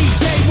 hey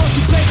DJ, won't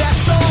you play that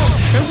song?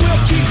 And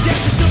we'll keep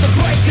dancing till the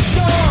break of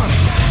dawn.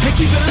 And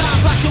keep it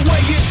live like the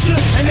way it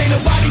should. And ain't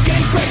nobody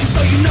getting crazy,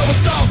 so you know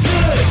it's all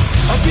good.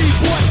 A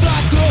B-boy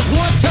fly girls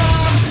one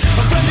time.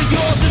 A friend of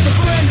yours is a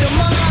friend of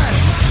mine.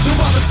 Don't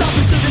bother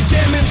stopping till the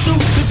jam is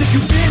through. Cause if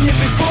you've been here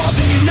before,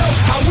 then you know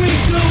how we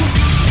do.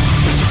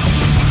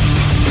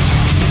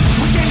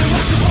 We came to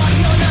rock the party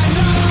all night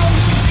long.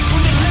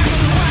 From the left to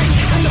the right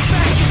and the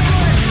back and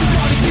front. So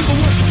all the people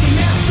want to sing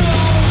that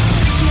song.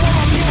 So all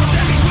my people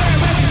everywhere,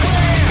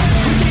 everywhere.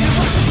 We came to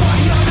rock the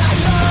party all night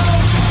long.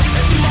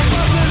 And do my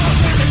brother,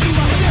 and do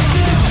my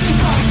sister. So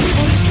all the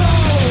people to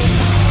soul.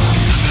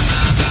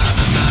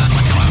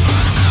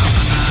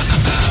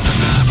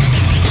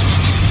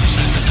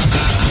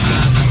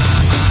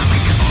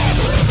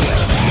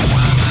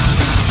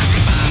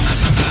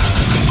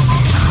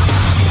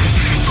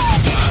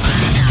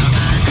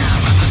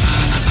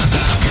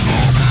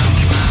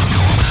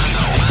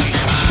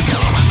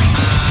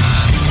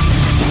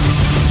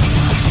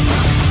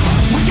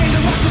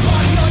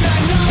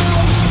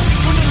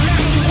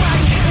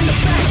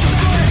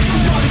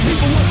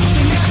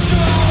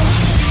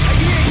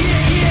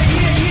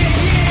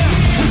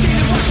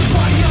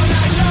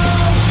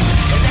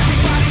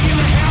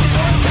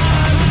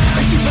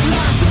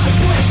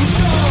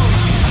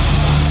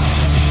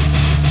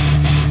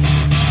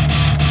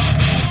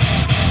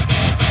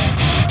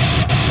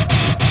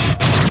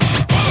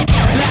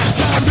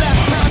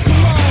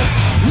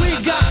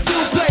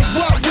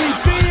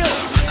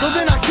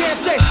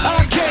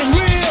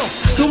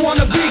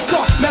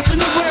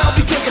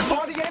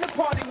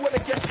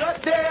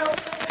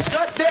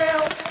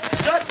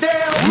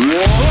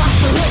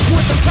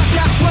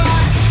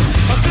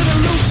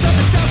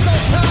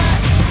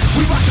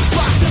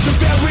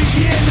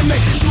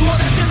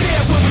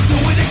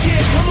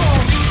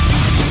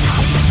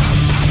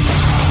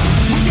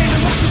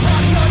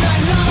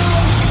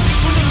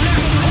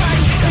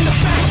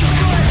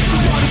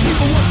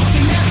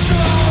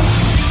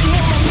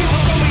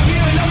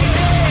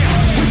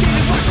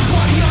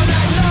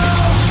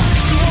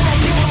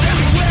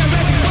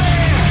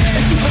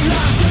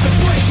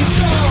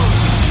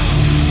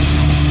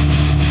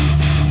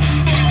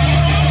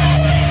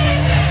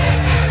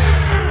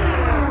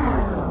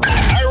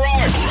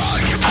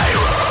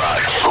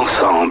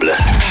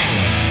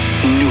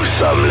 Nous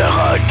sommes le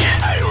rock.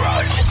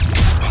 IROCK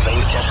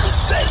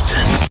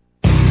 247.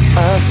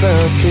 I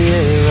felt the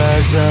air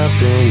rise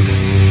up in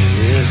me,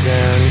 kneel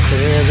down and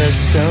clear the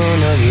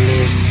stone of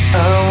leaves.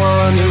 I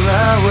wander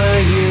out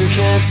where you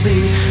can't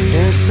see.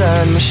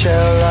 Inside my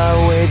shell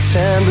I wait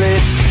and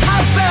bleed. I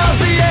felt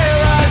the air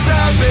rise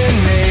up in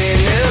me,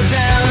 kneel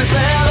down and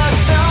clear the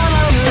stone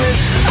of leaves.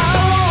 I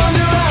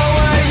wander out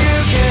where you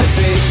can't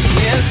see.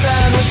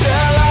 Inside my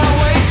shell I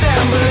wait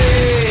and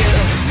bleed.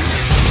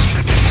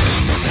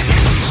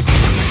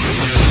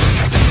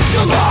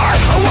 Goodbye,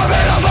 a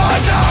woman of my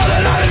town,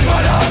 and I didn't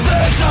put up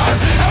this time.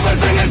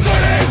 Everything is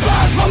turning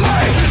fast for me.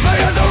 My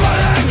ears are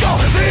running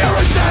cold, the air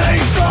is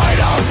standing straight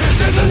up.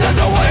 This isn't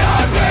the way I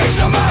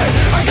picture me.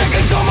 I kick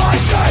into my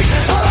shakes.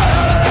 How the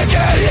hell did I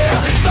get here?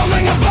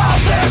 Something about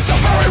this, so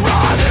very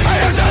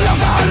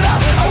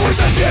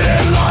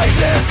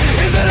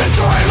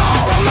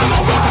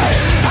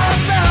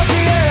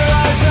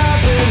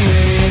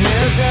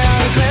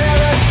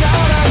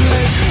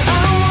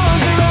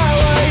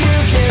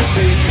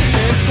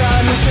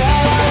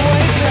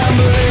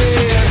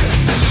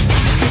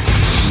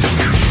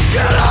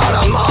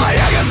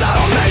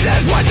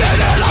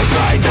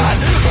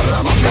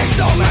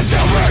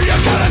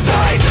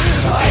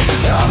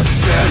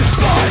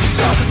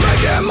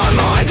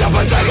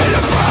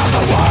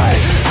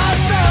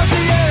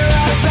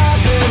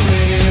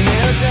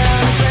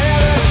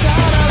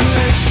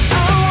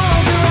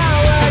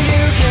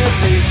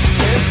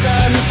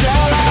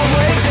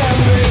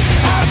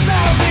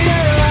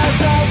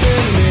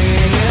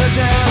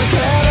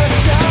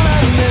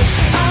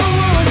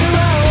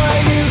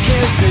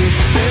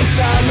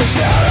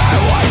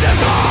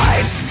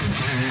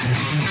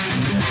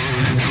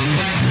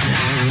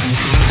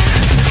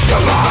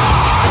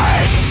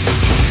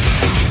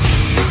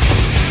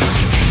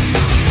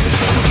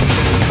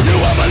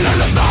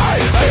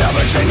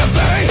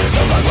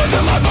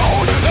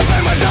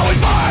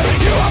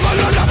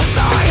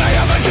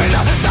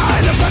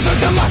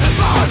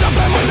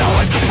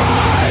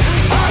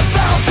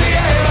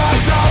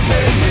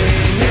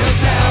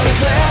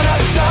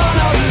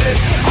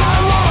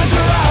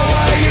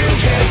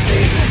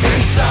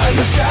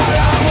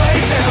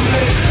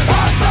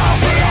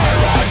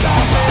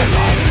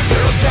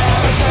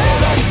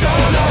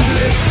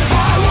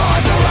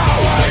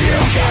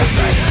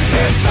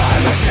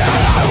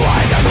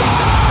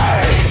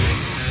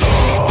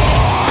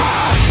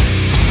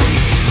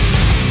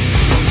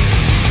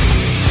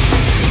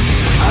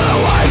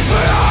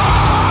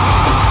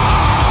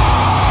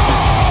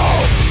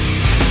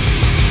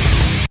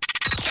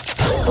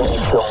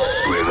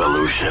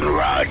Revolution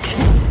Rock.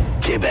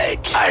 Québec,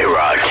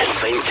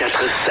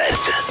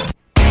 IROCK247.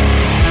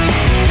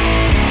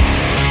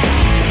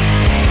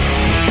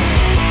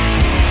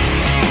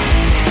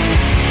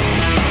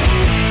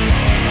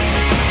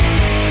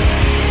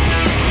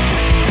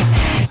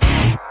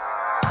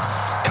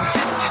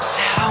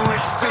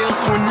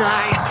 When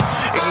I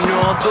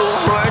ignore the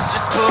words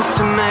you spoke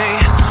to me,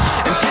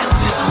 and this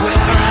is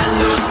where I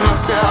lose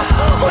myself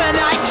when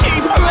I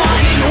keep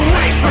running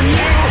away from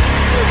you.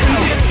 And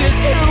this is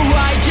who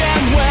I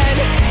am when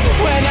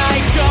I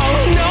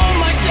don't know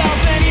myself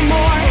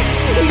anymore.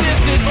 And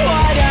this is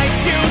what I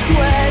choose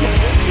when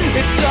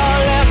it's all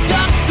left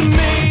up to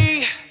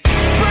me.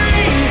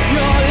 Breathe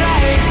your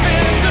life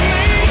into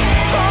me.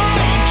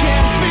 I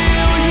can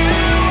feel you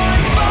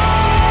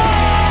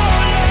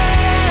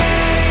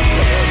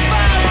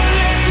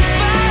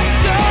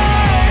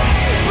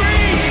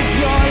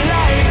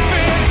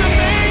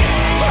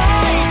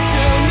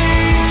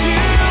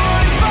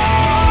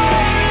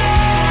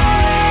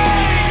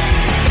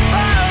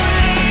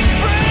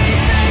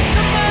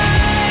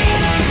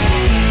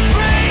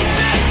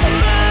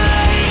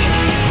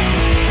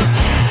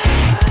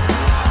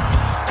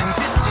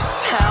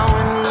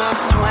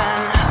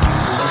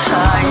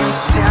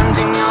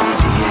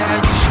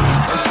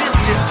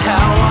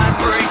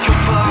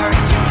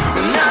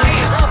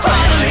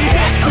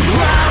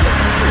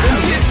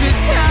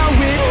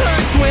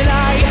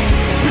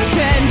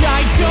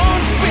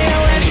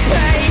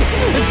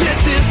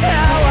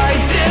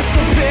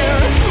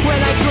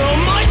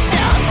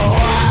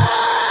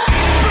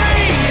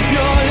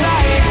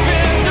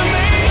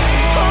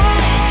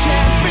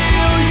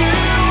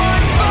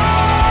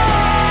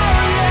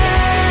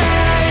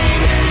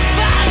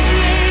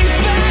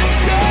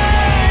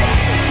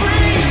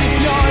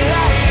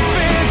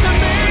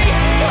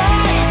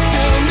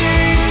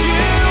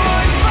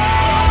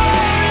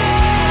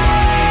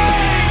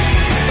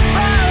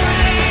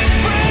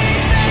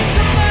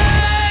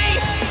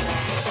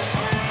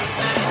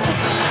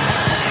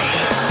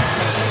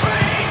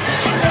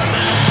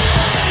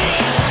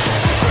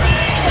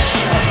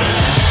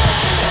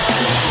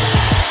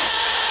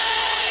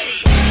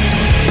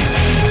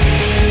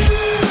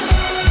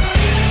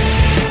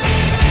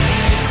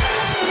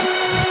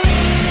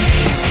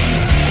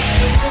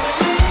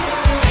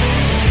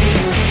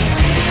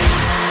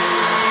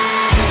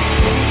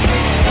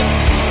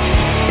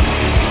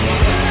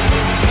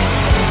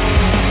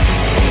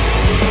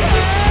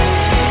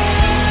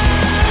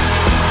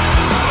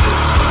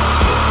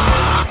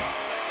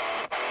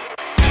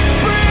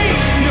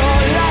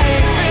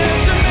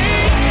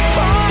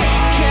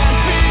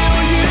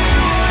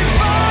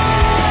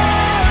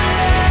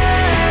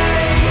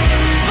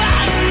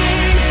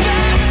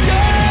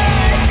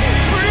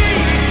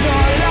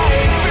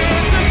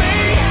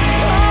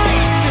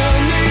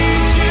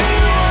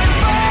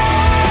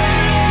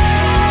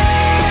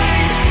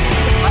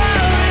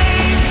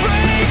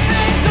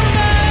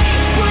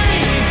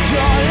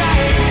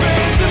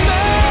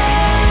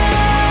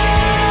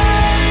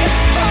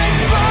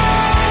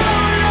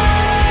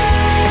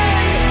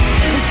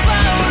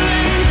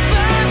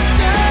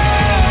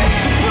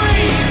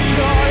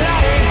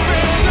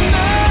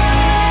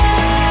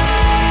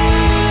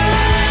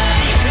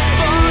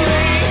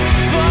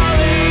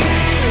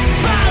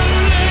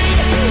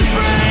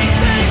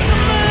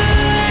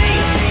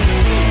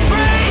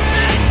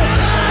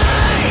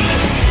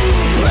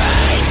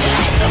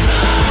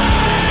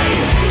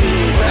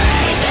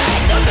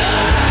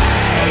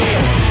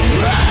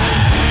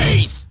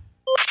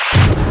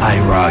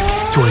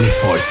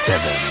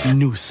IROCK247.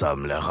 Nous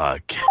sommes le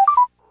rock.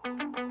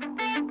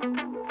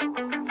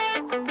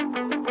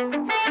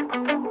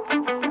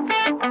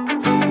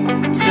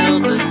 Till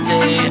the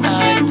day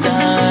I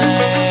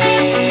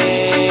die,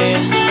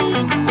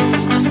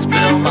 I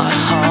spill my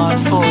heart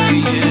for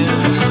you,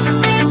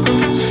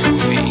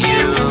 for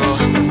you.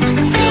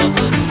 Till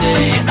the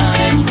day I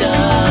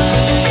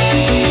die,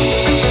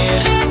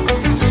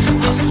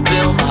 I'll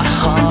spill my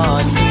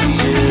heart for you.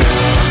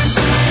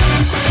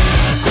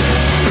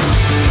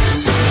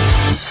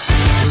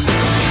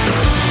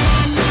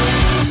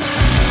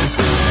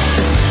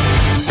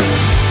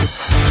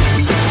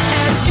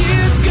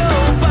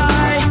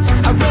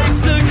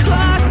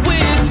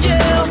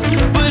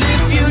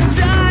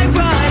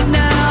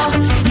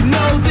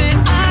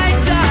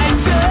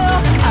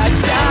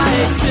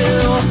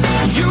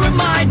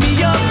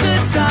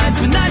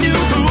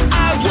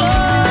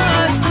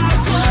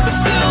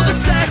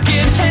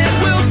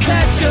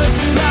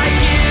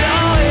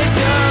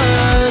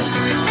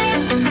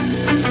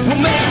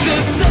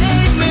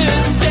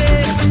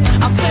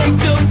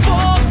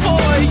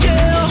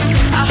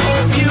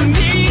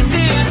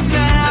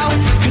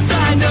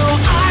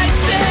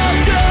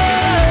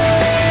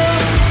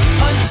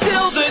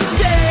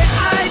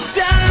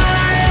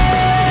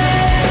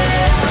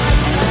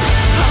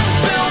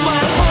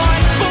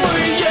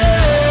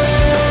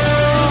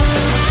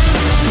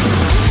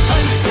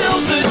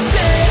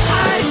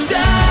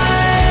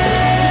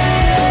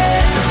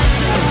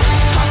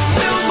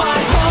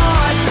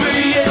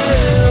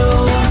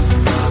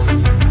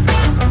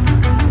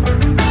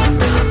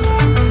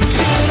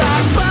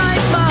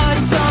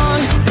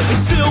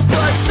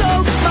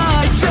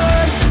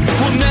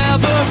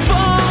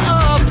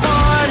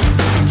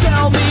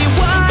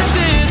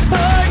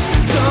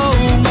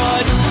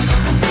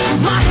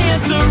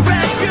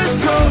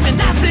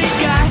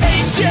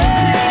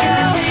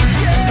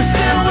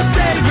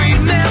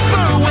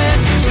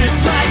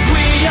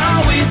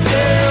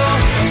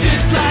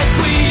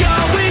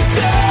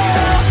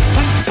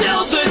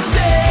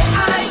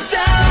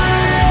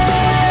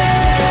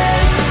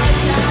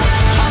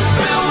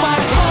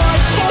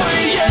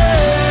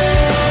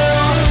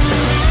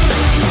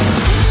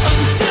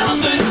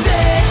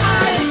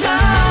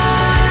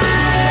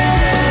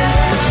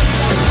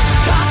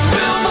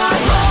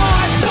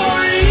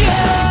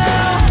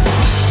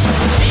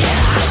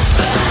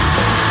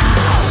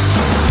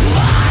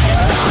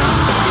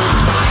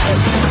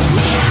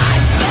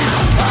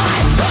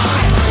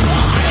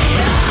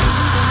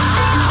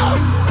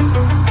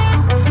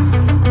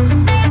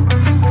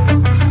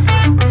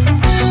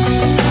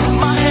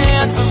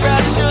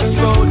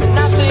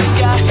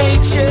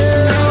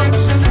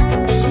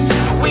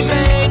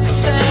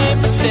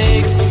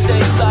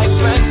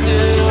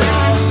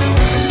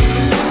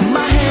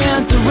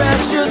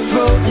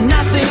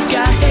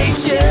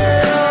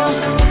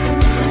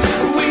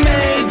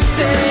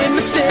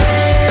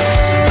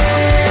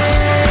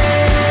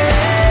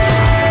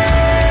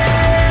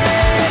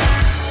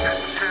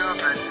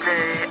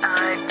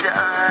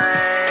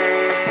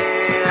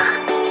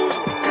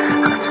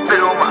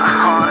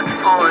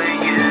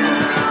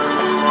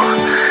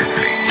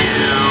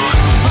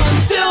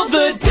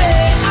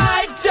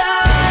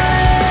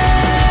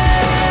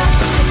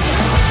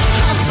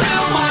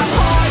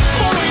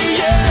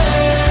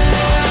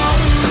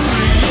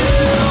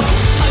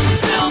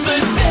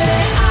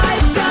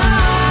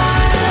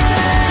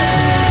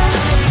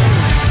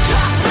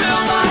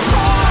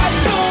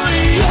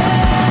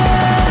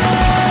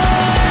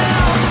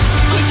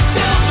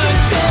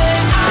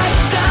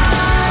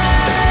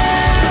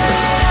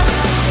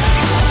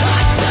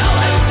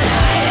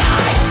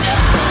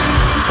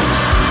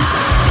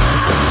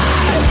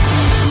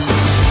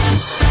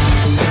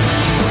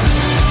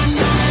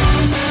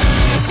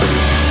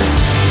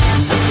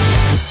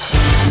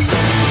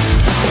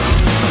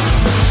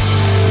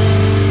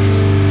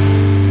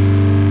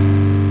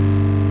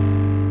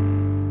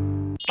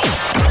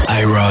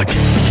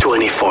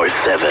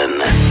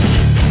 247.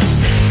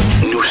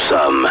 Nous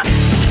sommes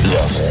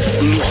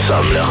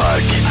le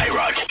rock.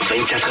 IROCK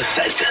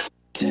 247.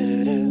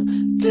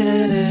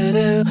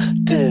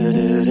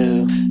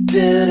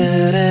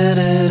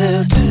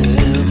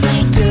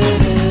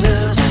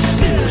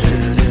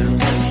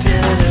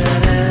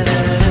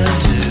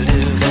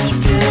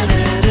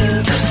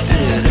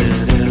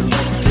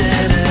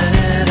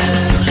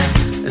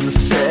 And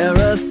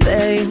Sarah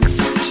thinks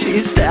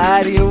she's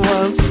daddy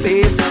once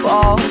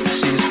before.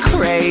 She's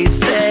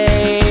crazy.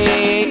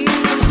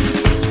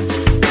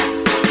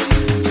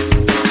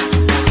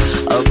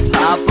 A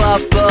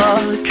pop-up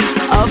book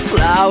of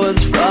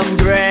flowers from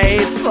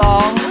grade 4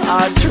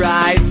 are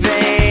driving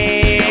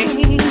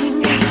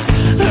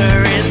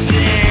her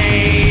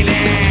insane,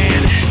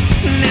 and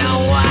no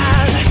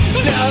one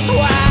knows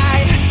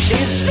why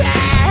she's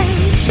sad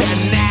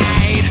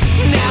tonight.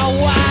 No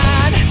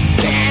one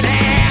can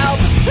help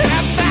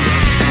her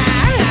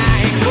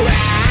find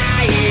crying.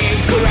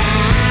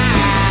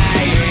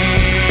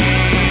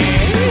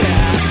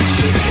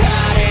 She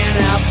caught in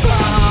a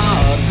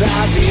both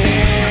of you.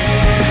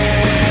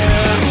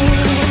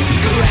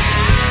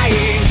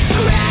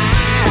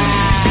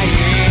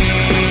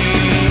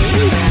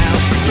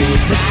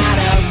 These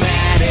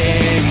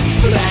automatic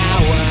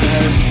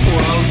flowers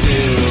won't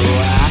do.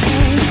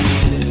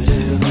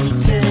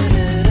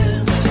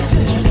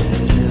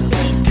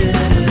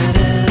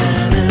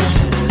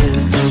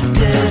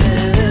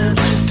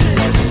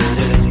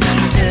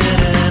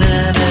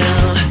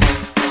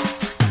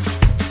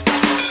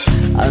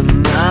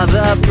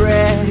 Another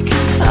brick,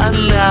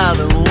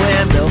 another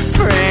window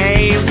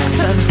frames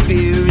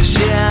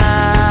confusion.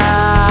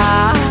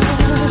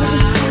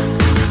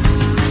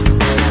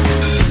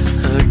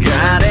 Her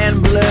garden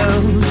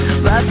blooms,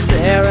 but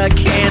Sarah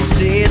can't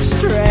see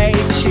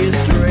straight. She's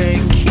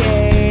drinking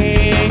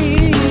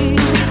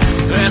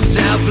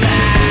herself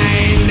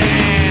blind,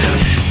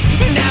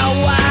 and no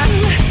one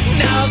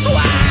knows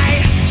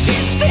why she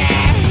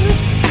stands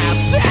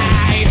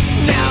outside.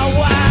 No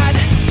one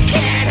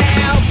can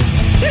help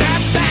her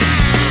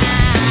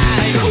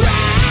find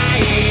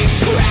crying.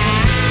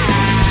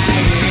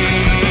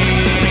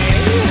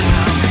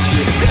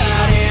 She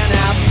got in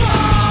a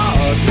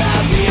both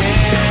of you.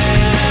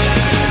 These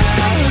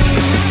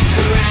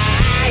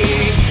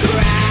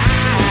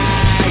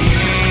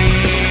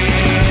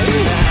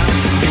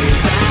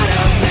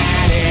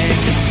automatic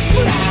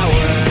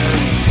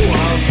flowers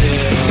won't do.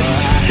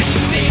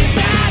 These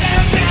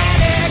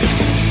automatic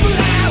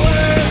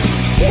flowers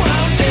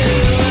won't do.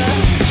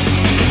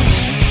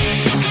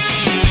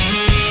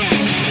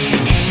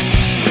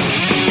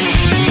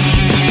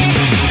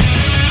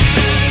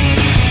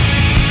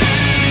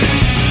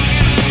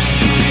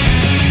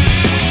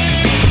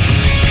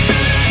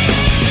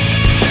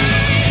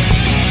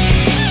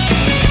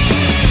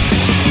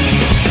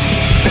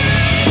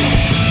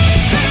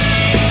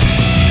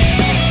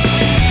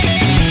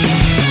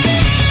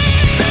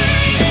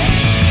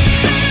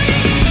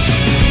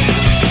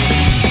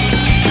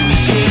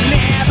 She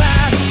never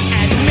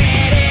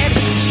admitted,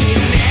 she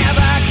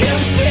never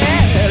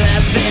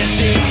considered this.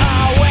 She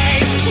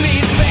always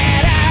needs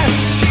better.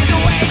 She's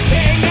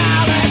wasting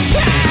all her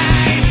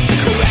time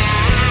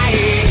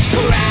crying.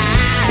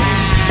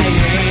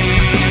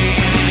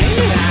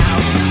 Now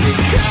she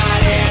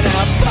caught in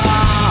a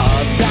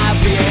both of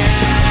you.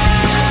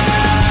 Now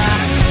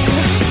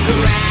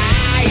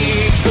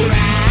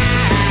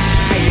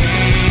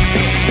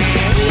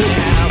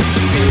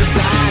these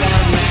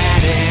automatic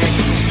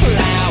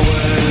flowers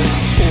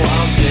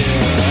won't do.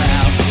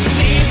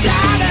 These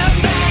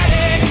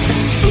automatic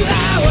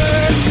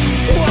flowers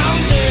won't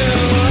do.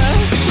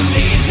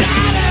 These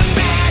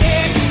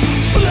automatic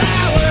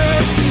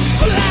flowers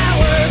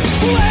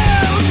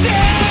won't do.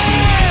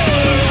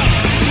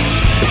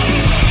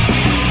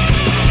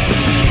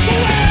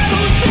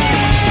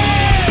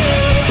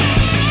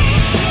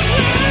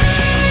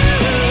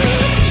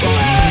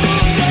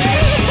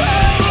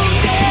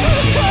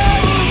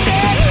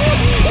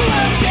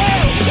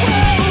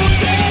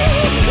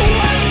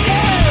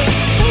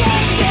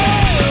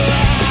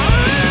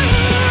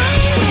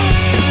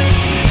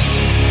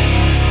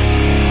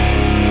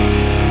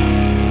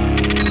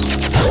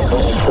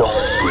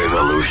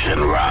 Revolution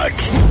Rock.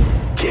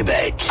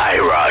 Québec.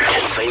 IROCK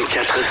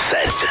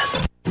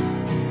 247.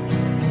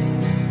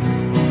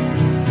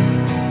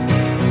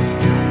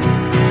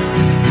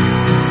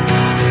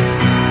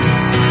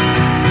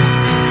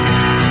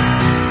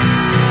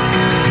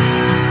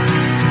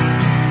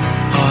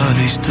 Are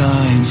these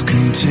times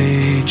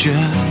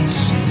contagious?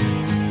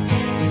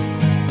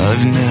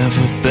 I've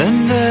never been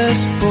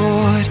this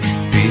bored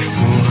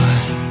before.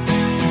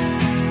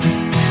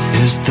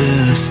 Is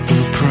this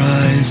the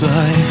prize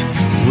I've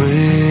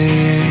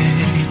waited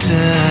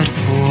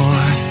for?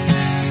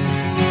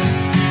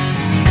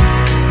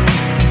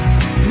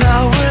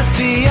 Now with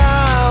the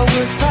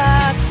hours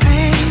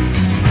passing,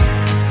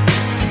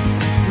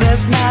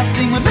 there's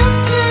nothing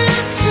left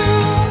to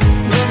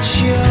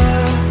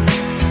ensure.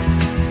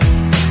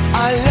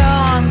 I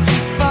long to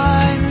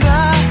find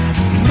the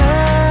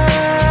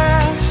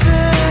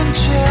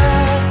messenger.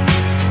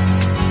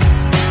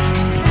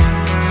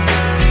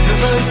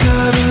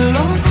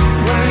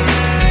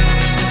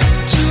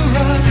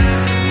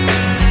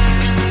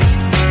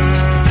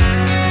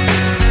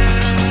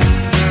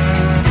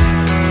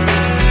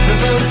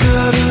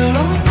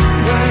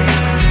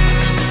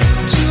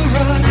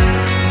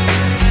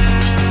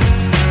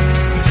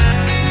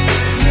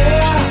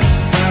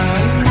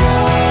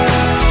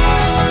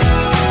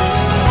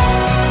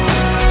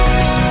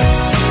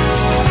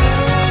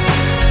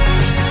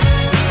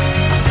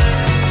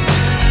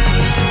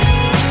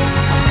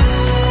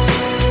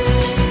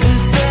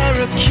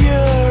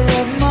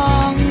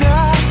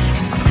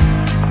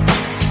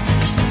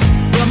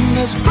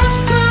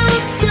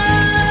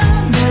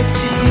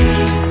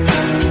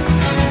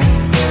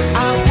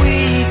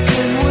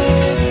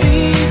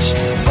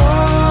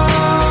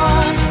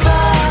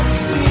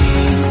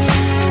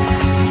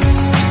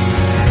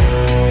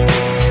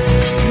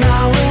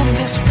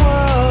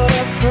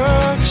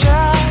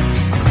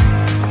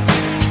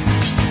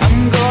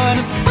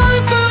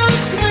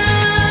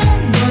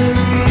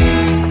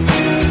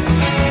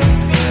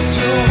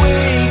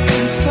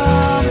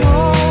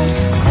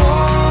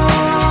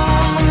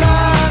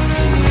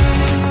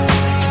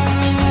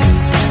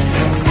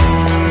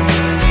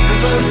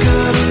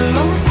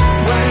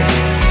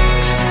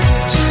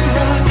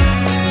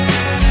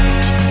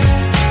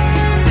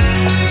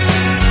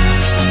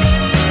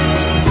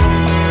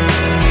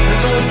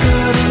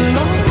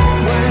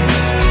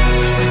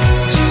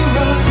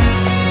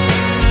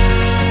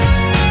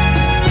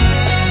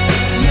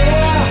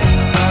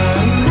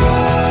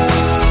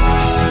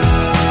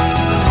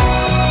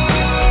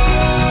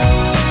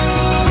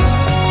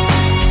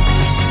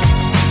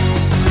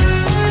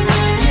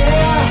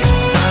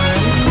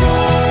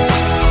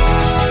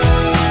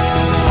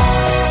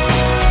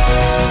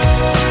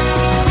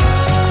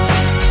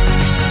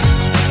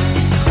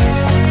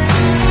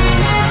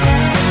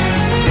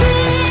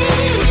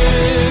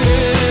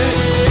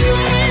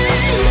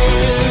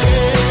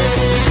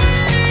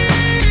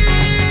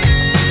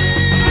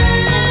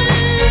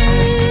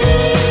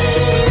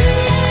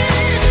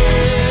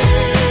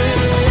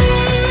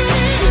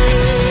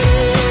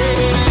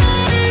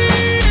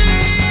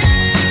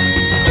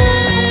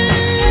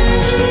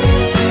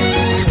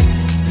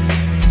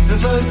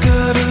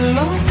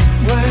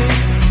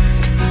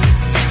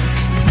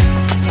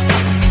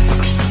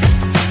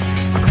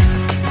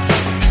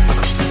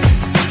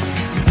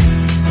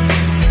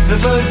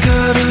 If I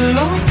got a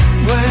long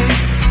way.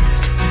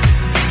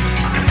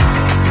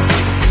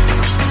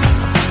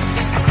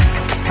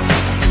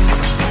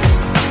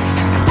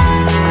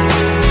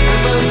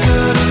 If I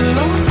got a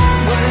long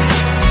way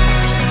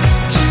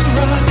to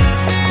run.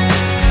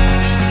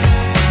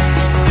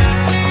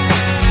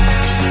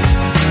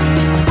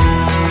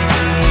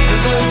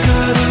 If I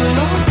got a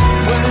long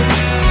way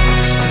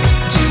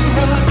to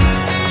run.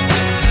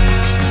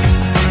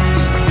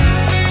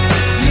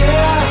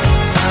 Yeah,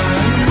 I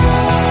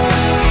know.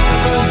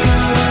 If I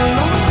got a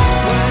long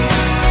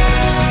way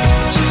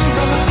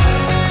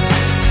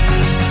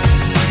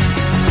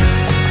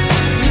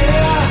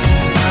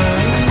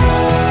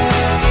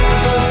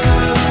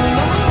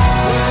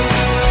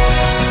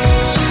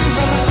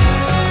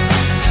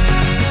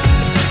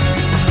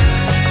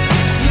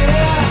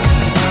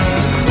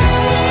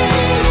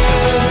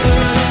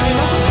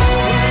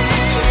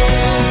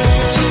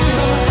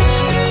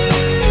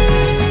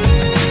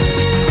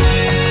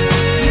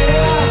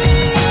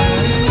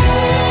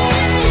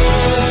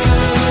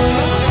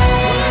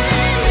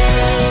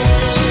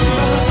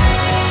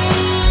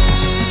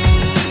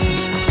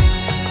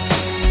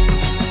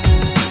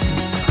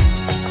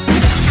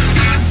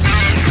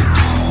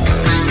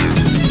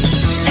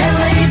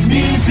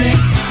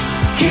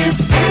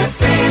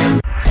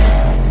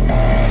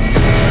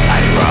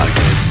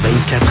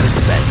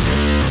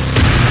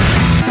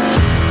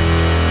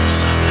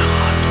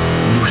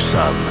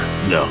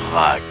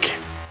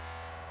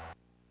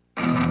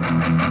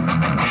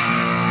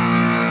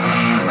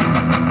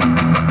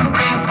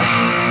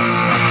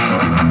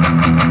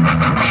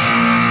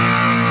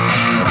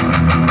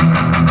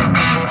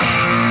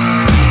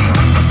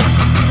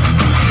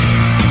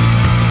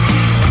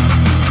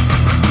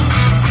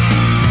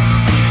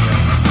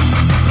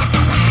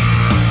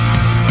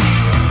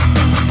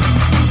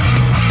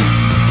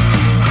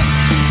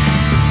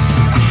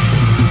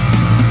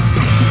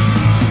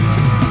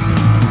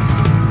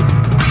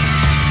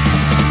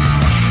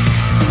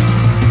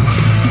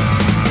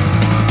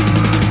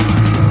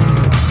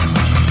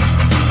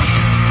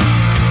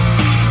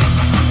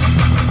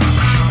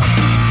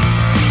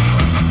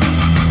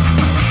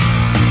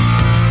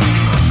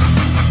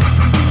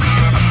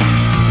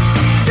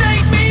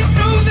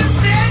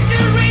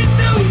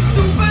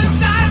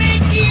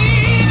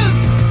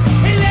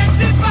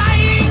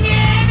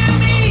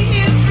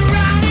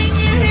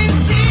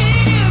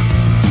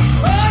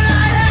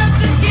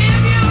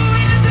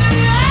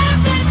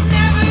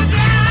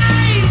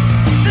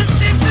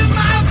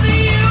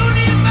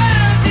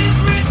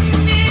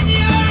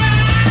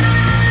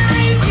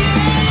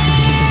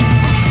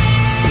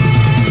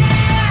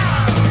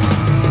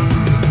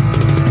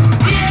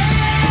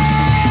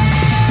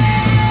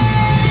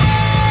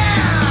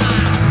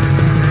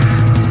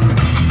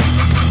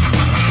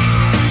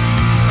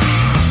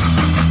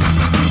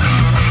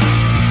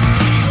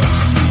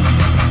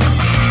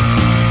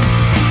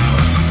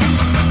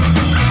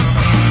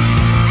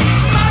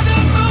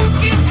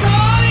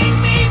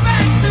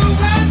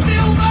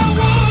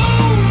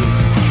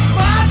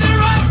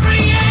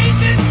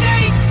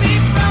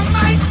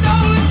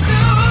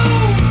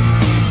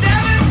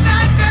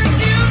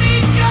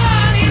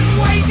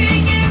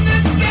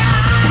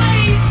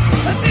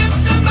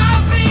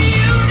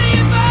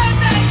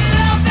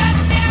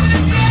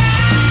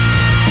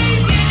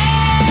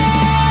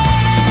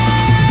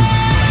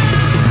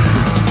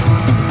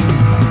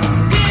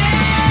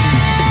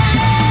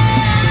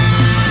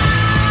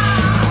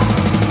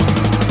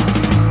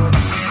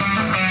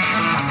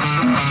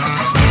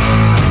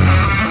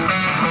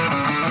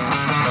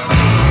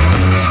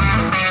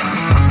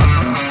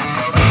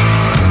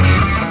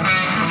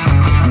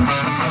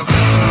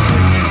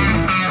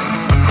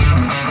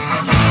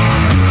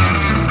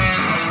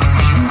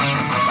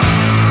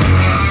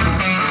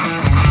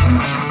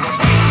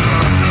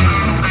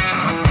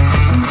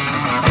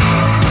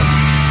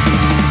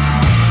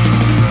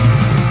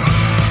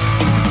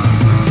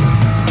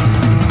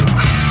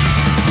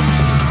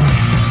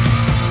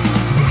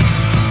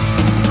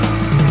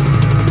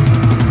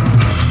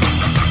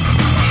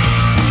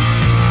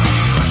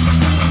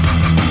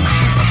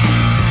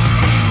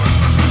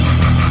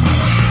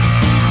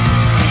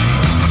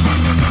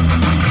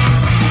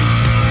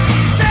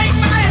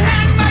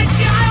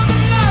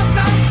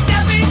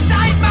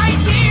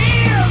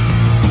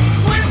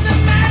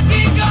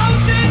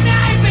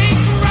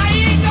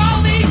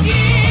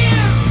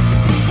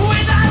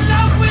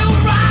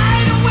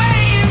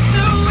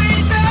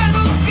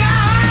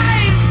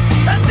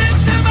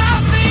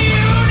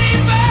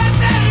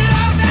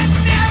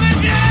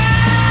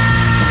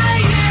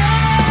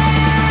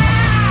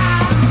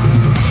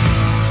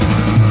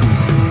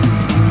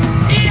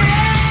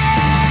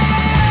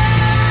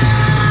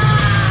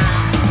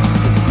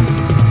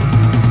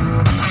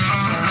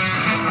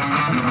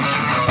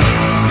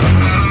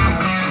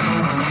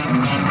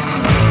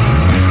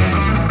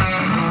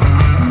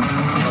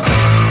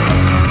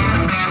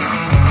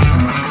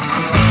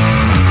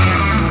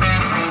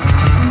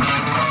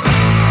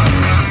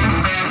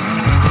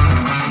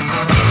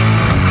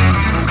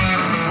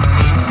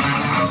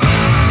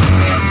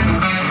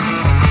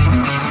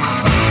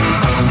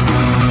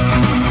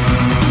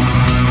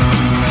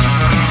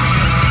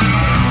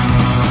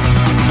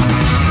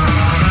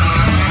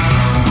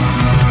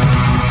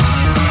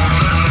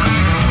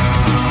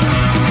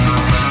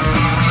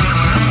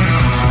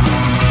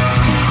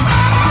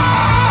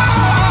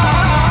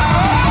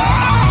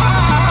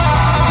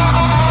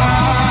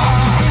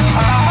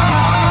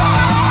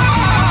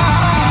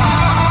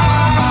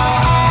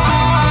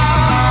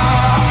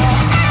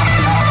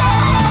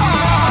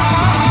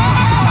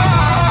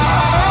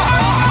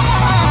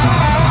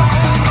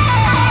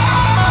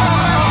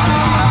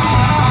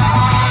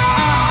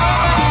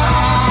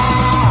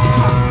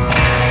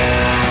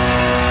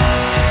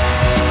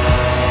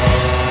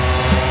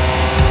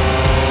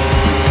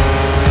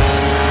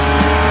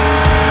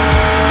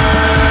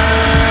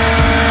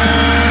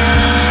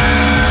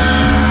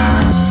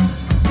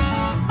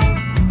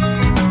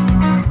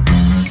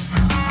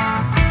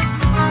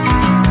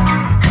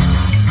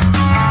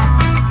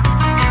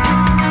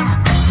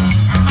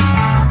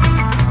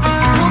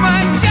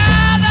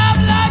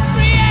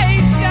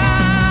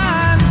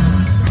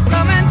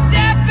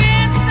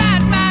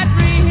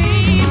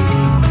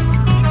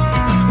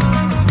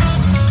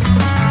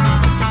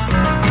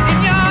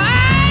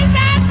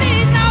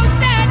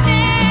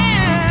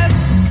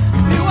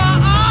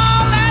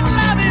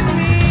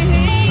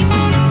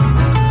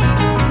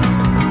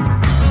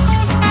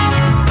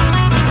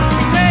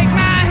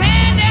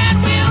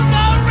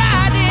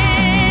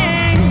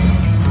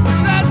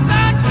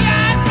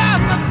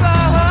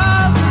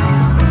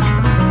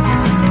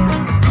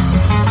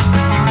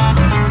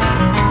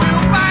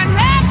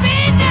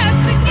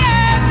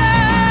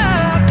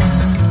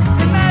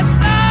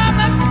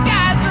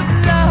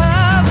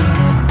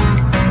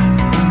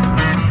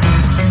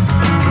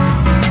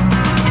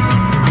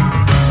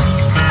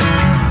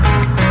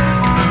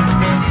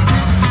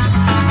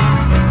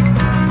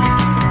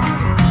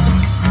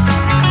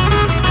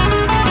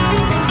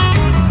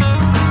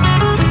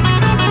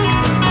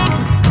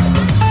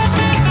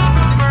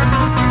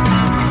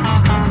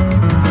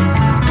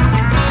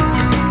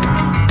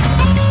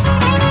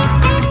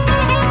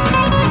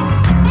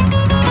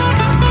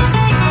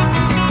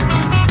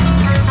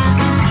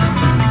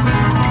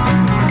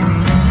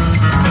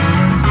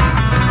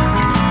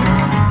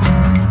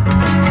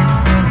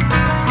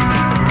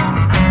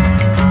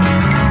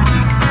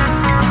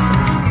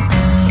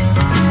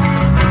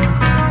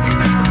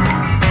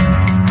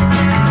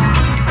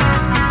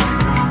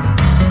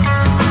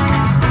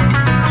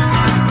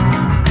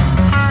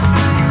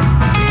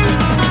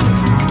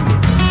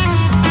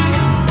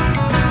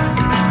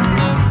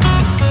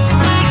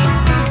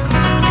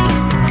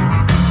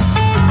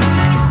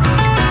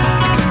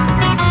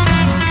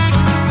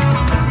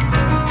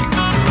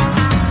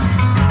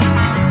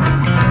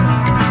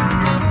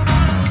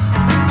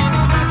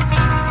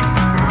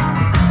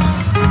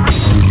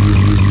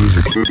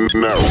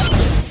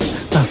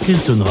Parce qu'une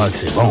toune rock,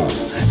 c'est bon.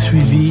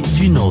 Suivi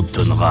d'une autre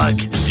toune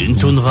rock, d'une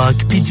toune rock,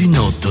 puis d'une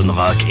autre toune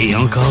rock, et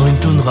encore une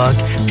toune rock,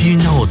 puis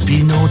une autre, puis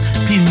une autre,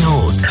 puis une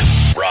autre.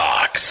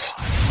 Rocks.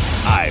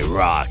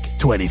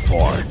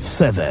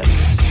 IROCK247.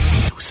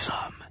 Nous sommes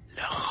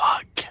le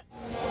rock.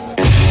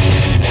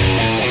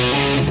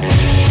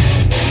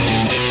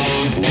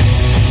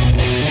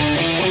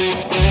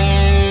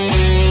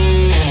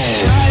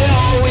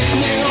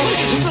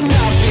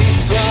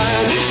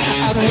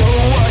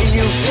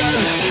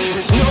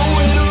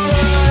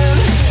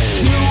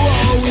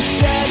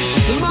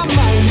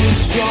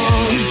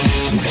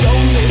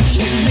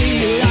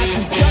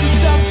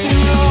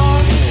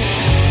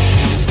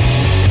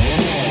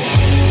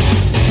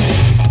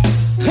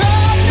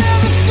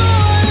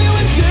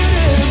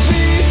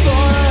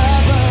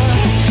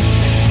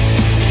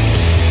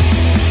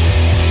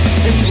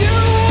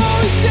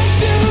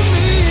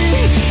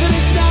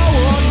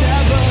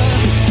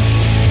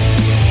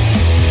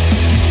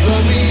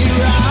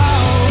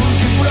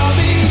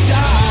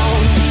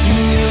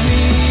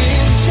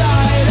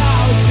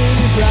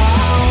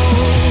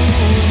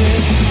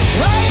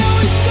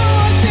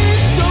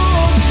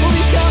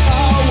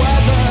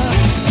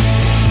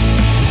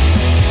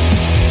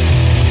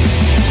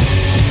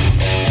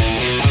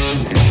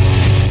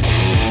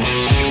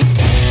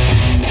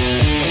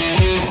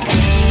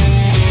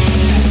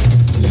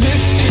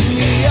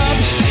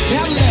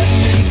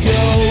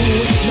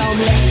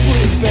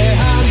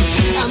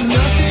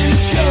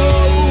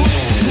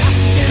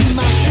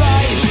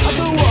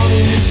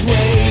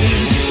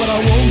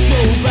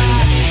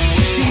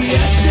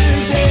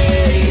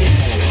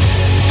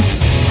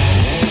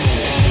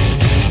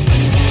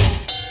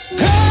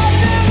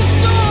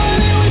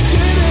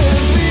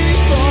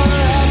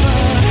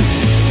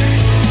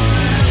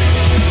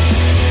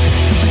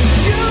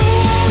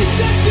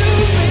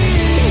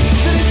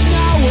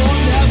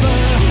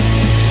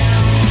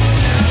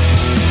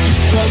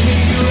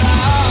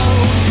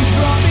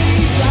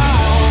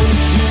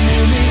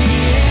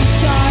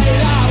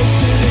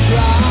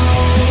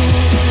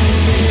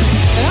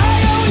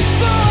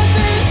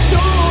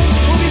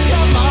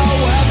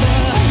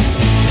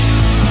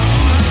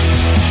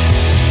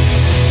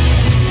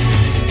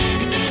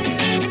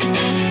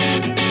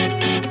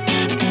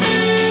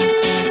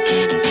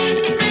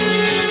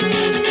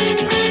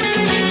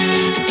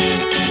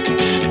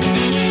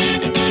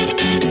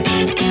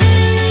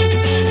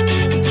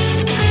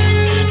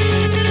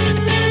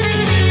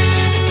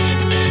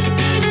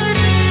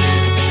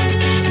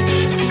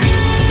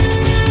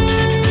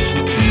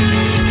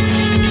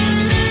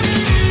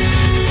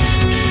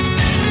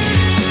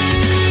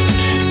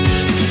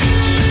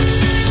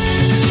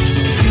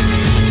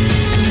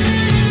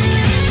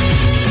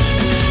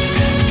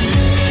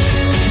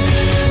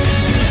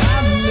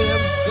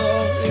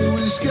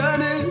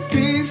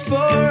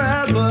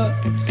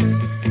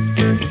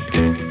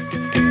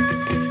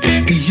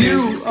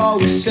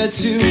 Said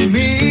to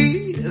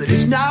me that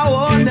it's now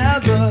or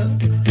never.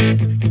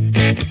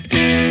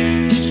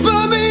 You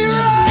spun me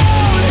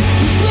round,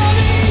 you spun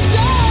me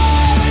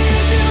down, you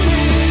threw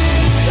me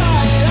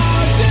inside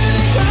out to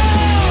the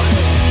ground.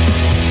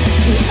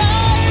 I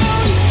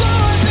always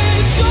thought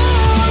this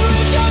storm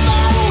would come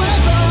my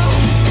weather.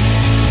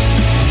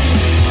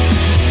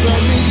 You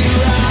spun me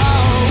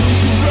round,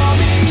 you brought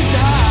me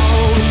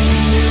down, you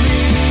threw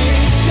me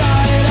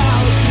inside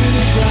out to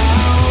the ground.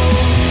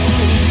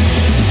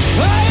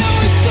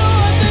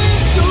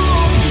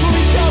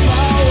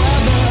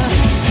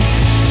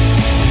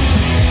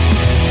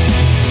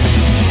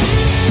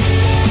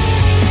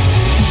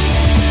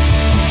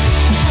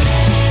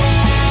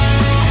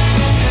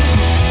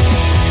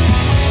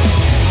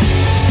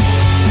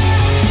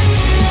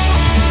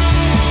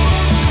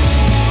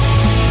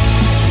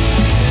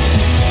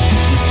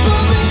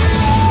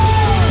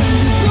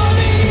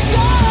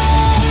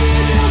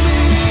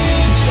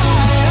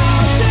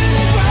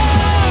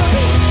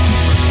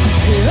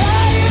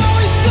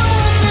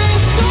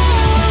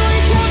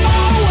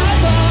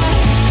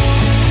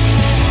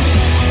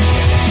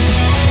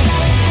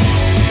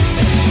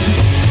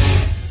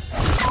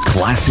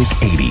 Classic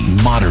 80,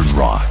 modern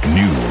rock,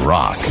 new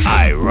rock.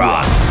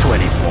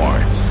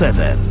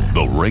 IROCK247.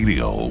 The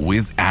radio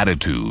with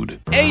attitude.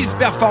 Ace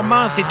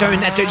Performance est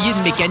un atelier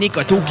de mécanique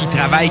auto qui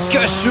travaille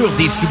que sur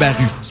des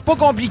Subaru. C'est pas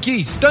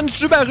compliqué. Si t'as une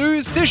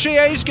Subaru, c'est chez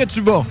Ace que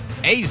tu vas.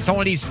 Ace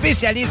sont les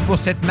spécialistes pour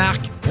cette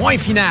marque. Point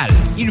final.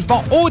 Ils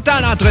font autant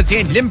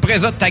l'entretien de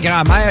l'Impreza de ta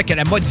grand-mère que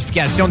la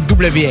modification de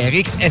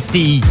WRX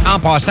STI. En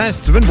passant,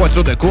 si tu veux une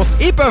voiture de course,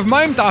 ils peuvent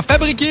même t'en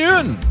fabriquer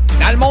une.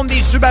 Dans le monde des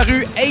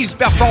Subaru, Ace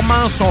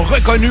Performance sont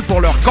reconnus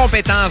pour leurs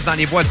compétences dans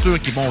les voitures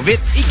qui vont vite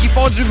et qui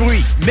font du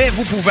bruit. Mais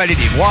vous pouvez aller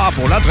les voir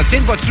pour l'entretien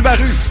de votre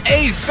Subaru.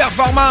 Ace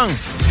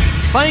Performance,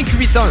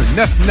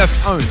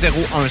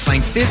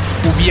 581-991-0156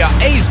 ou via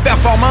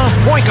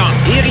aceperformance.com.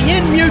 Et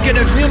rien de mieux que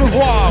de venir nous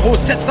voir au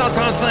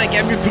 735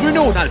 avenue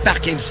Bruno dans le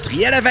parc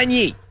industriel à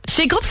Vanier.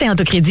 Chez Groupe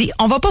Saint-Autocrédit,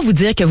 on va pas vous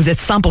dire que vous êtes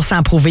 100%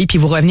 approuvé puis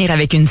vous revenir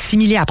avec une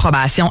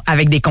simili-approbation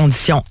avec des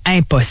conditions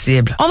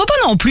impossibles. On va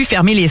pas non plus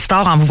fermer les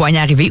stores en vous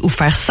voyant arriver ou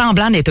faire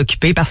semblant d'être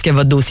occupé parce que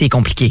votre dossier est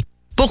compliqué.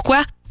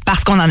 Pourquoi?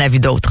 Parce qu'on en a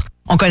vu d'autres.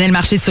 On connaît le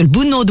marché sur le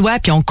bout de nos doigts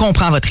puis on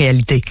comprend votre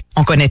réalité.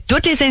 On connaît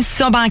toutes les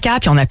institutions bancaires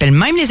puis on appelle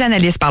même les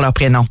analystes par leur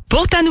prénom.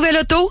 Pour ta nouvelle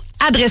auto,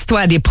 adresse-toi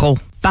à des pros.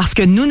 Parce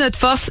que nous, notre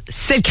force,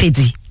 c'est le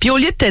crédit. Puis au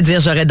lieu de te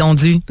dire j'aurais donc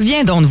dû,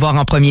 viens donc nous voir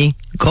en premier.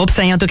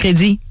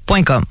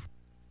 groupe-saint-autocrédit.com.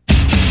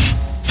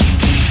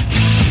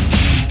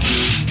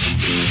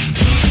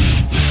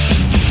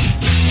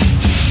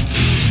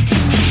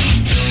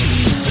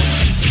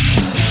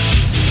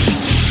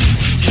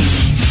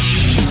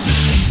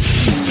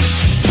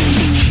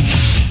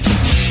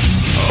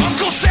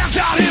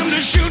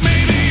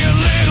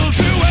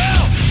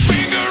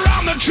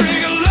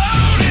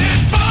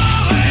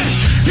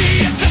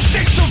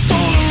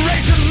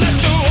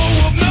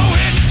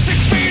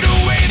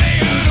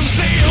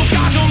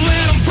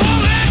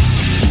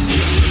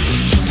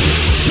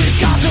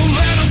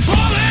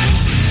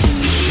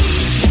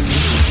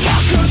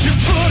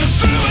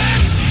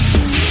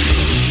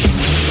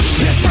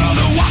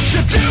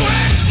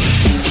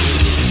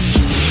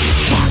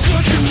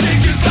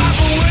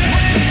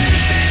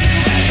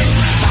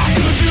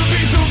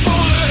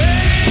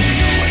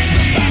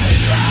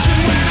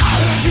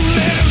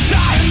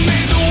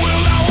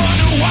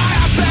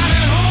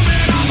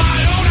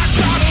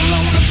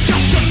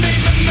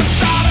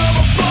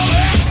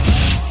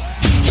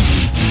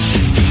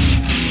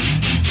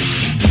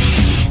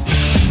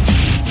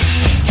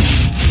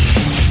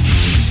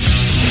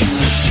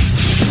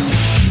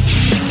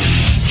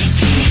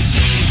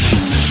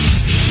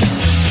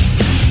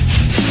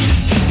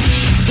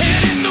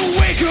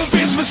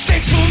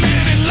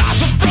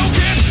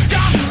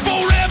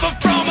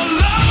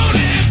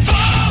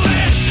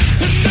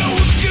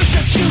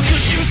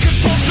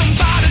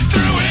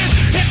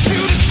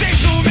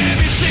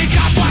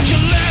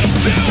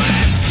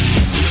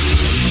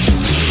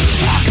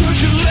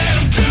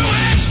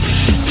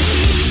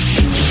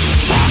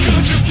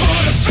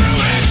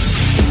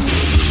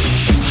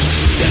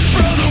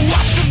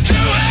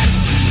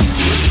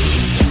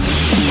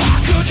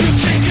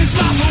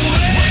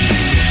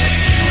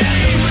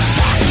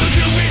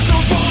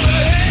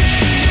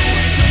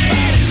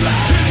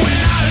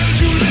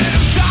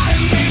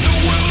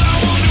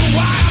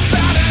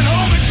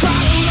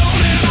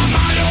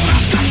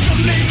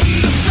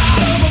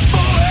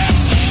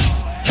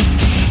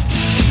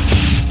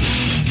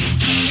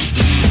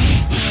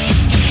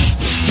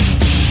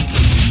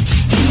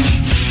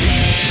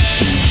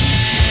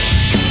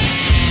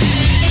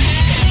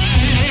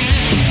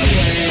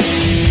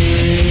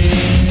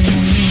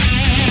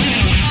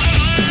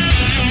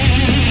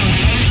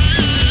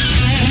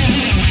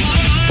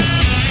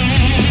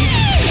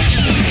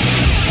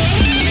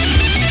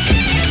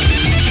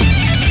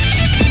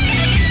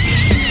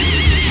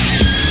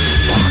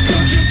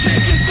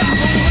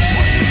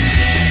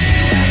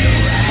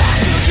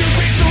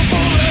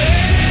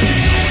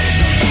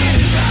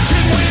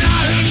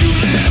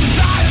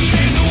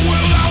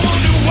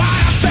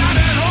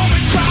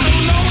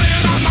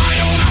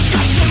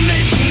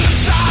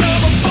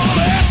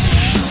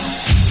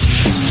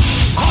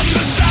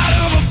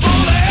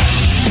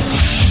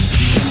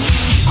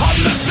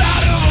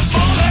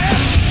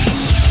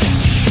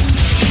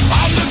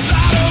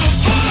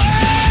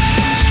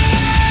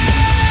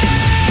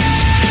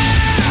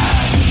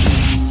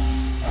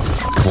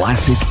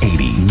 Classic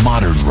 80,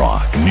 modern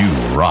rock, new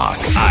rock.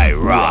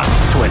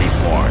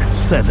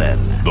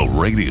 IROCK247. The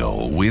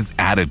radio with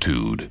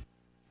attitude.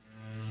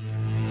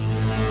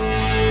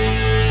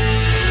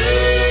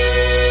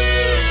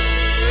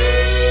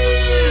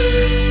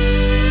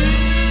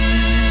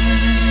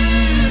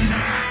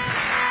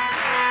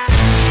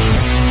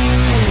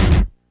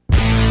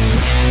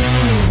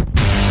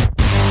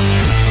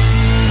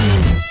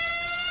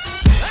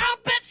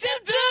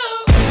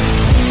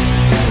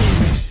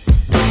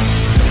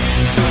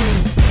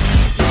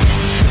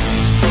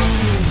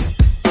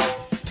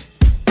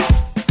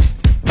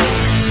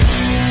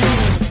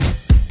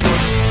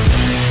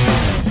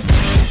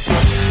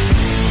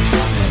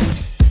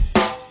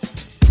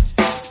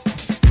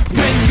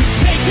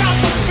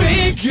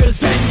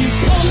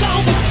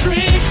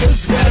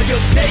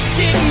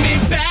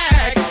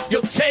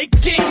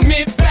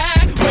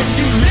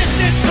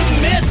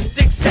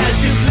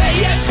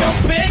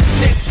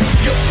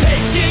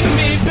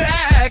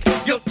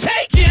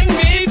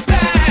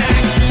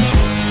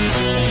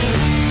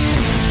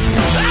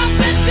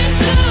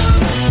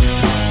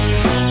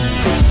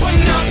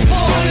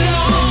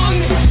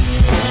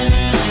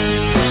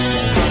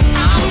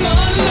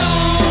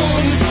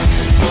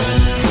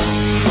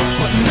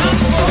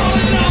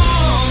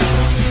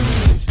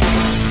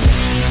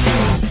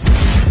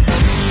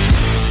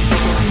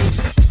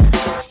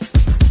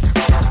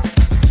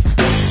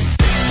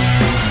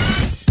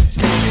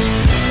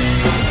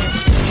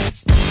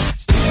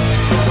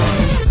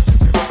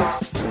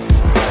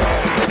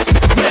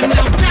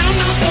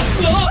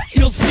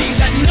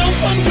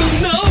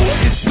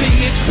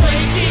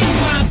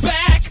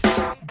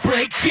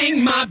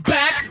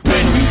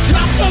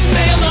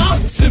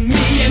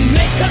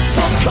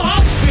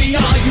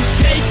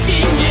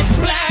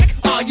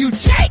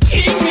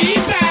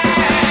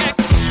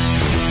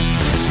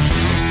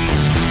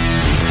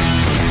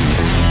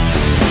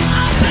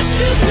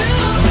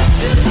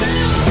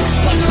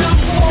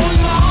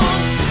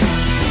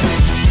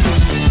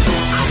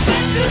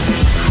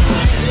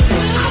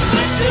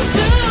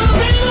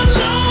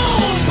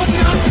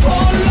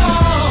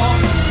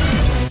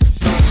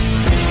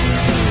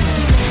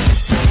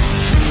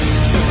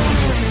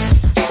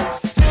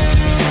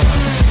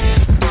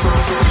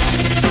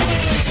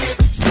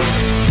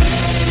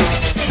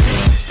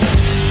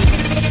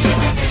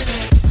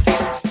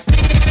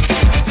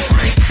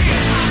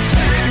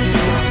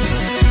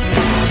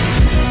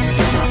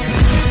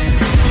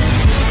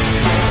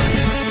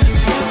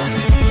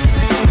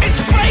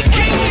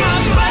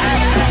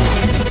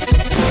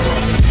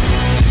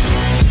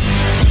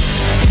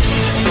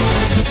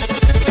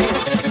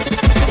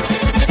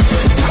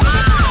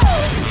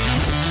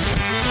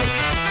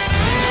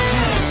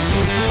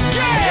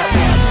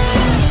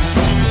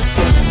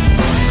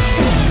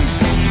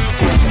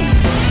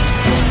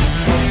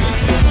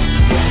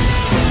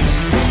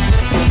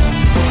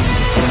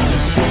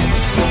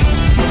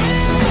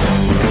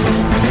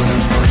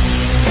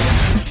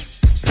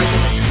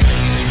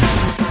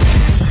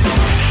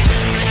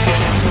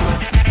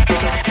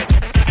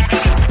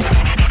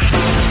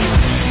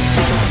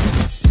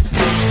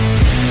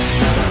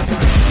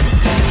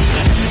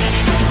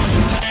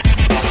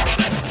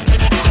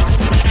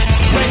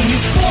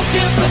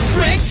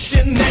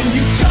 ocean and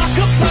you talk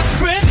about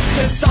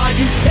Christmas. Are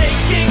you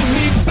taking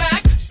me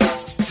back?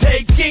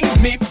 Taking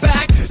me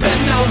back? Then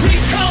I'll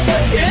recall the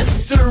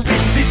history.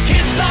 These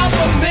kids are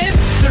a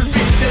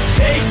mystery. They're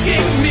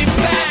taking me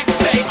back.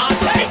 They are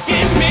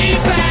taking me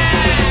back.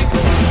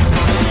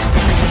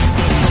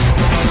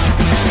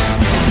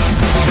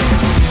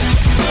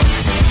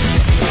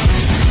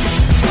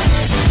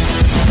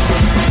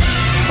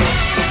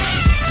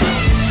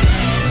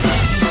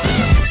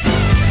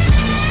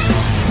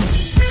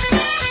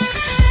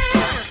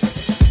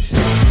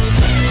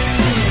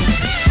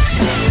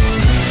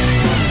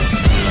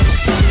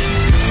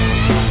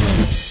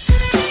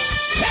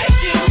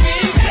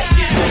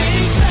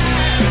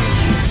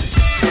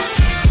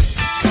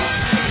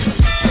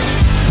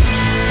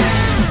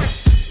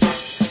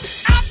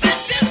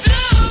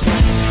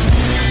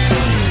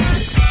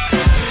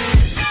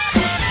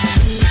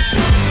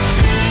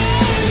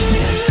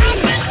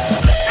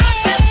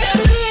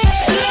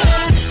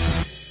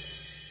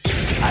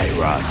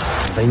 IROCK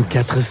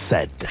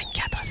 24/7.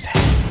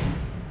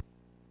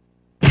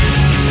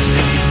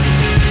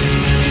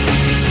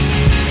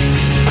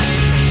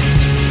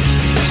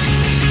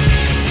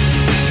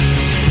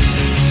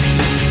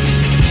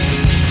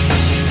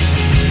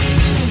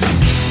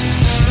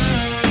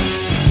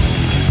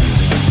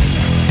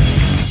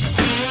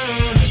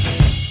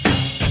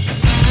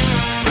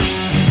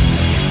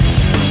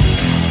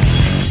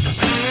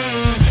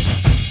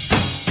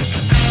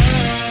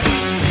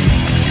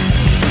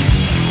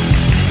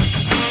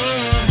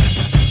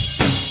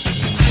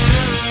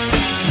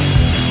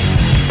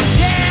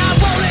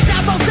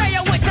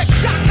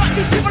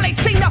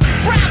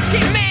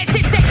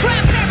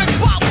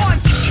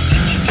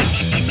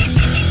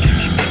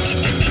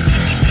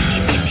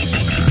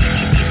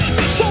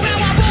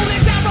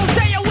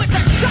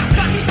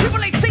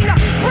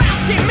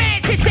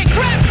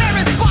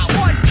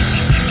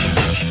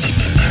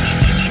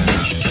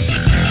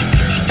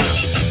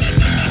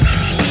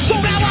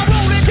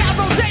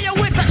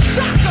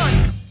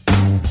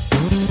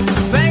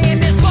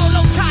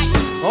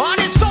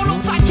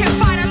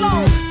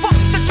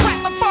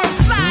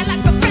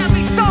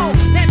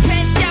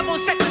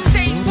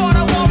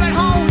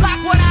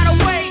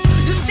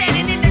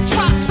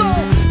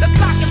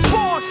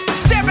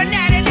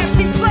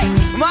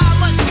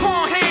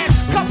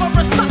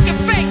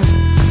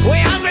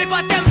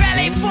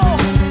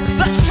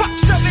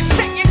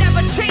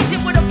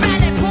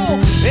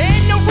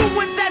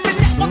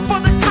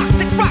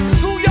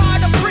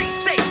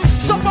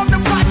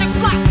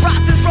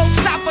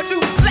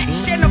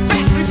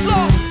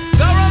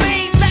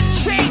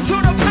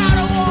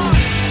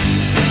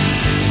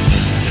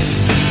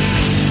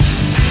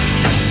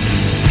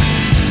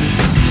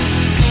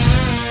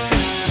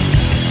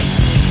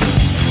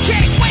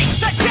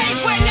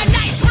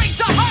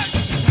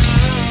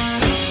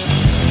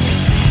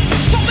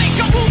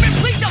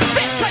 Please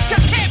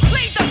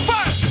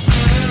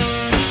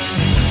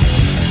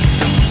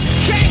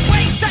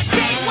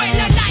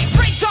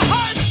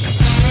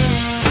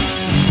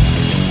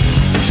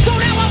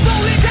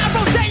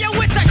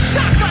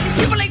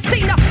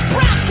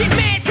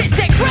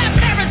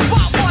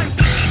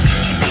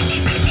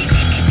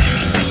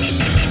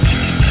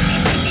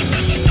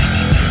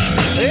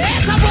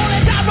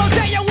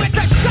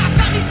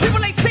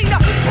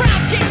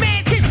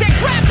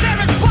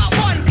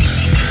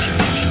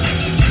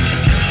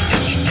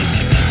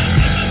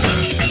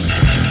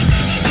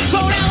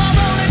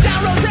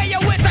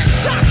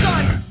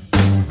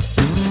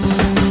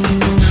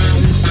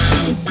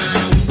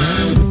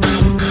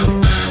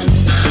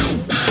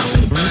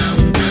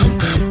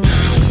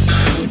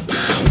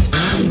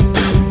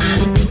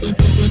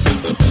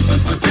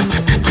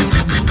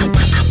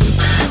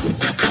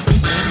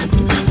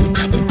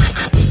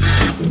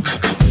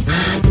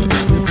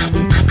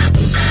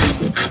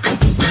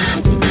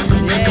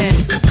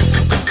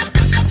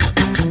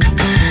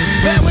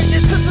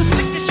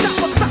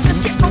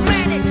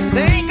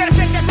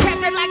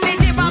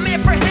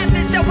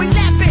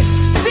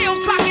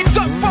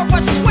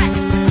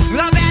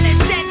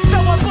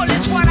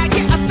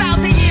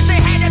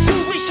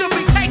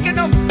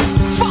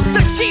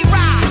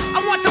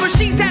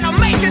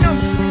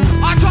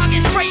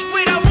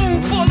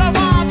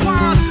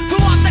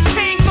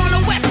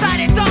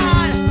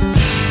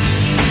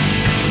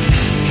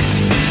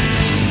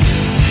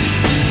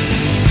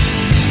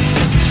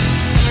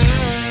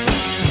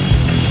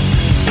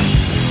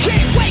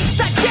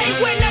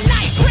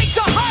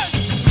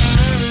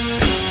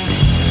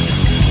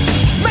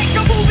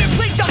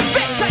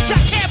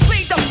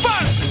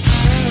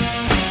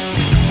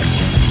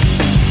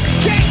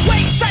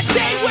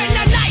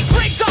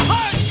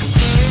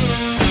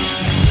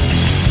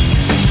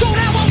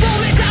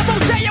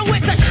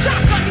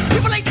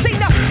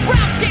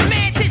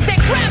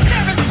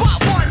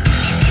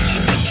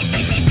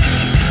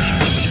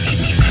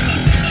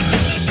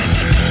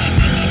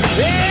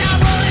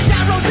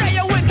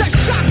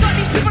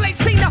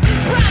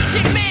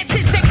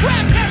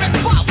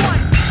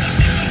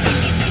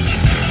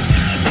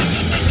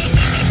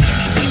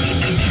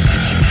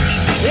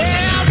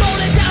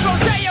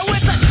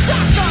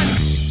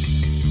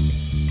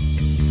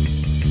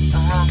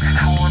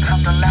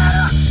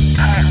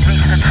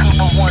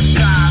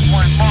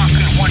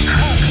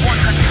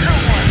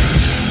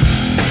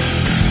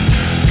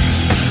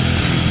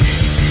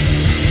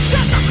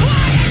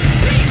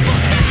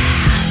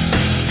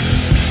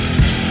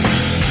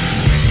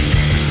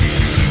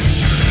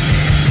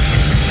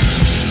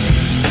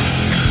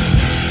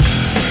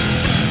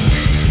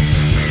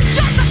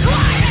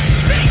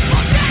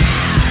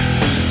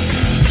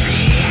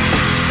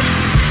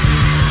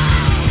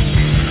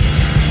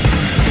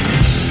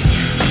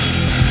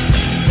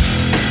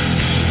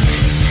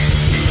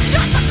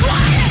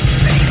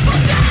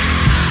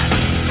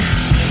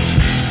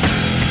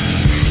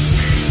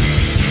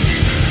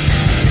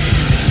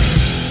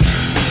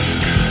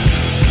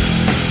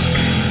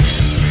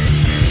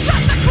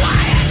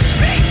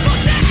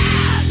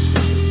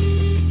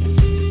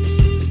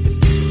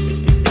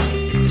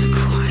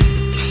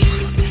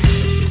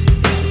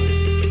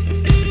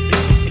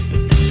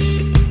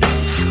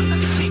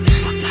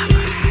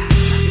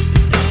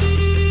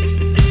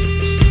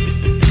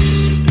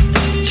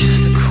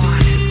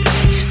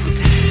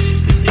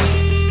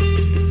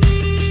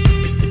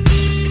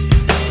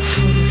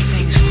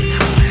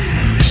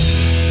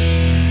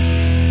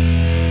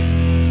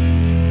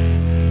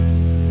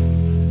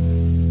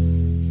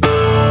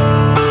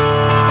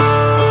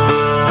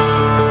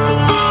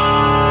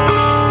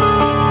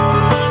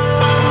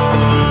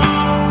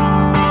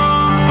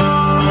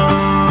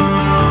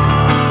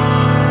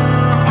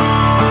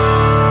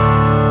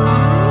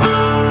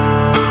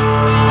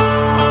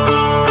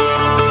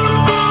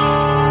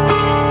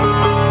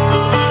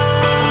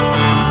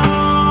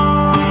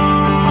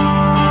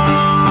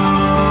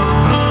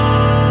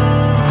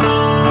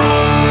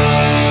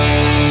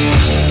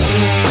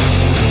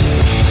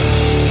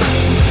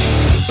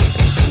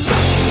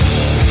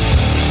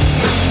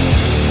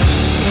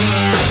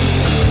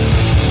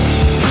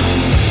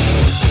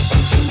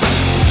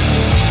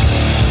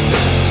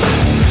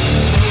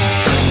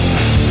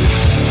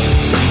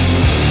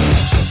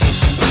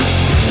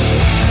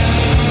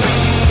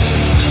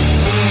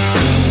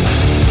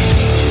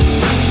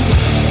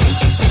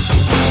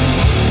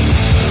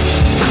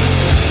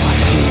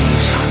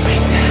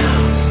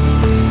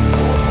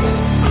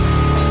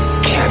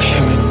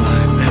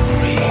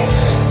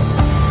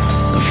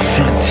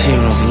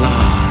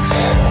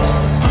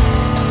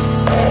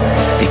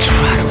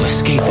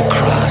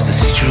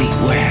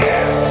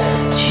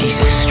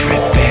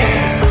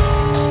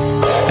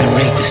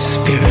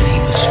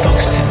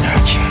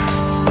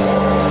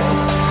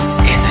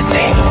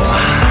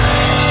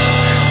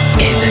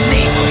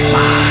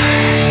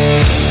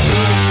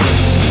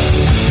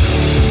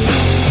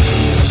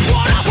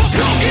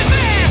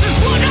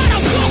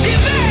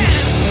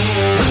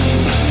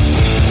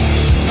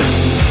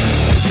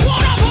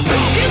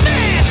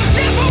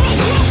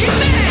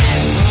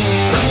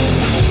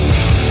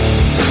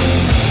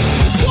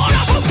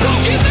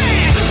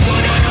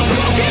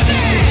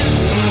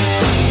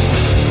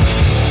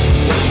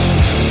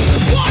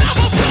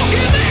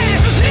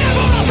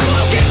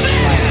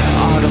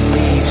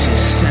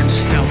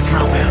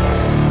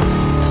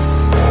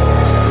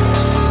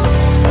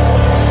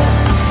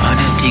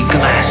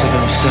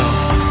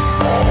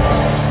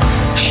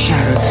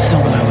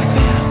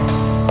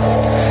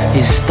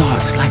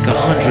starts like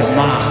 100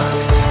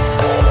 moths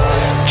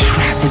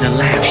trapped in a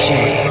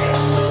lampshade.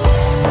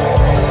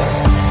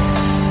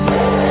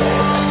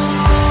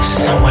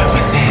 Somewhere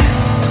within,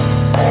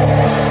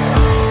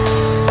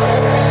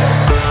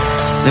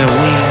 their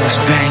wings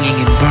banging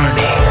and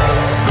burning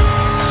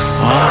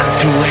on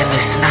through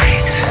endless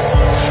nights.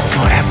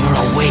 Forever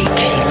awake,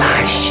 he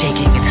lies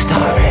shaking and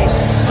starving,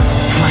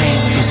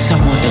 praying for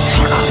someone to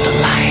turn off the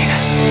light.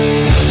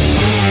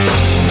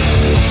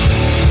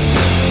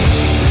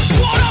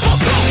 What of a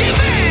broken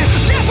man,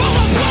 live of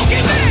a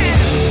broken man.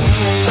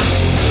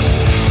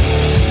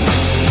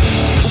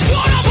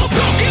 What of a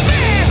broken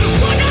man,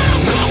 what not a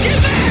broken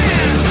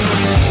man.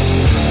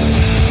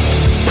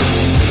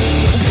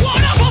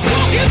 What of a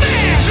broken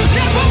man,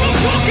 live of a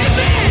broken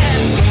man.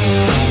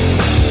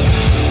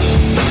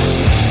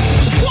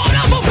 What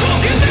of a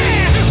broken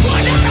man,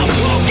 what not a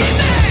broken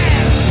man.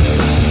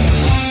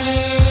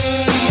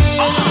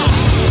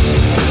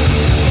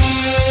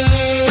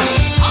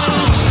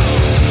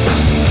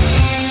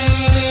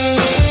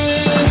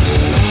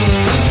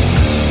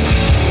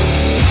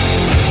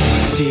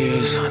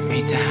 Fears hunt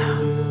me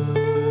down,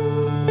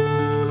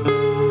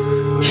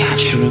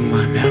 capturing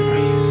my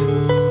memories.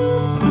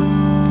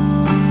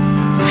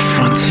 The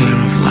frontier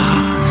of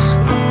loss.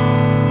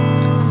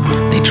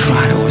 They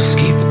try to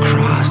escape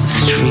across the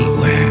street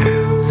where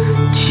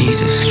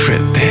Jesus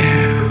stripped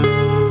bare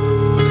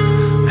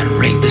and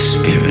raped the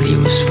spirit he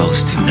was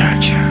supposed to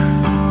nurture.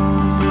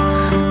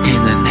 In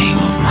the name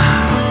of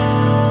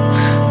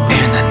mine,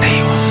 in the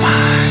name of mine.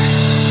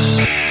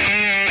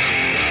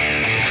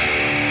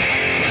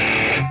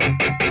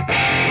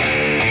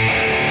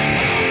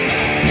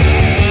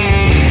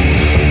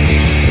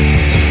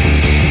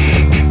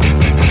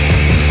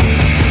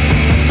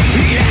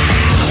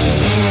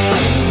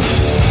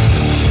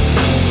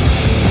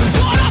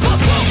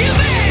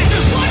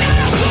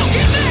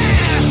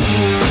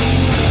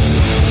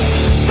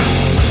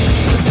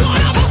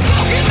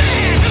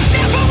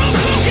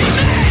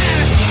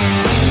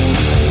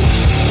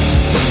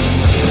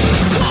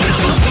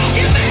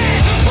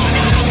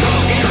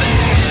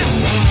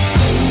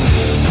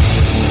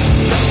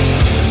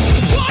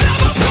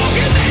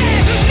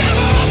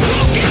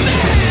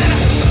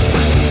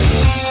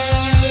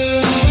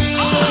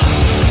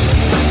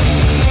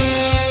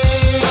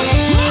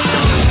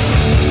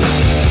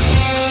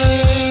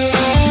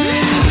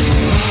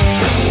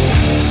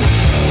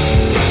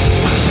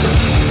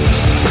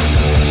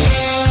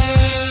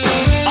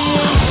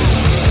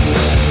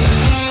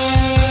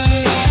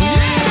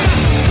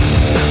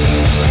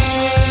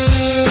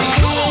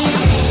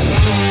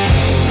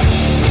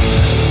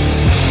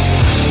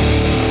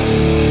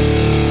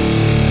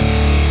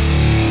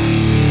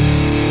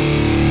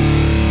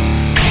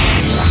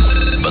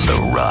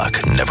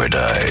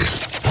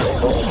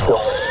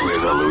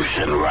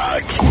 Revolution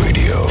Rock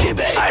Radio.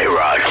 Québec.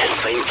 IROCK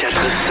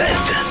 247.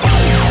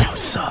 Nous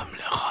sommes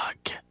le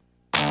rock.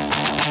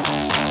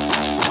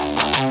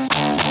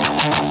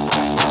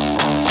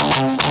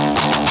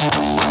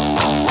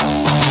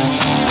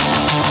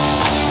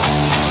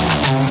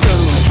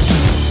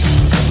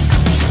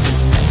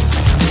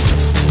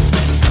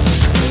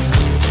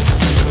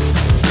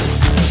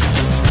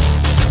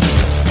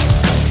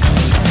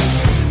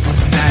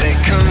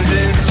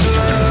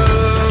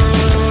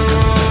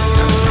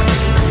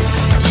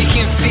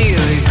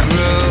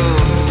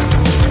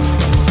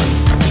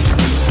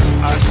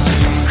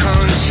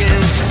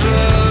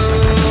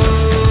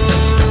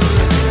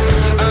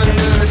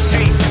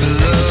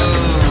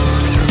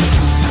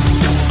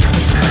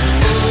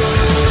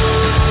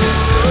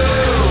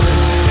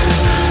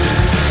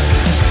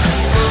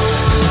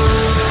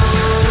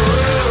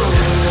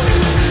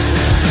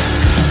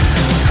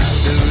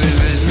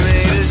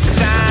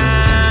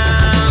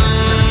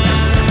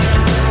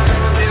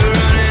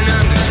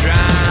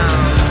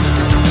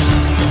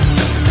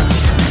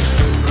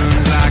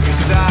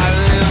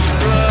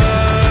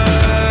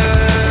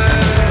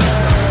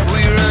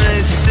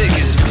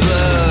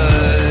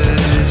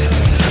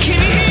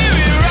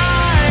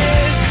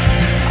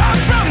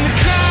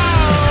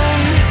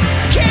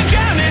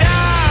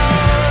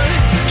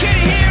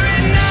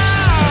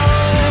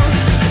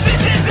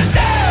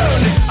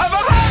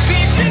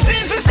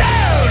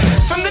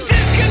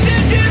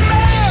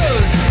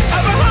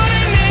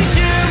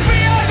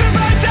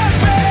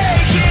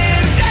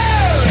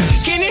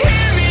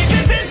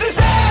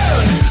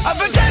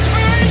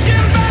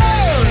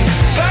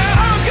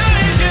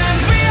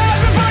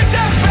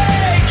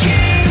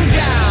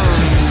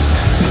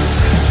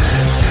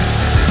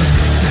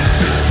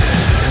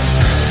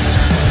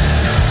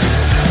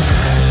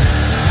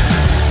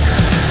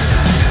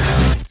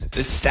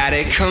 The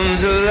static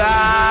comes alive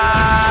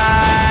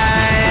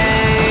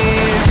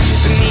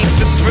beneath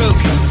the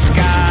broken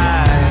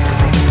sky.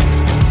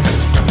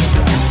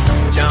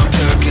 John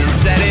Perkins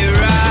said it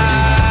right.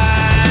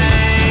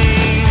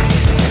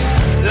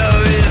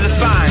 Love is the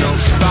final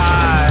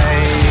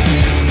fight.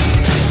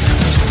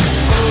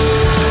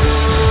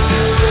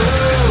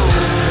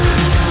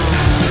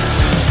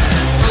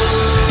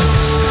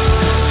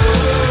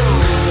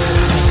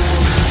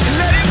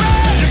 Let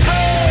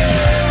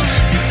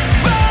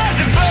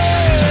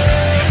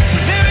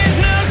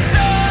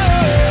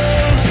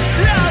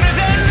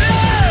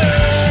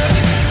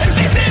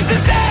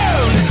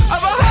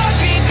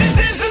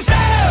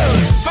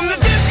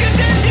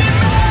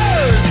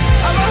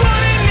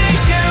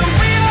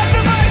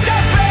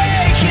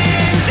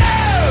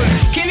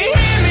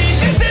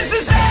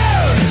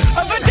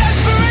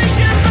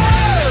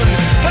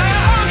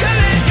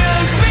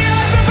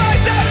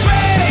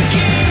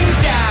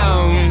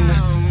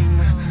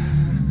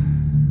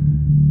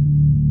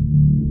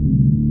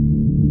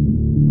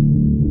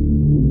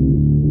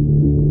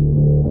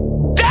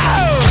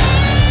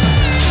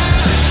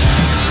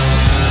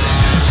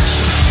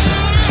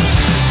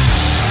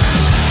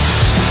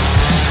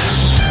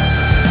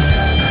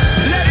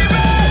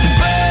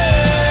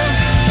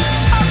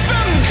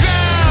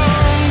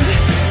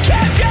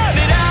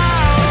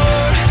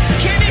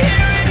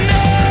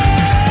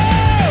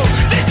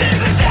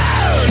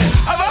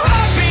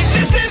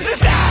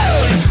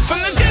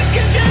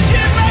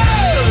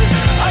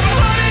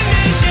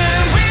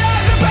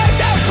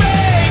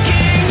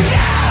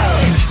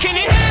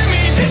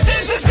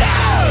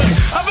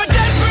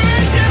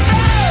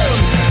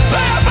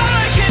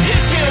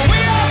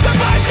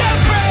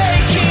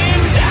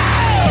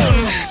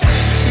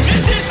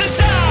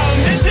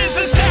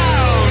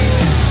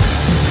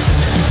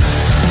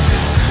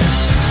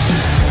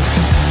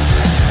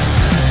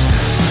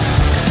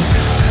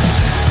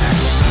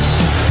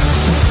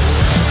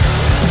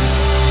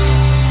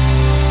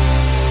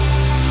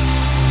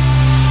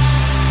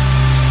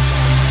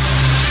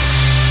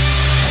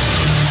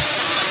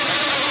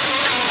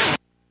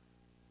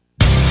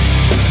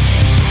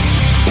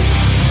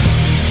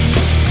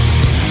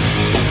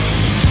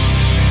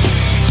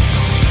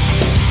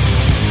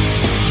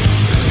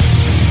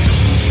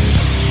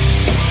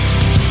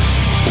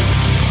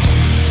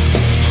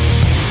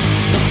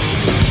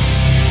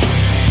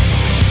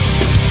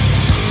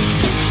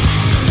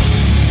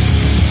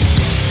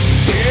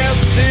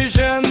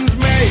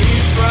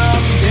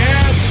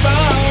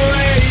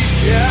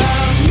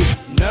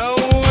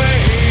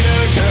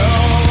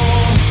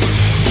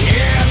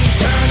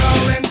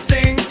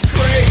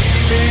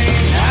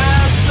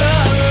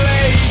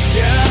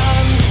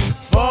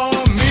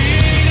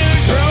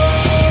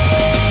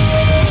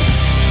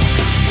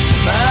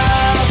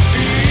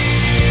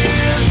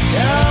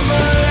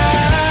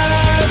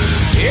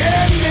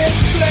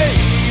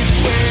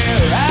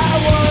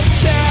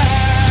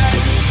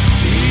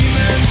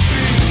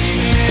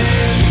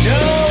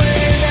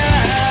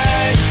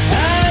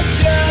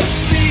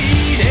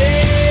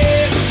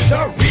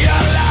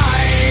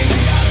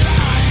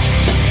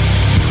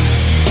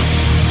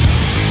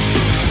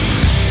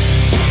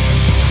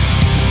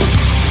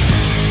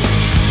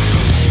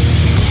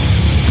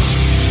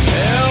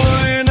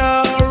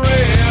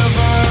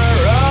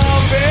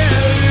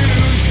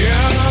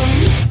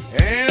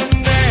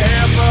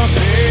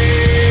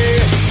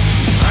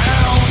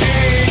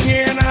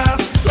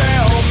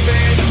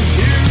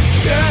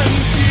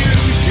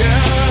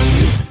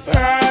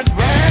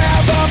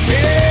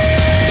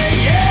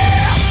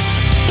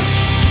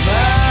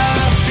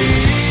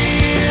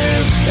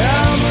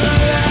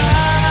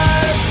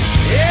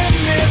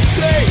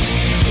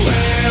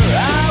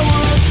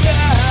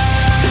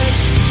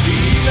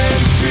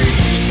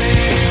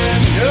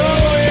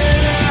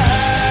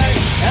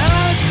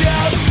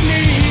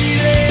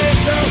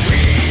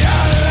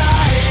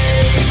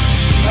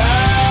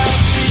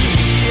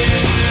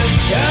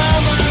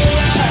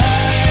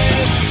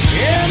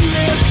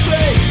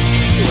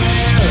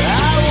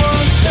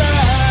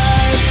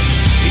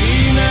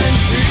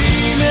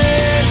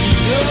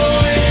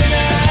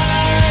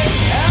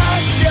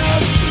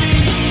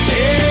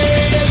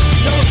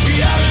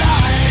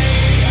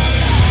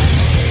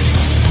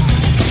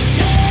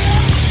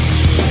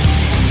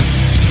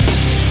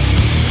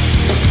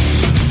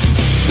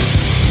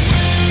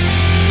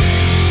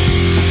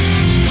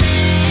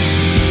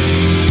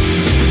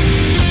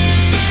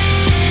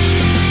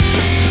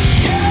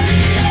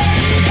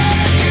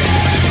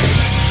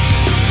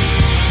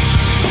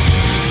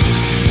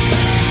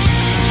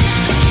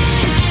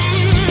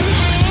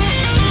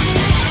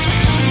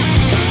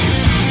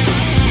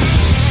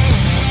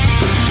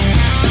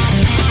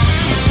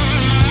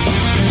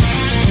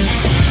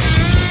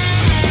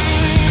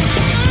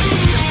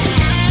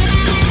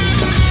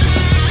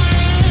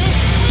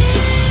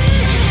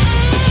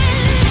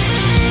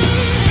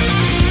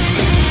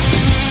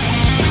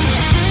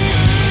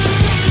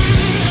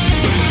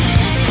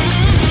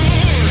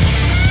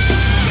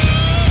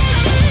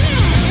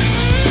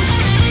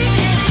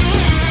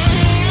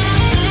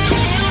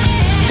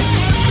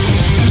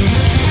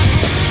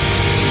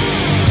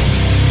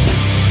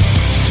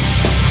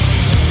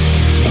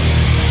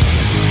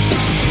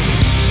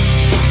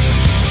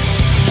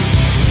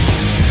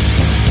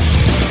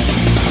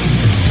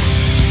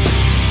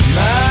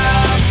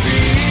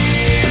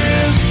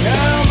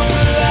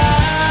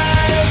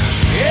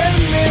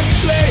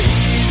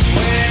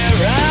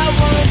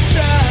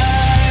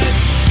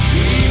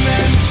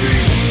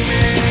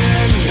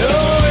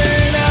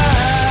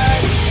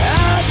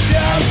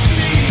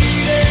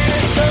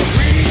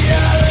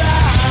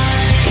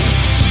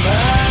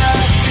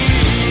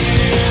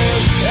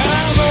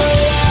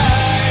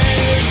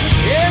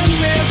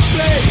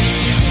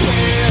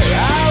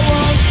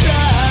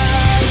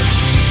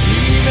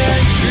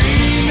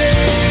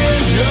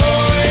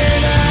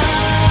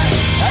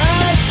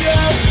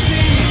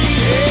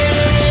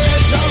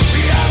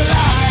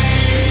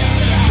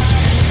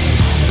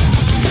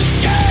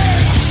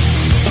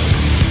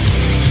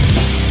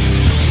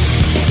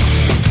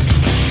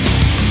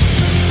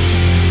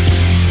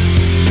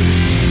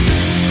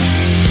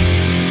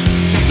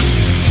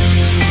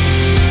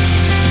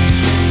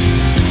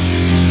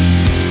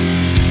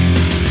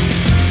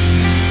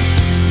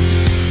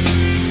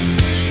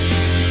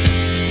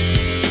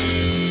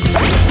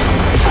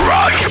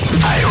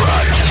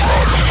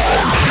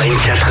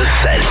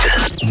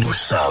IROCK247. Nous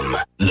sommes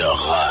le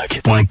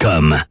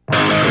rock.com.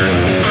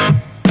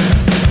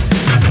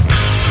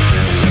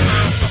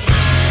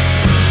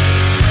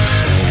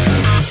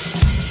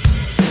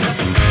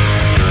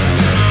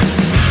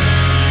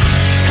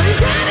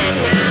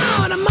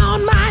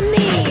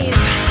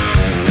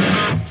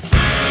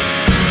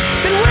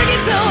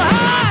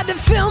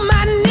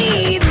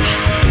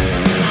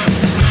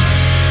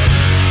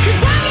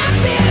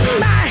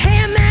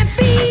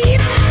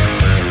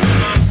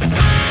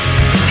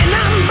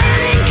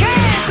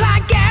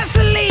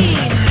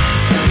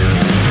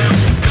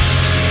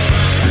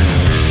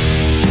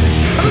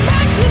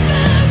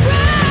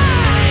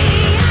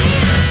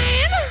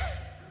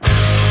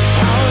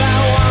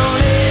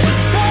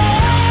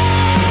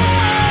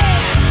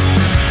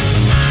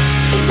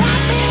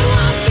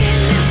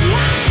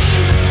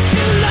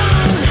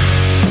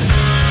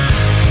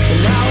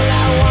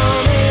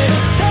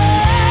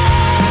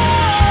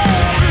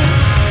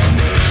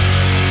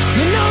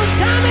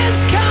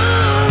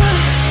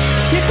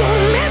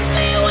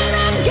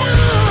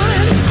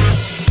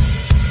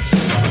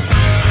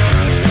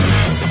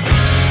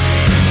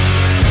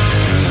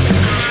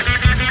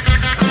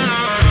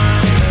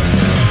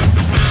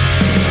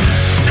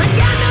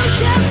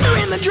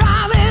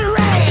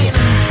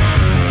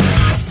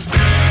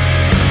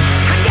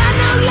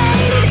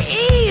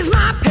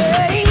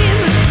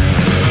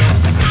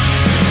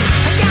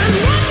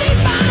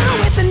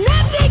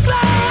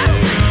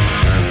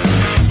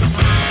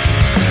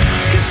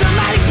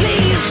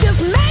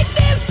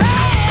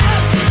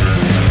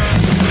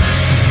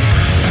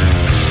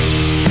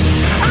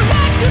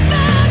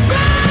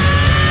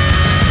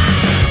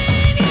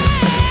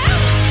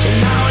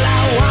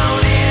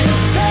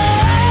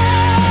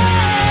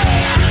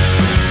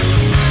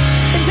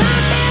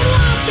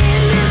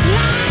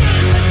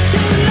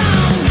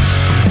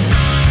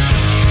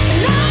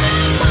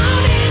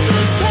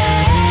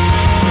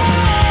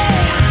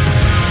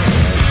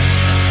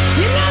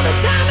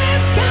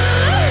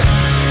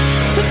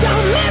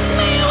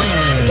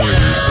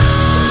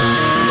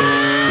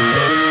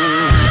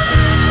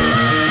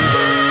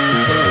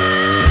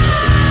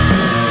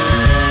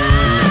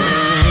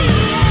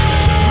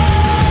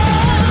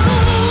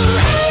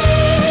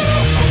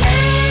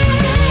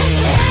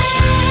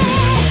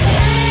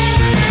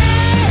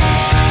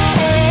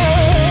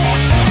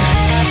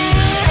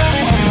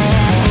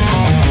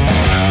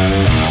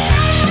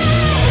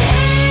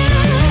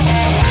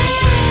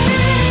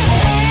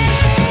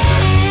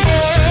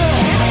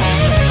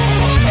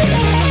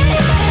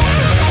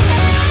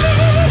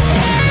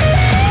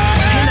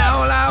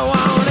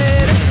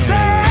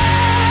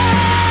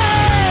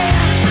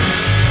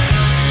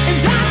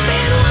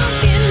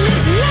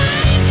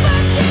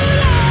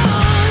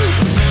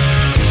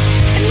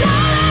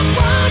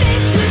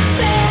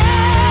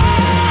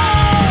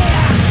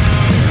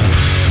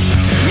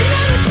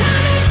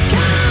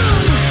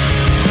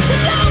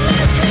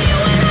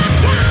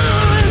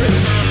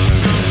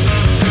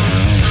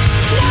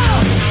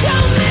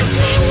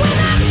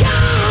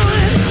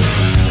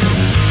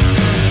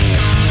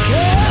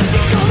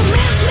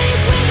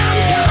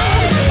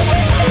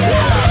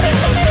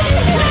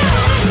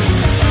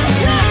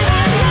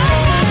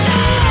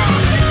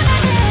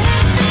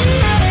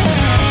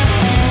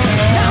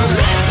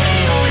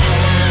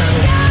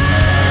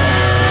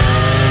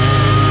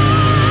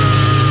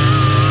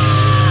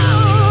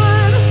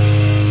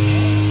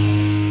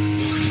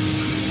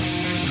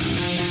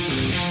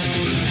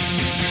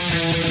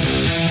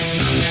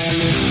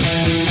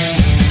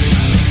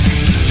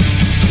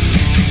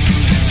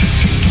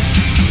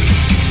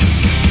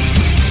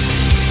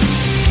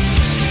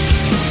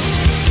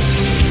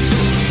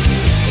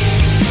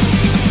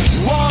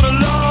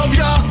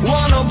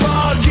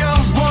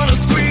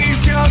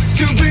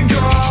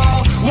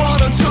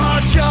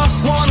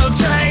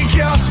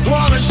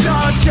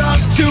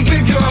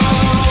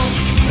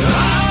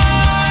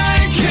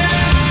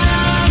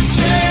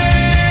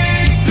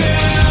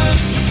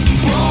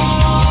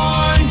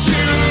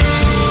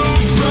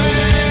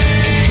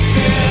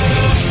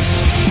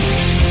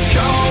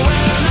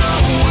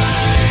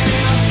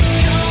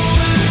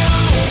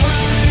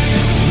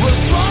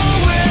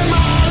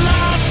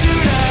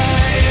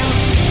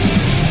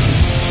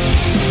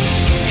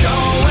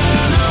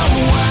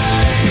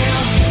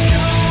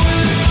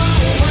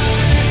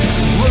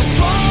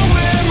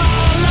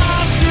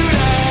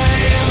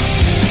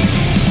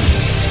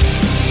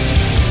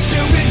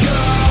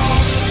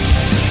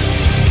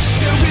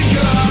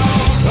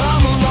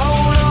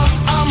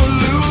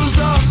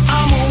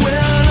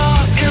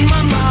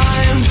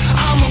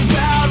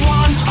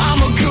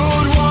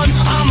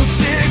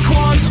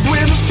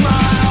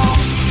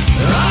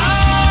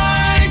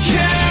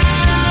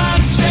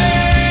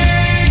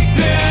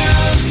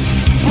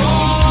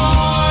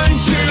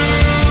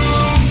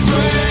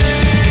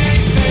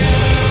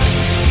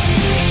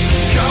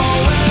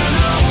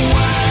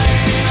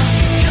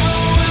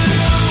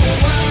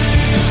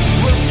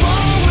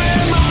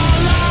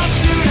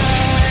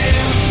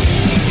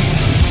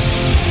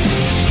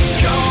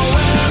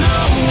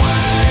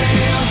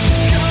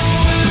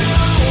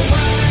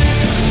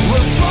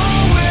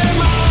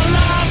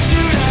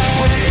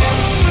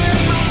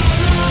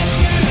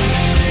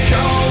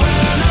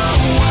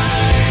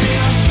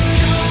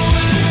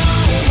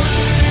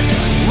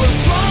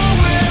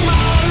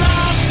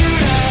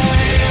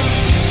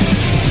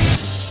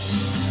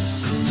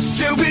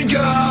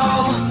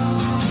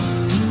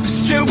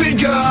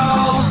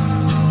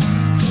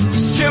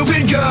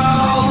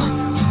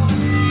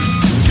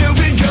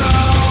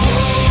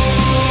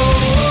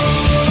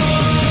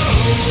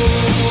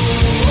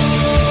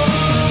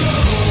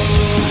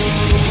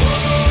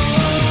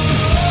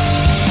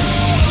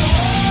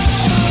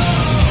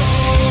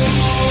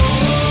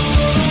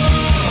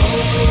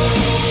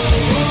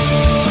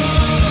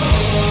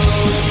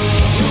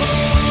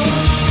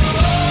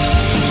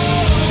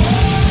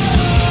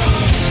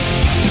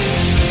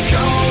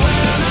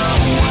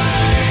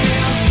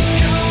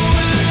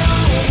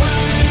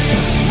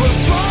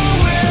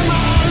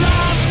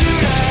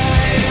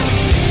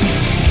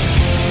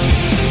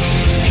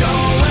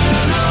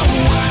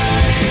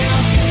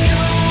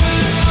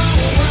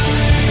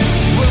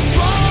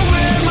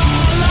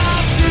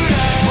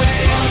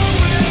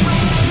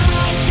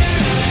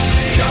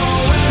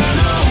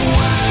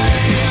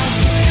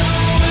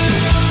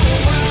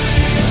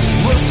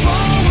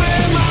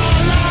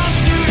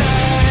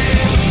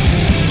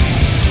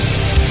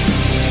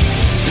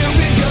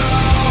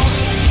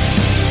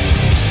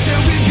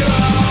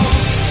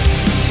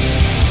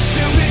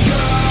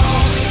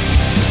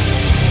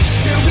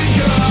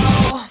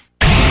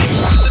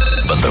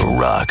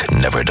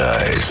 never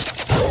dies.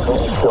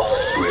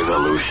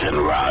 Revolution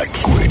Rock.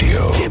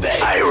 Radio. Québec.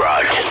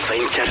 IROCK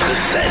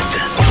 247.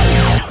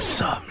 Nous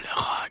sommes le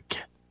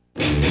rock.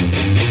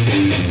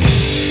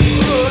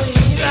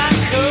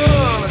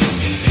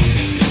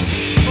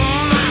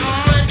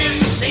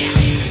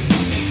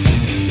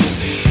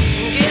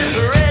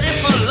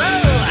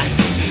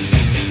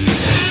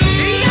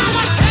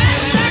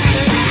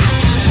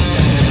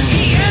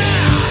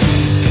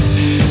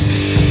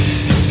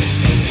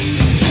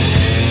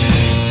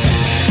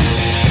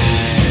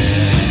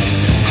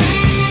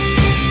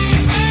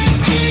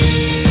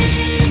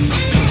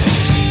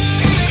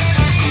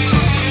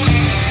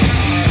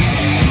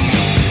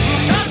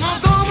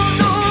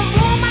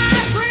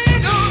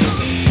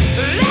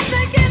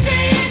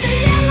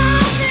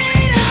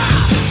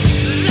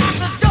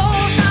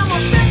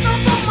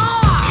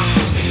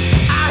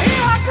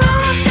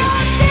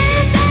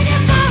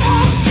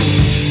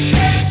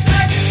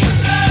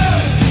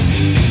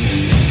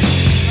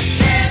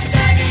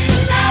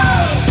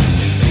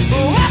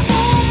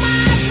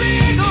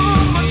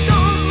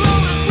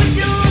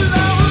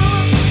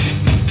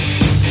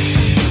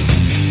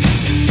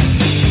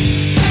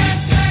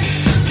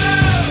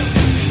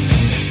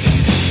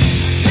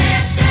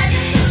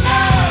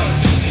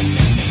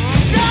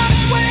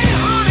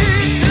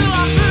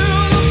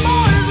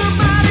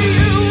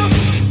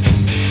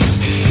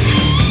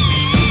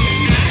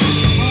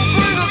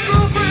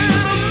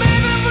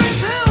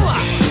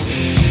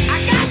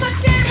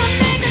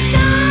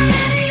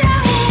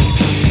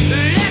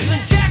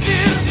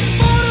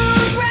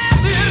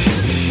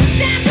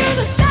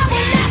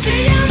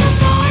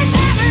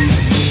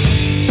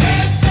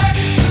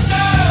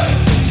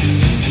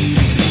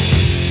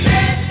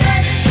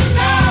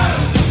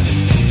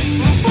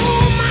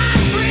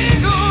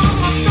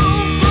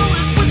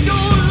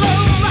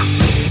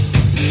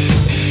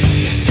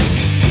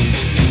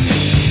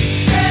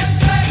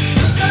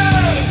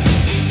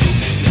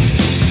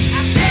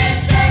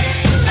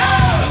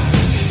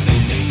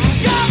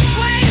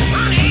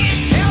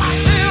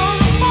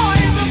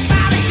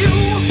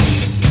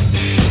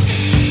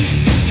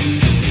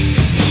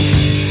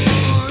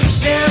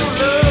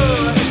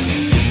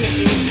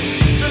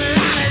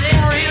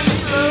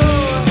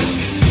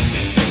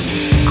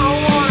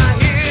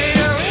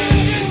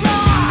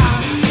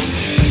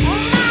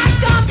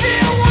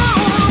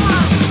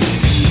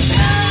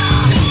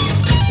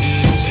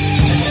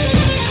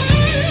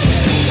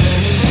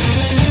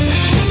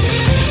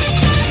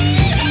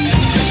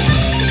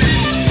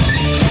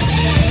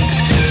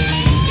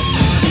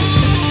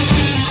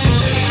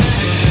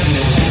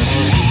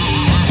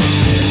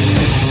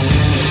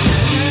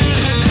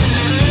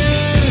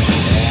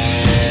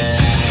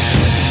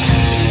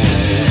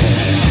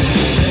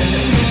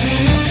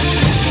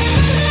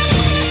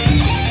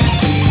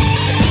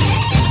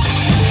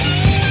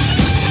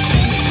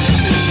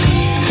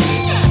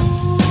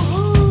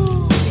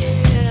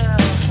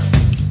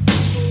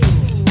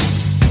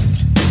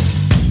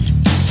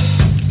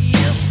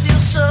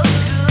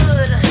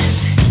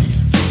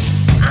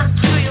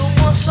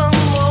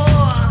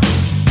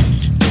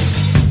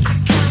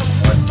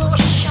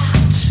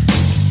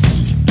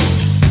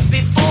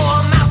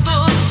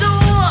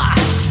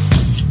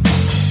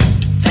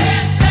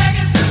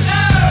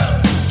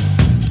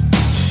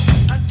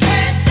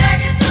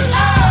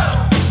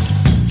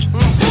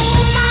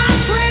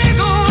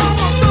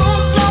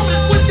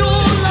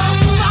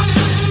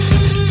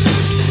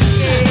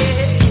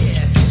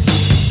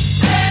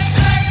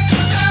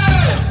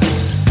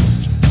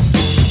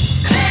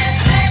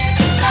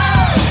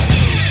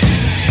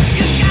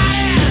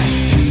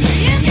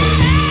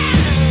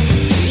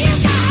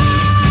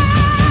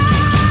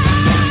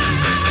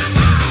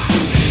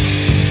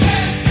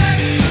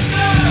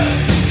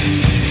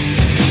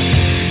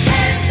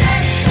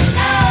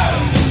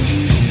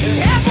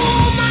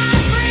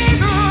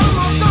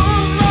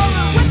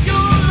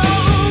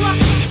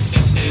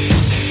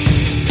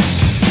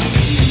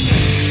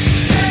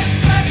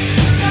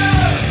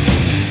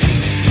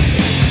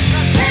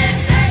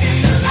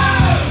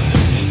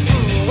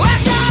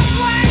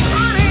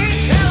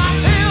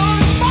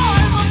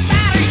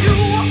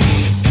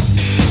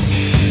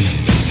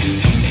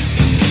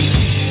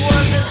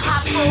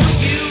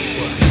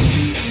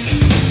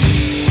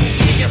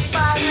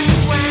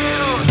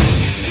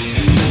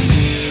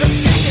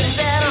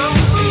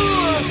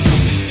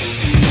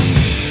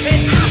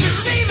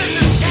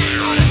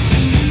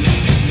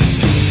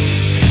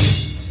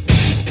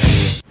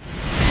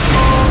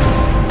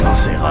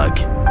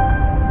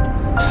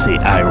 c'est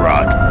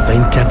IROCK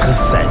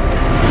 247.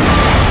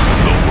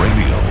 The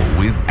radio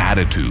with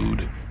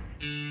attitude.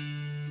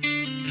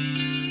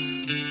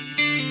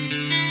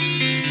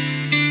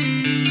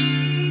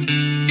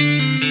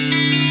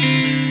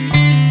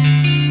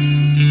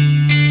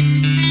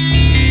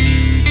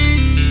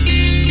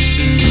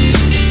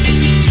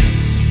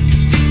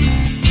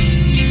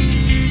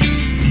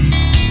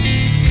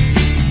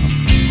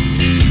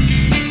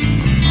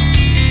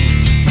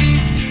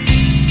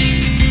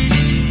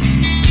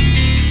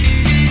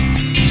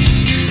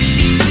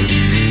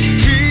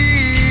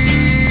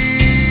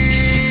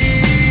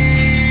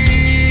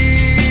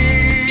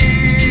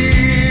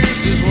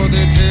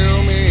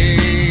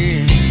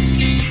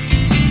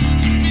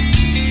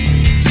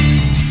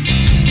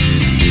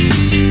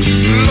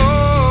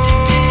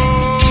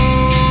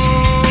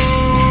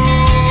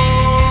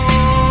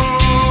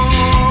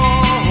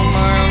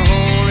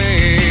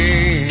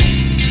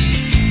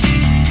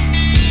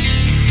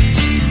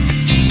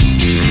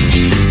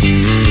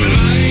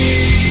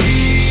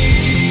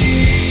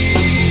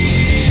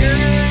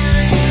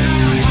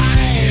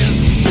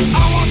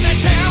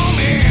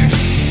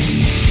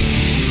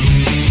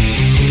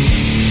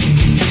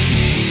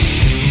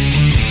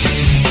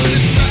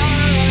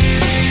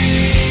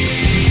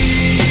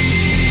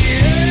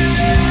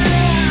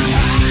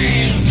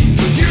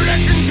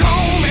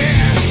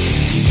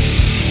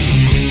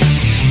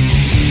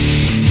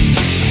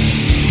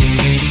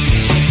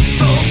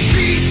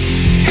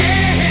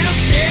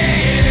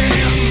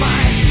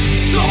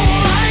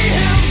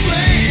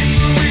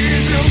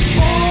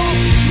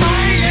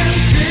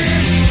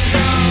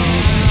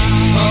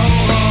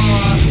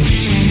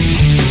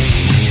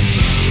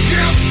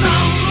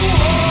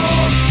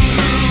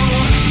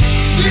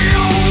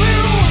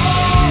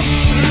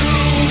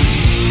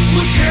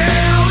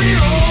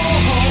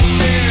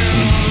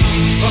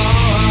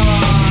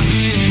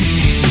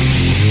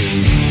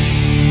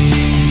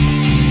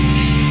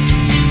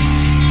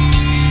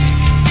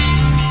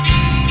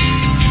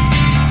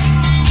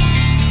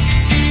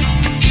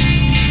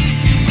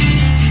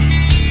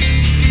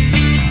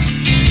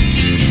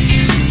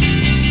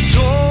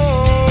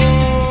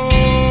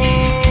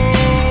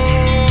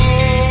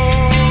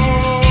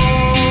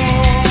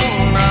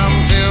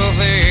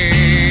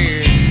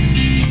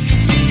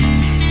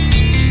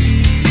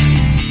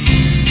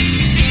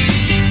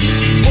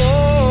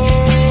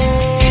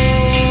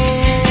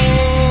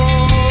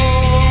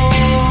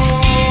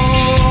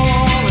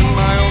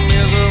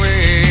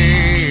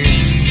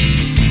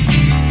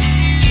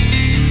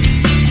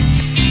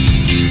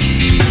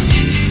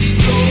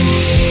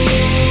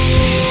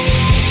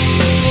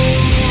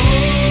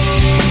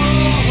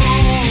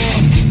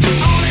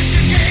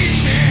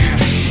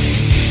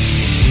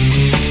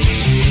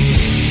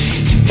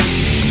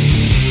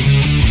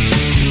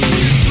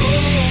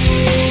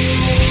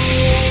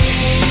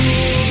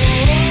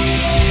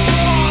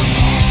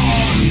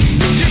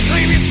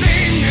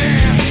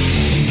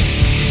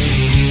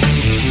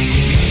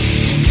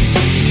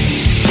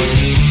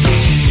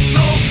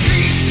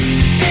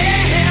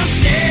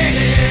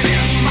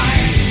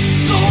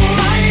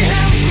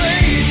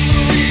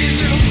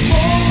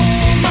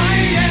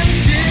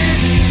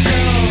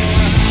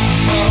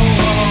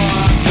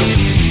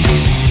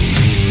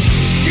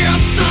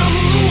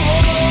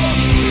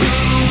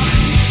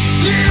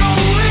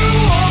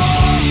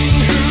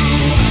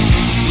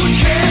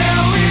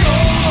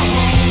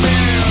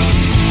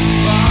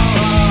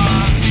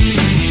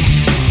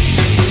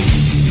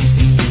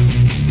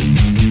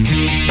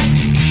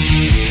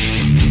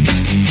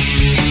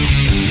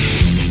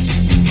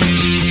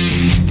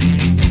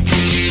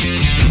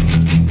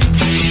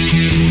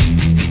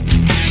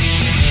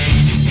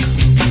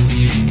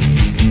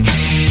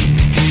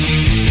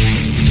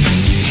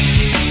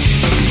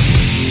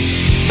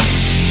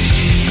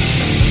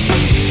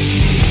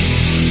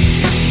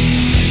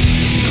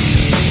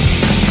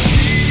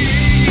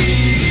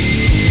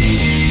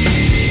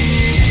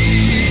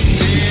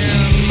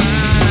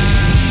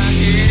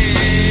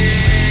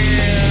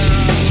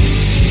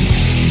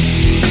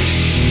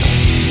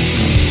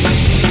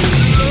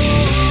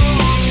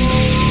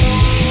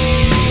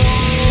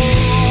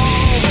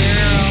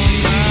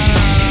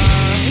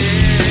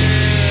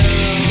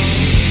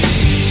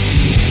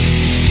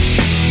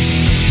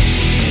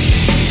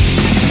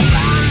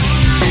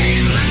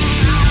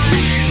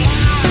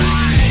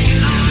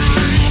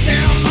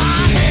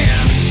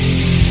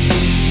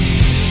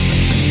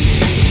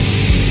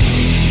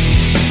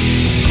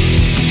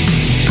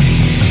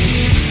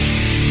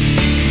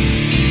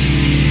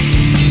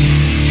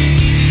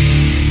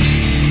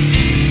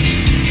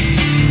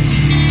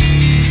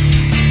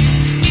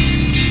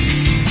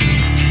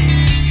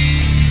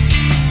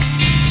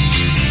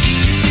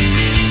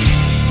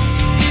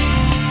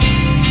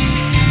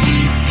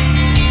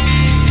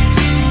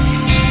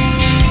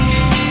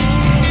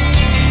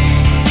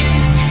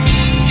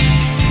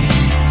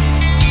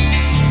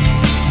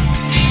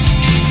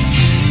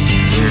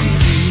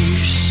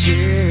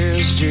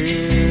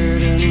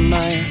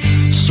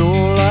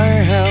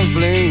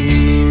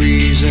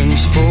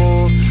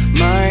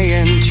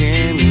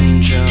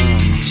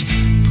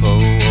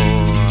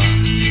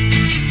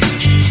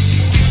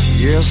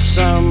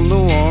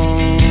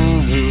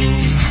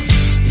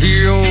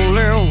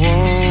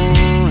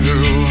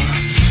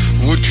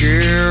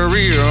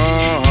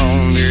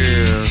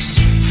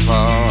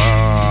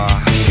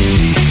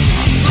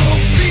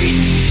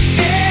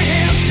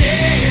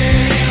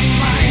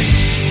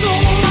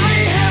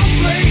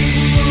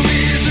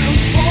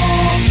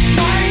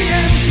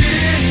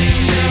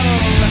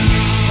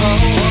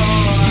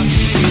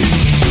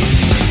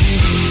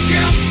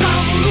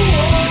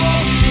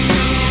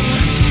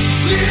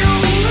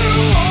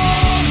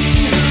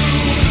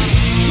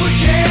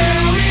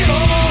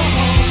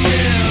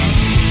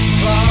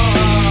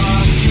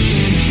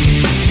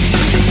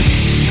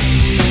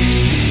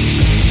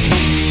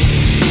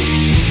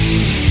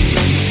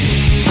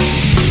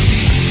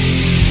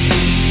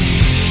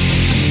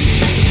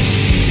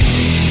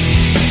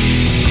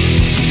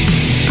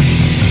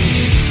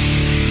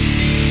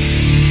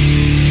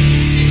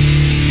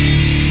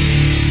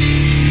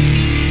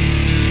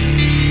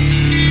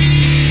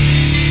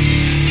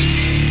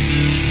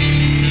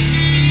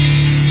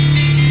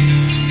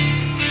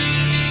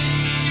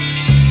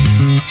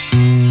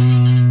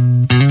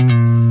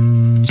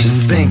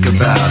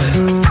 about it.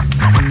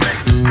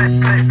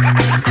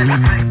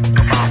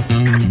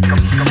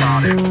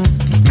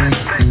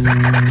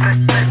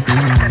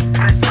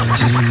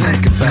 Just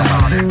think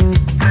about it.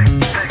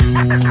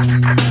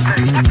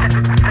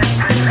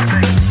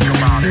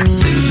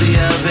 Lately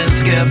I've been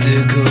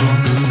skeptical,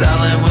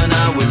 silent when I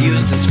would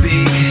used to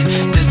speak,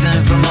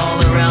 distant from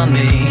all around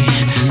me,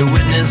 to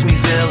witness me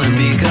fail and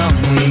become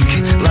weak.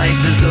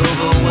 Life is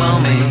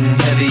overwhelming,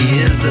 heavy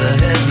is the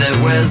head that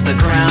wears the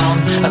crown.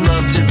 I'd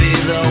love to be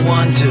the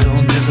one to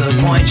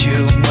disappoint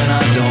you when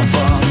I don't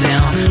fall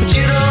down, but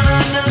you don't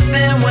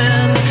understand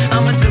when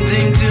I'm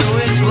attempting to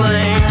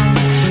explain,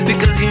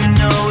 because you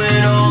know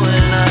it all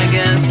and I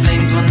guess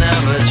things will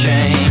never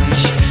change.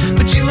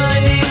 But you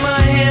might need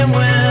my hand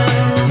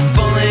when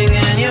falling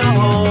in your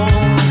hole.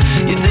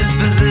 Your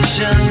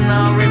disposition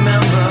I'll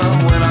remember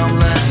when I'm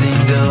letting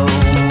go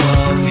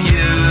of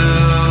you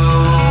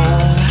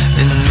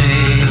and me.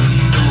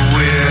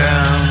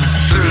 We're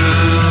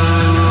through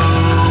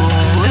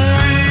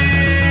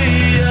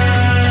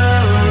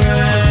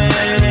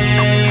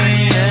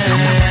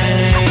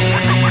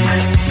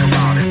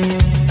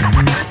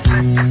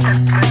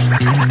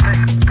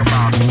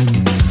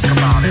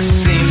and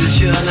seems that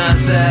you're not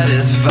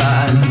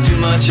satisfied. There's too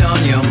much on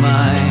your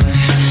mind,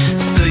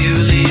 so you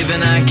leave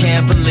and I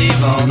can't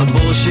believe all the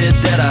bullshit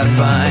that I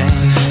find.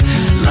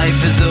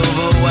 Life is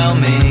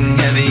overwhelming,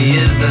 heavy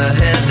is the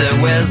head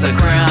that wears the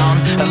crown.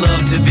 I'd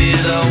love to be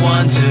the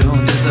one to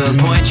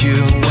disappoint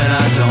you when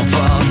I don't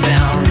fall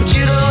down, but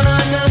you don't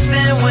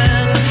understand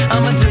when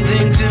I'm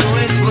attempting to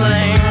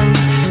explain,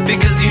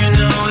 because you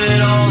know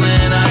it all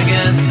and I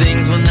guess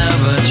things will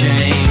never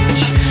change.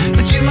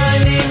 But you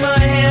might need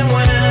my hand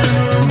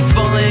when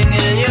falling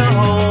in your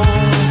hole.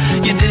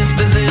 Your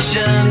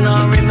disposition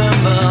I'll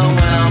remember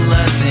when I'm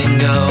letting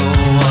go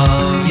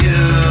of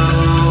you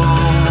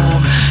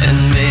and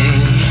me.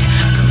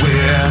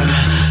 We're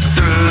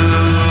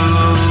through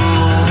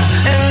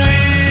and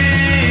rearrange.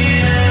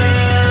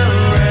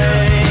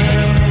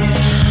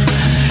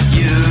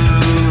 You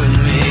and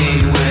me,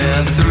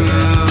 we're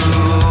through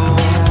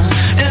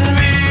and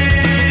rearrange.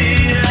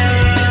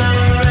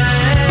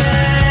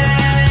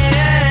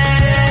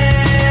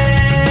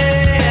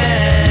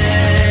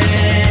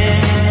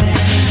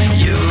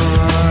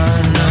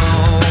 You're no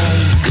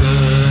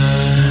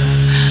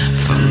good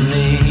for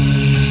me.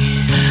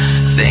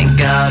 Thank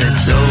God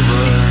it's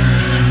over.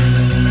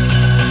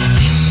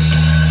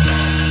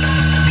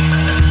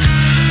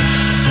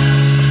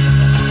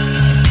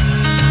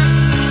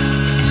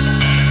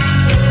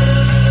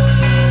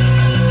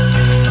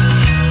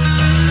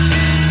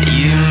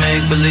 You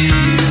make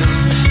believe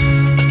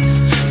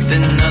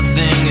that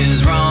nothing is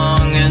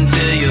wrong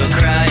until you're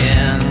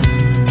crying,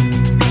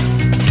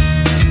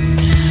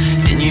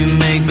 and you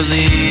make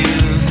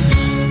believe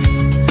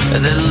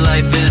that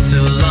life is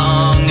so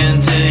long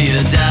until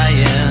you're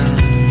dying.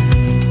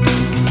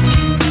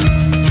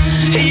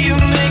 You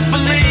make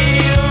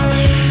believe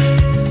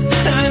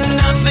that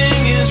nothing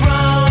is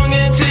wrong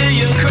until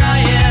you're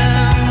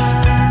crying,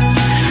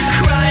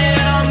 crying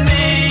on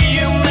me.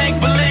 You make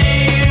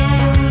believe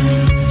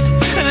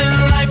that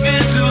life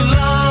is so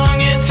long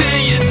until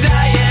you're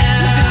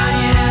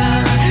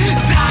dying,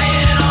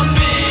 dying on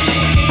me.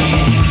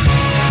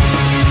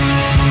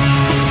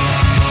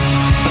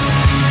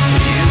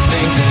 You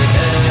think that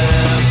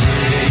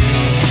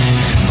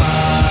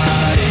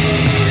everybody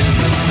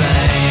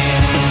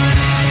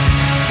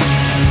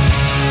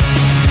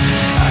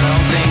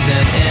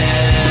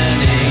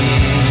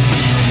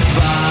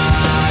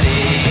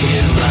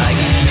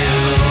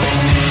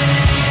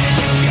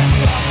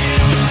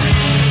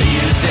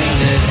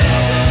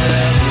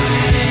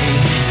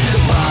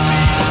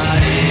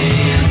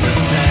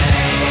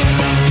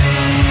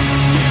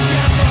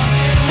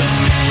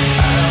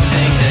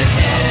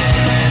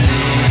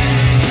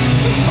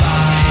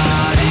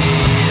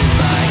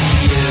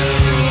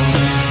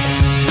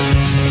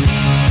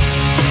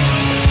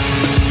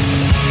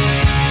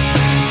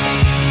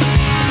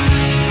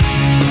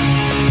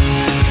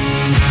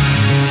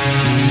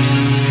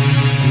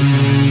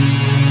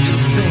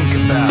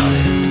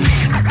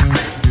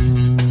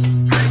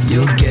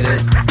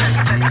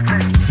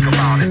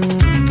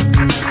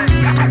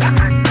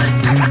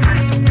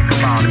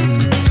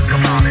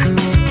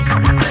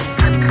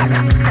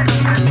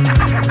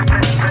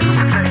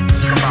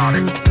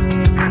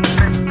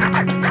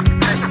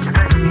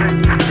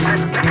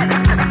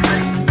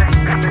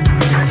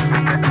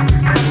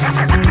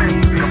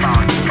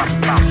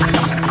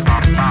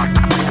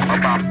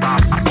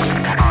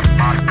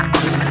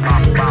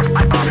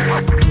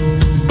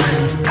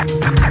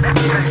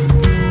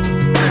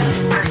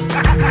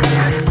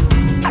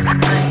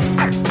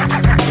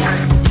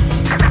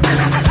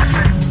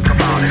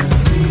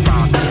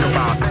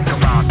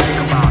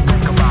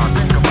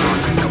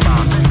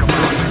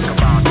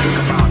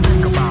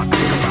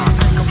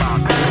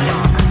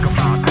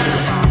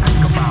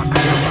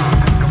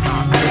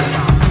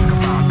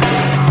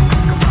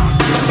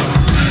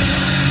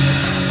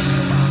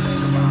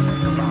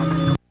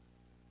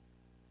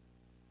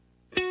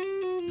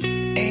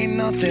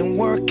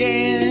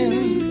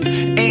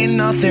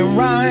nothing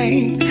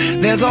right.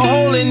 There's a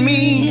hole in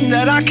me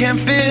that I can't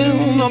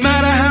fill, no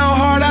matter how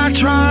hard I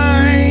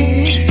try.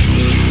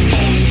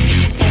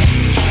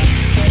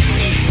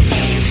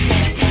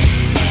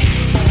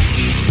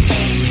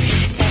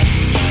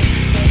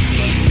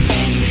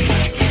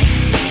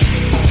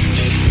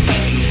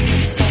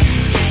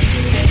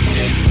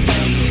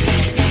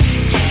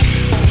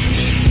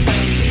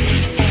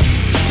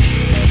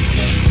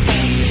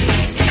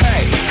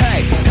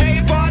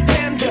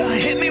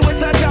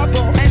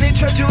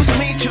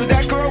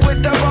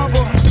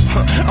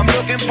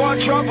 For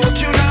trouble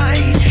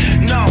tonight.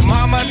 No,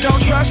 mama,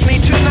 don't trust me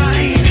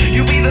tonight.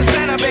 You be the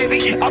center, baby,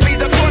 I'll be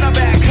the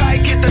quarterback. I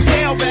get the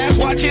tailback,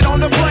 watch it on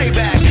the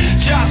playback.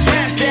 Just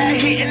smash that,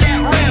 hitting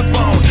that red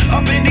bone.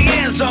 Up in the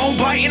end zone,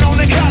 biting on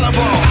the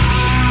collarbone.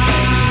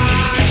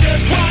 I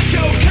just want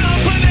your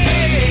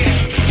company.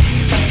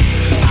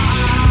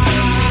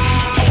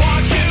 I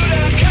want you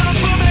to come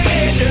for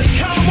me. Just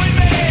come with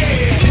me.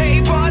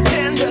 Hey,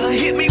 bartender,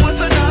 hit me with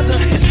another.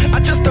 I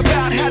just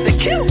about had to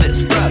kill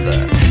this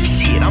brother.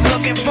 I'm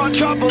looking for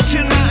trouble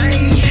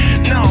tonight.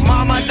 No,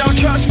 mama, don't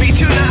trust me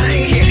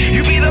tonight.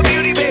 You be the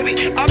beauty, baby,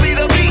 I'll be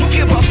the beast.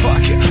 Give a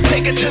fuck.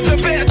 Take it to the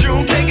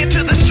bedroom, take it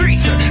to the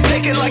streets.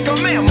 Take it like a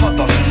man,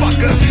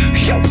 motherfucker.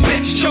 Yo,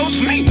 bitch chose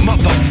me,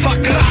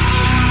 motherfucker.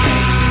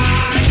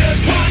 I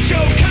just want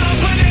your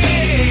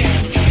company.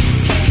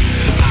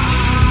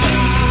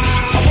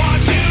 I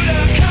want you to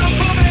come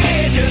for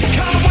me. Just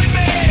come with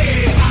me.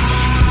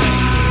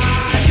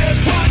 I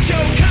just want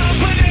your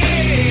company.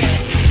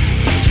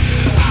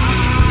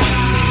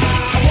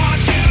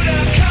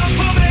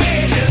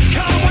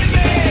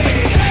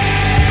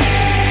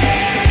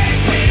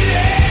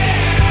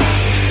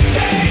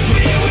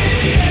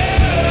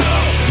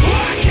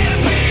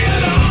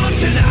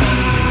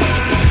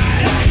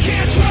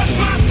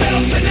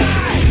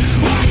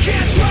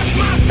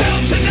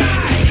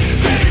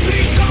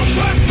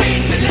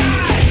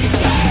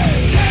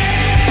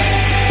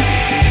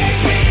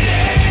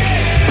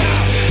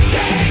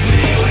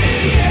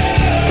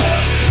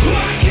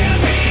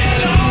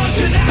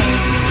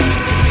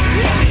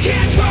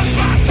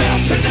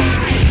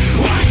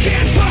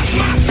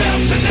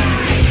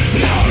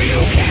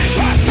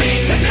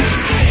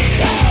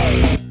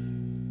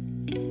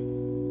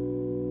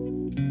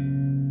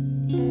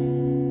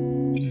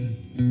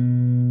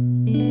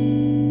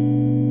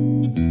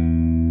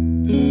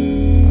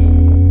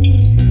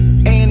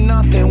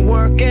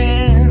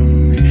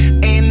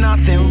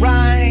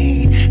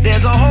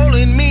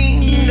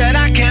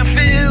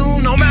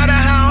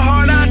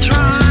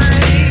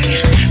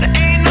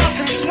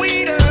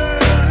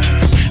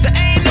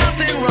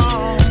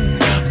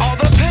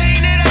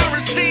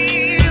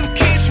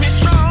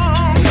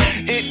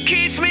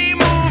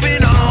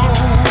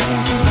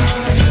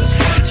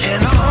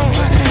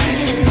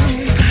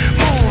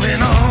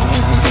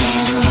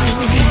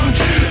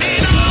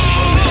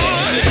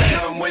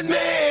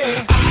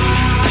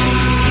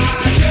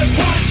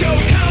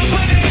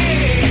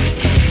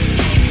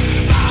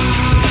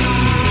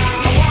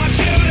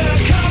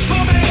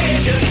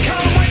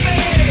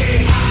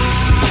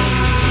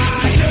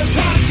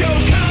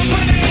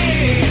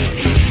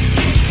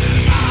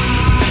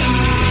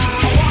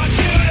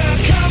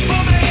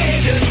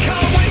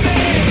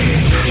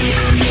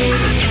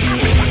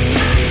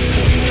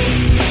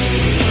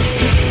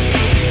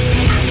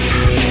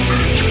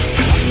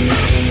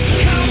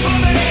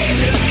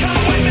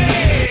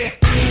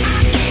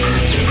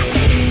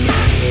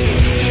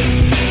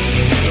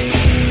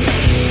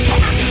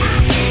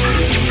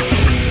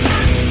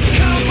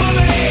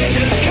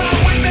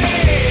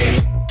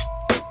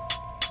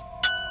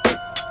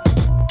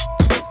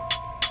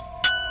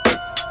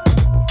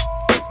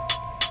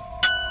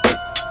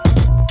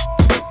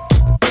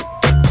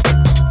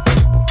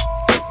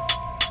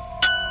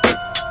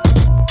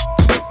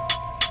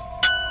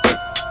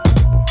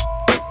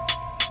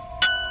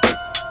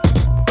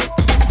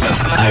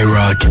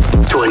 IROCK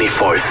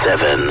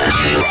 247.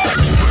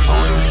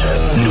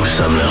 Nous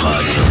sommes le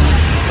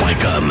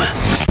rock.com.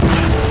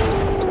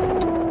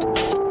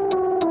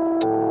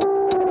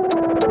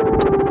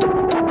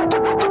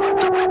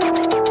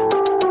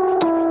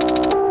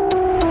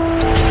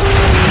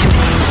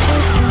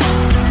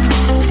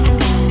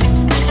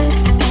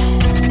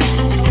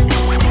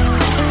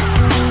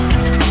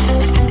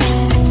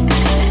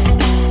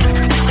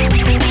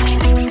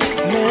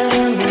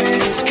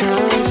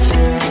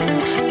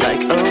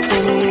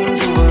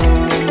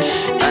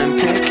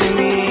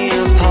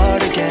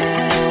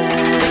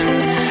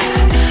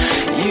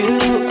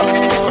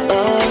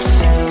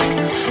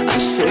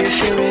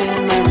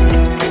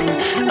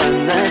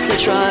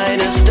 Try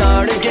to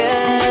start again.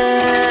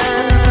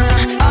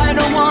 I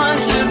don't want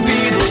to be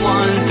the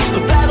one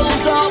the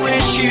battles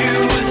always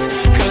choose,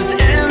 'cause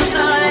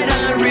inside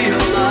I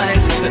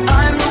realize that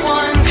I'm the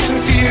one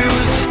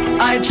confused.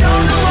 I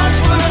don't know what's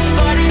worth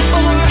fighting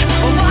for,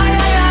 or why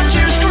I have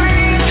to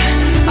scream.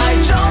 I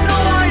don't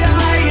know why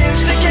I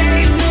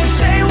instigate and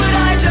say what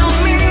I don't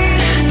mean.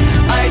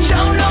 I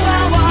don't know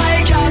how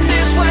I got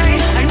this way,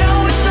 I know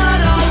it's not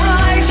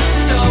alright,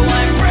 so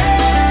I'm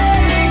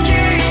brave.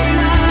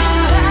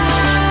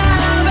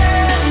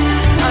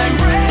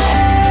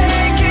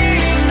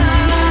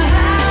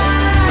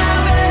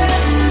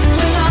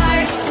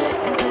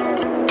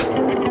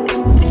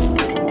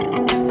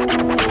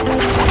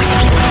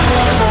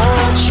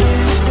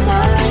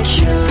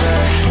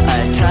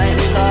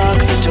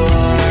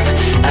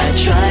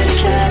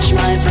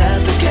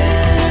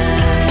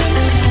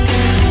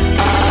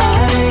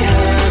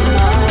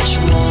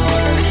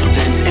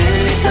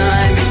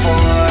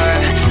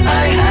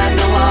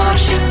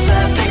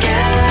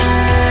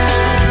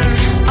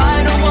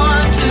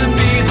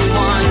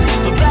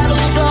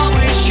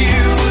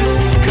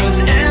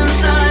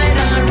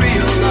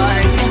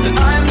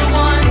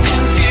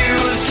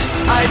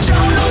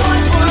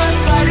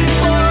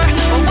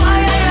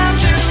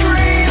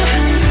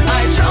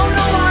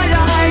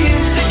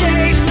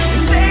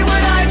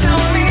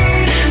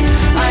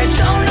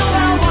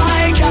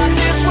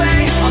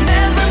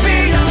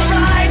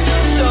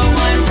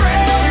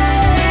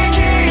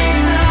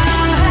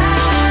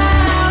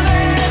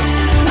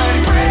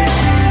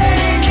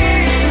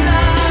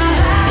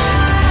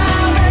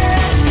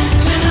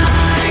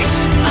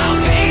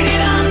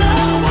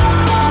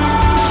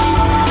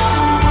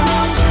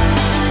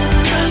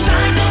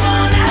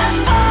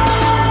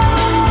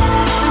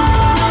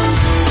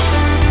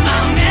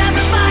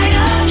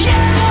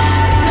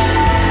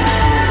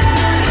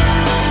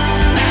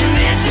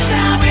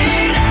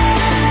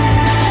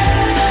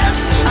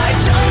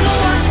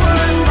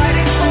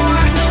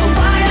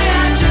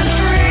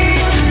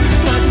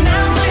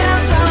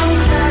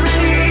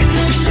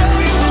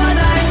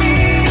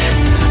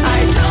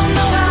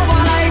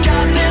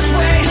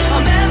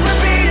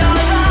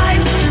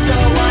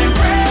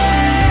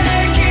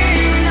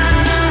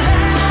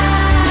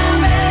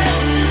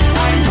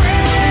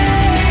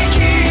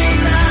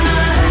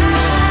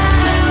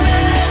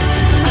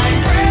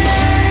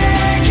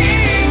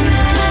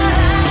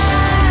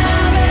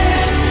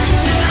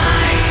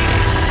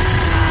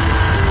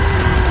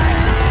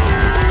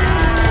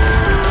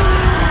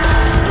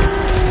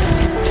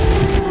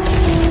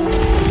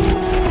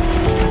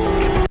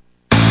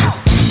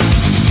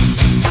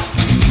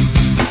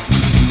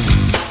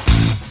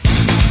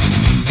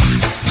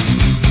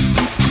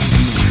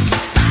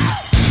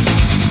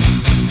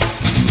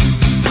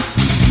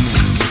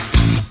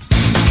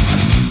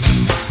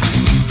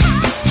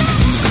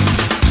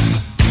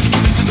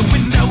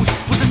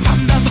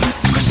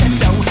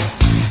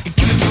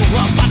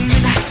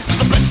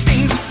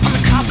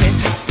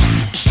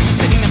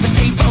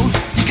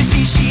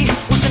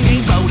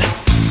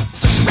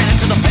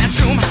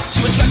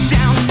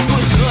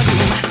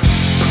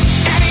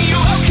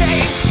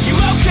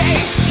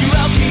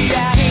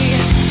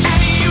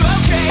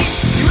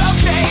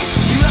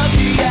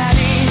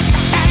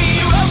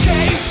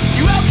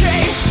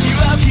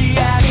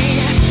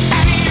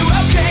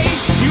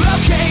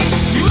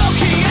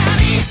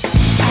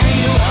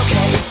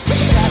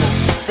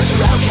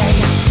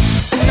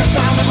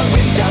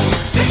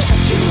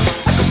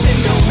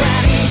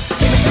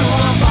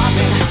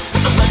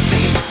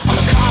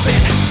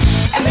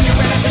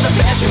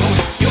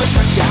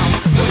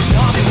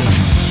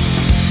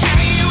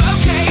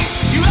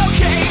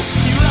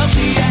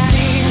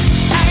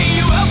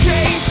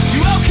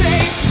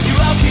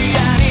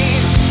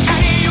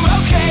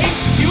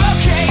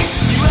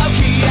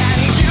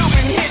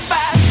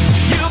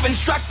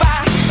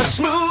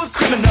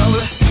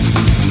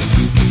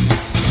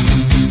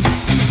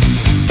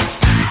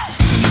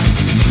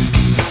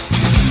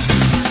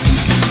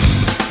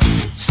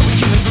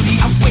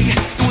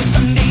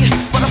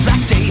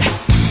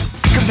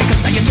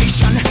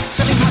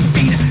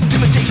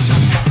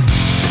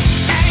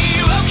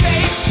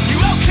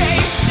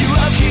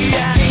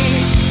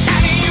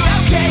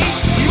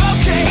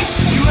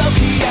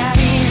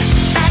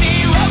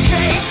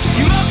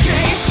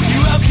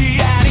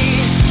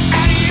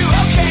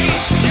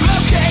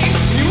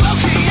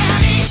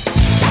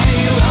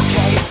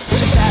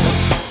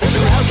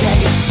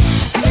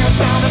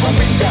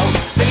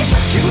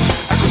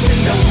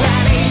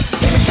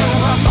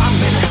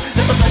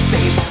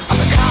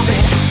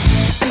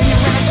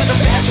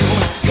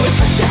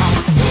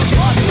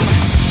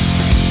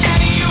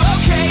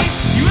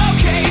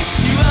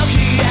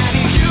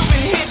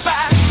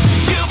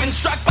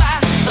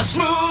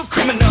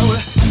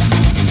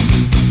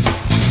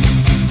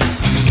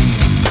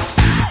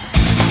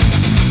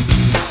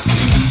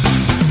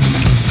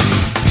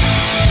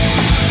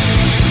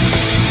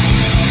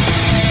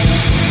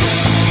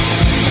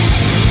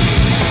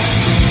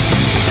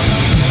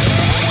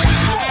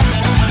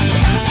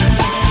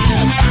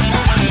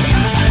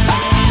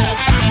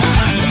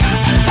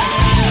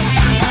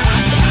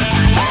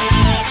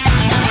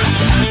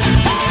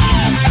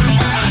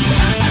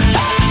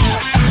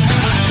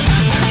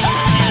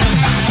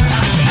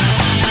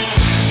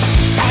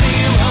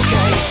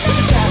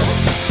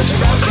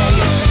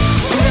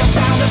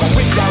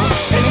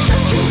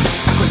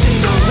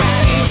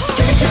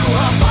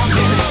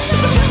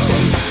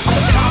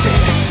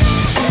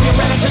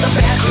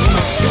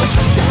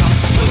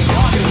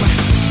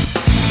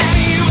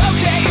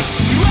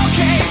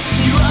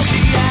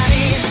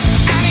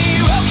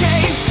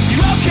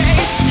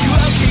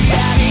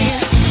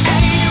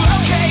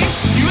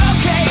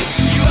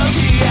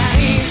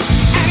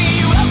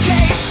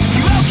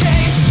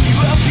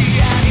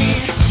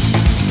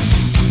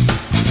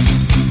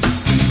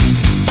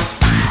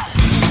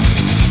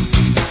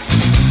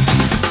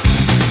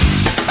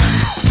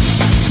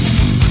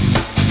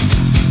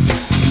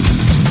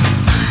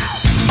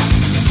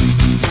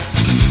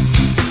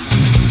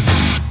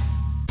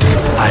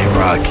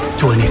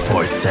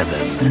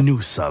 IROCK247.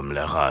 Nous sommes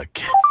le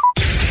rock.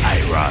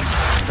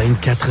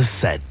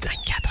 IROCK247.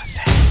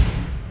 24/7.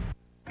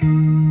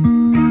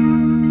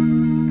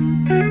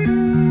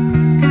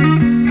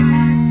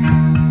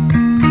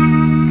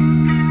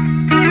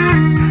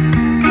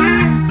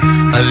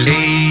 A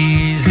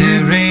lazy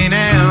rain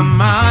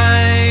am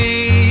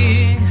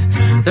I.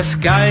 The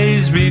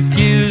skies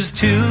refuse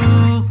to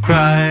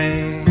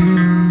cry.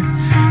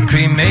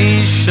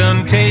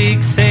 Cremation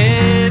takes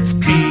its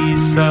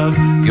piece of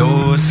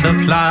your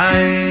supply.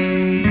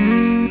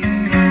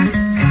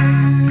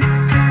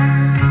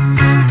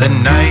 The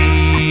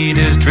night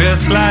is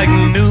dressed like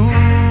noon.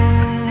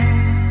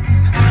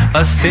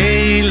 A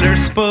sailor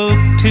spoke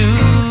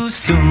too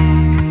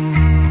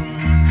soon.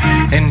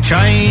 And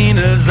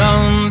China's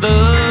on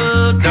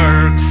the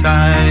dark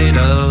side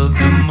of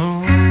the moon.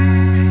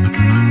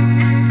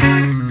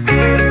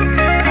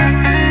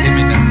 Give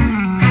me now.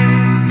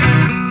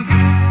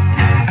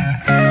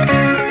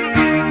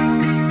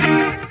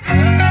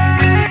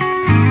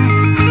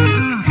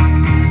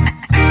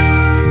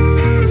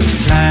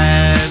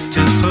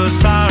 Platypus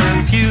are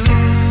few.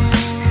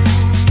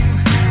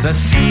 The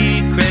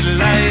secret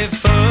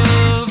life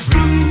of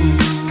Rue.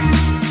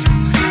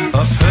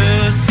 A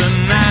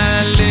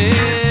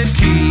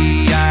personality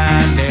I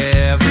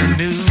never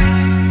knew.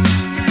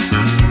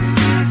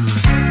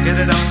 Get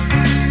it on.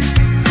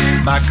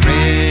 My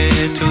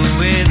Greta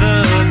weighs a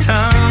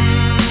ton.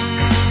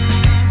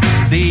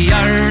 The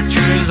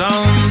archer's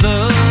on the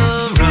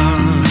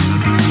run.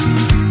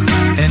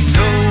 And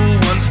no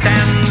one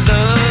stands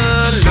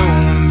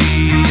alone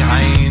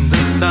behind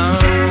the sun.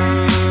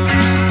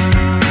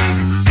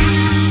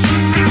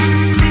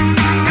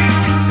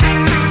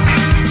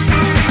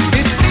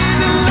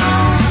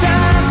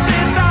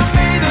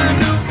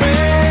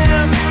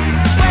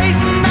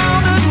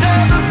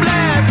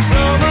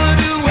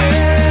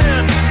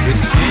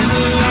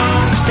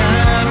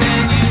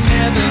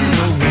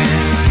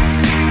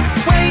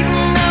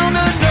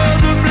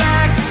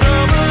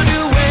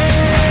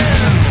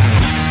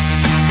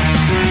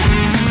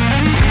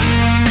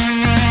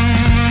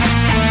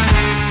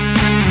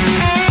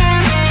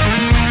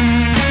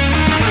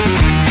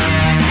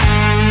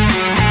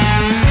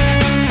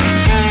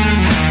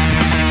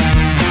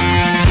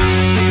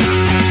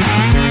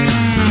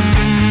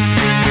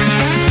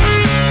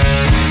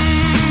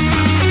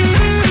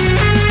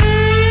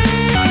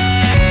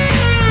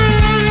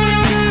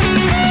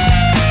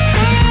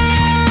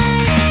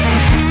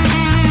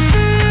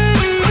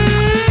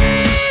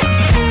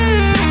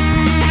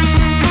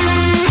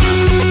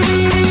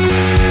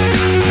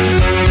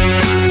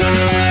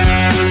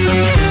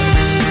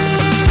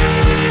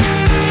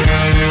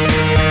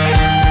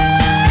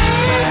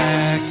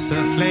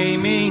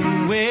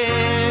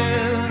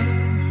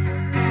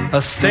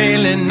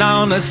 Sailing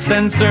on a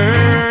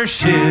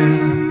censorship,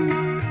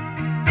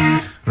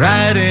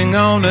 riding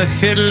on a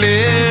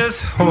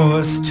headless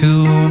horse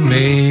to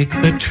make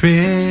the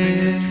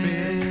trip.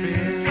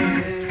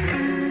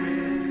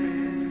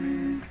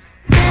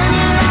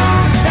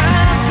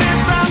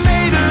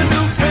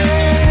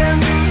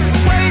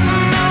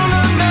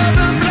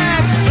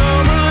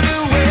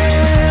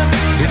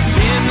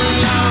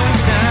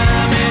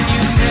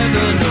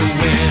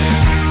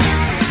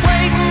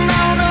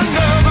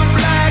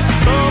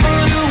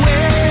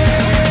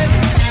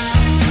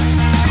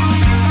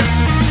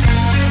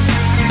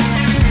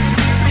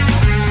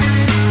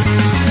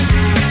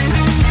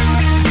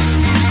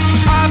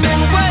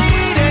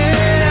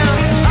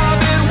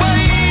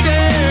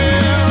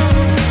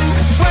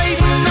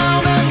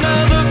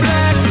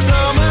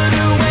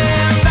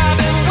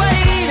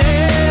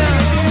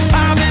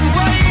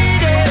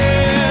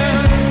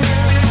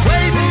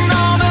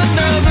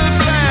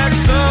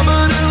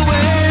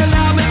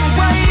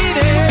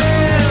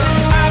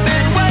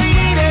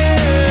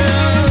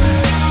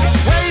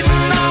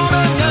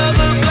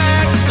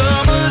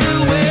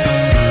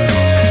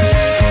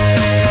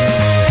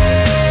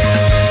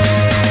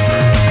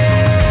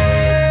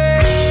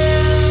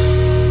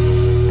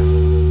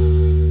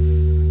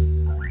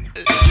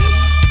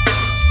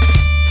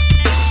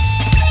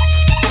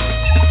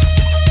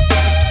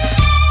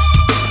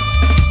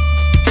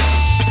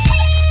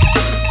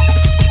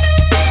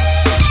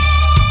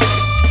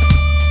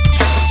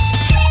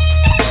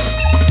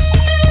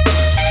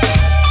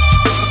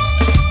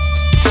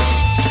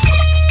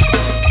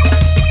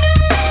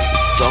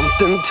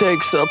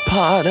 Takes a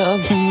part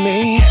of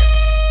me,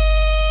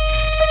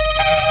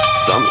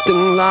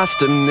 something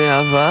lost and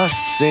never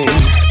seen.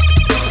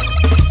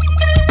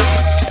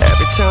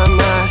 Every time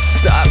I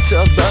start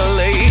to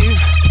believe,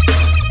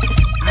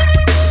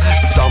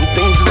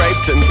 something's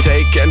raped and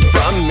taken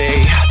from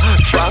me,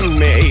 from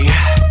me.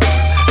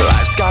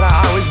 Life's gotta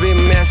always be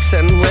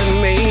messing with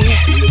me.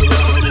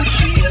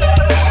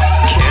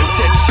 Can't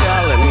it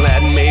chill and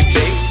let me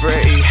be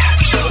free?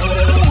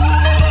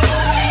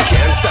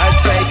 Can't I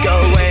take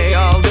away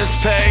all this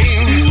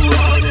pain?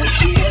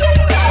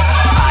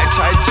 I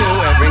try to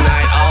every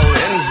night, all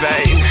in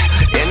vain,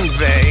 in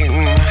vain.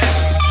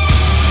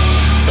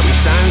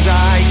 Sometimes I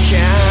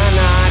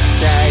cannot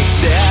tell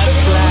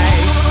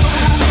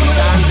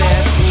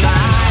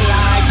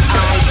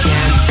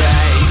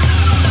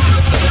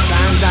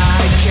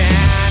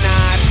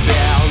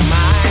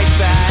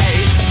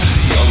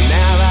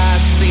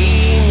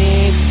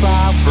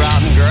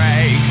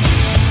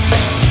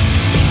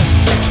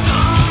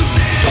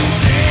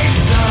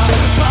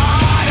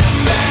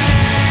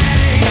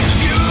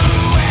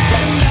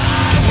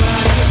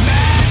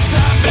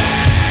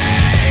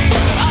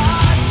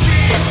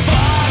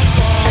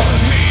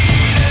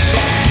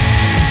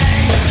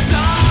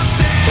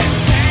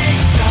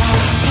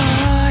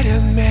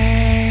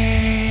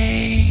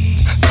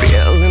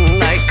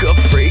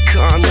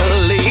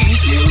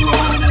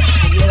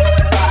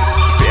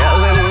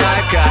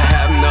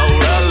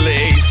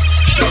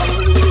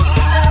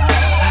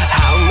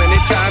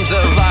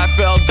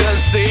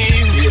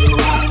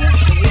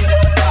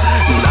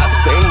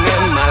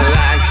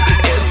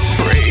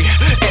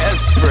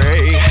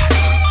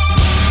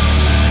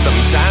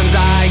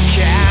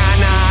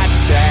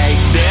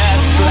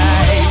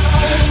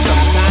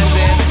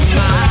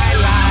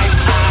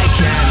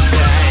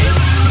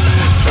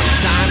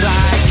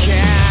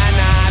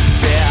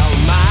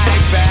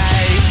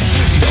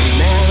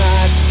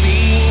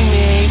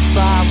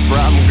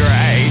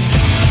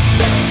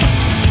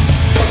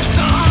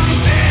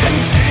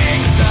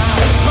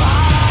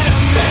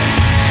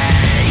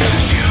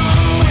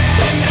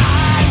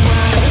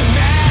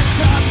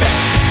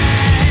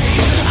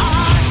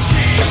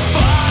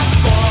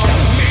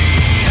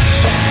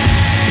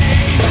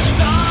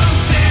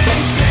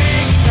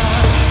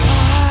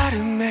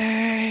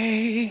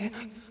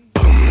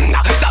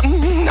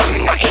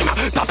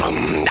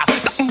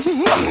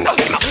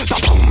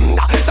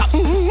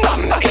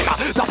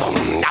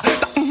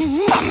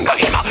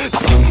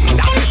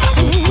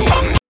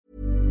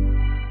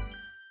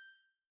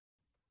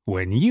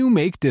When you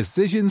make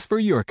decisions for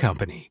your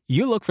company,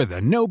 you look for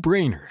the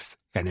no-brainers.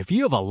 And if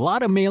you have a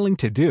lot of mailing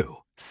to do,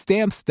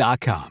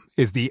 Stamps.com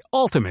is the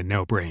ultimate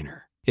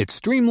no-brainer. It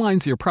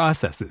streamlines your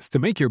processes to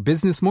make your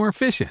business more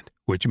efficient,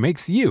 which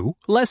makes you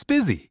less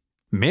busy.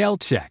 Mail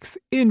checks,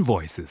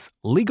 invoices,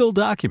 legal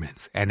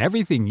documents, and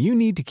everything you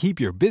need to keep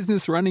your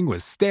business running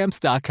with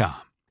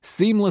Stamps.com.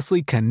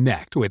 Seamlessly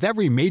connect with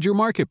every major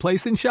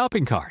marketplace and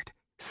shopping cart.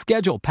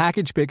 Schedule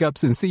package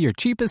pickups and see your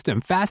cheapest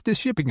and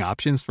fastest shipping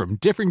options from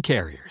different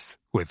carriers,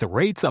 with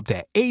rates up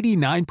to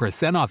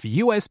 89% off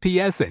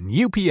USPS and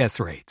UPS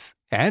rates.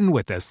 And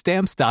with the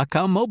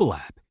Stamps.com mobile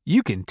app,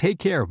 you can take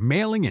care of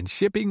mailing and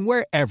shipping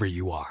wherever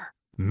you are.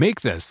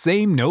 Make the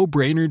same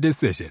no-brainer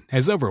decision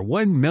as over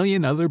 1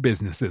 million other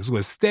businesses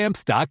with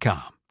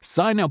Stamps.com.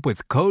 Sign up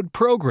with code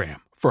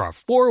PROGRAM for a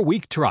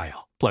 4-week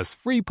trial, plus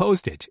free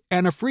postage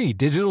and a free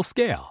digital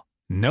scale.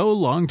 No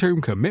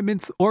long-term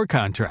commitments or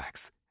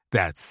contracts.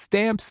 That's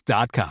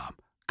Stamps.com.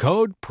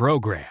 Code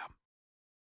PROGRAM.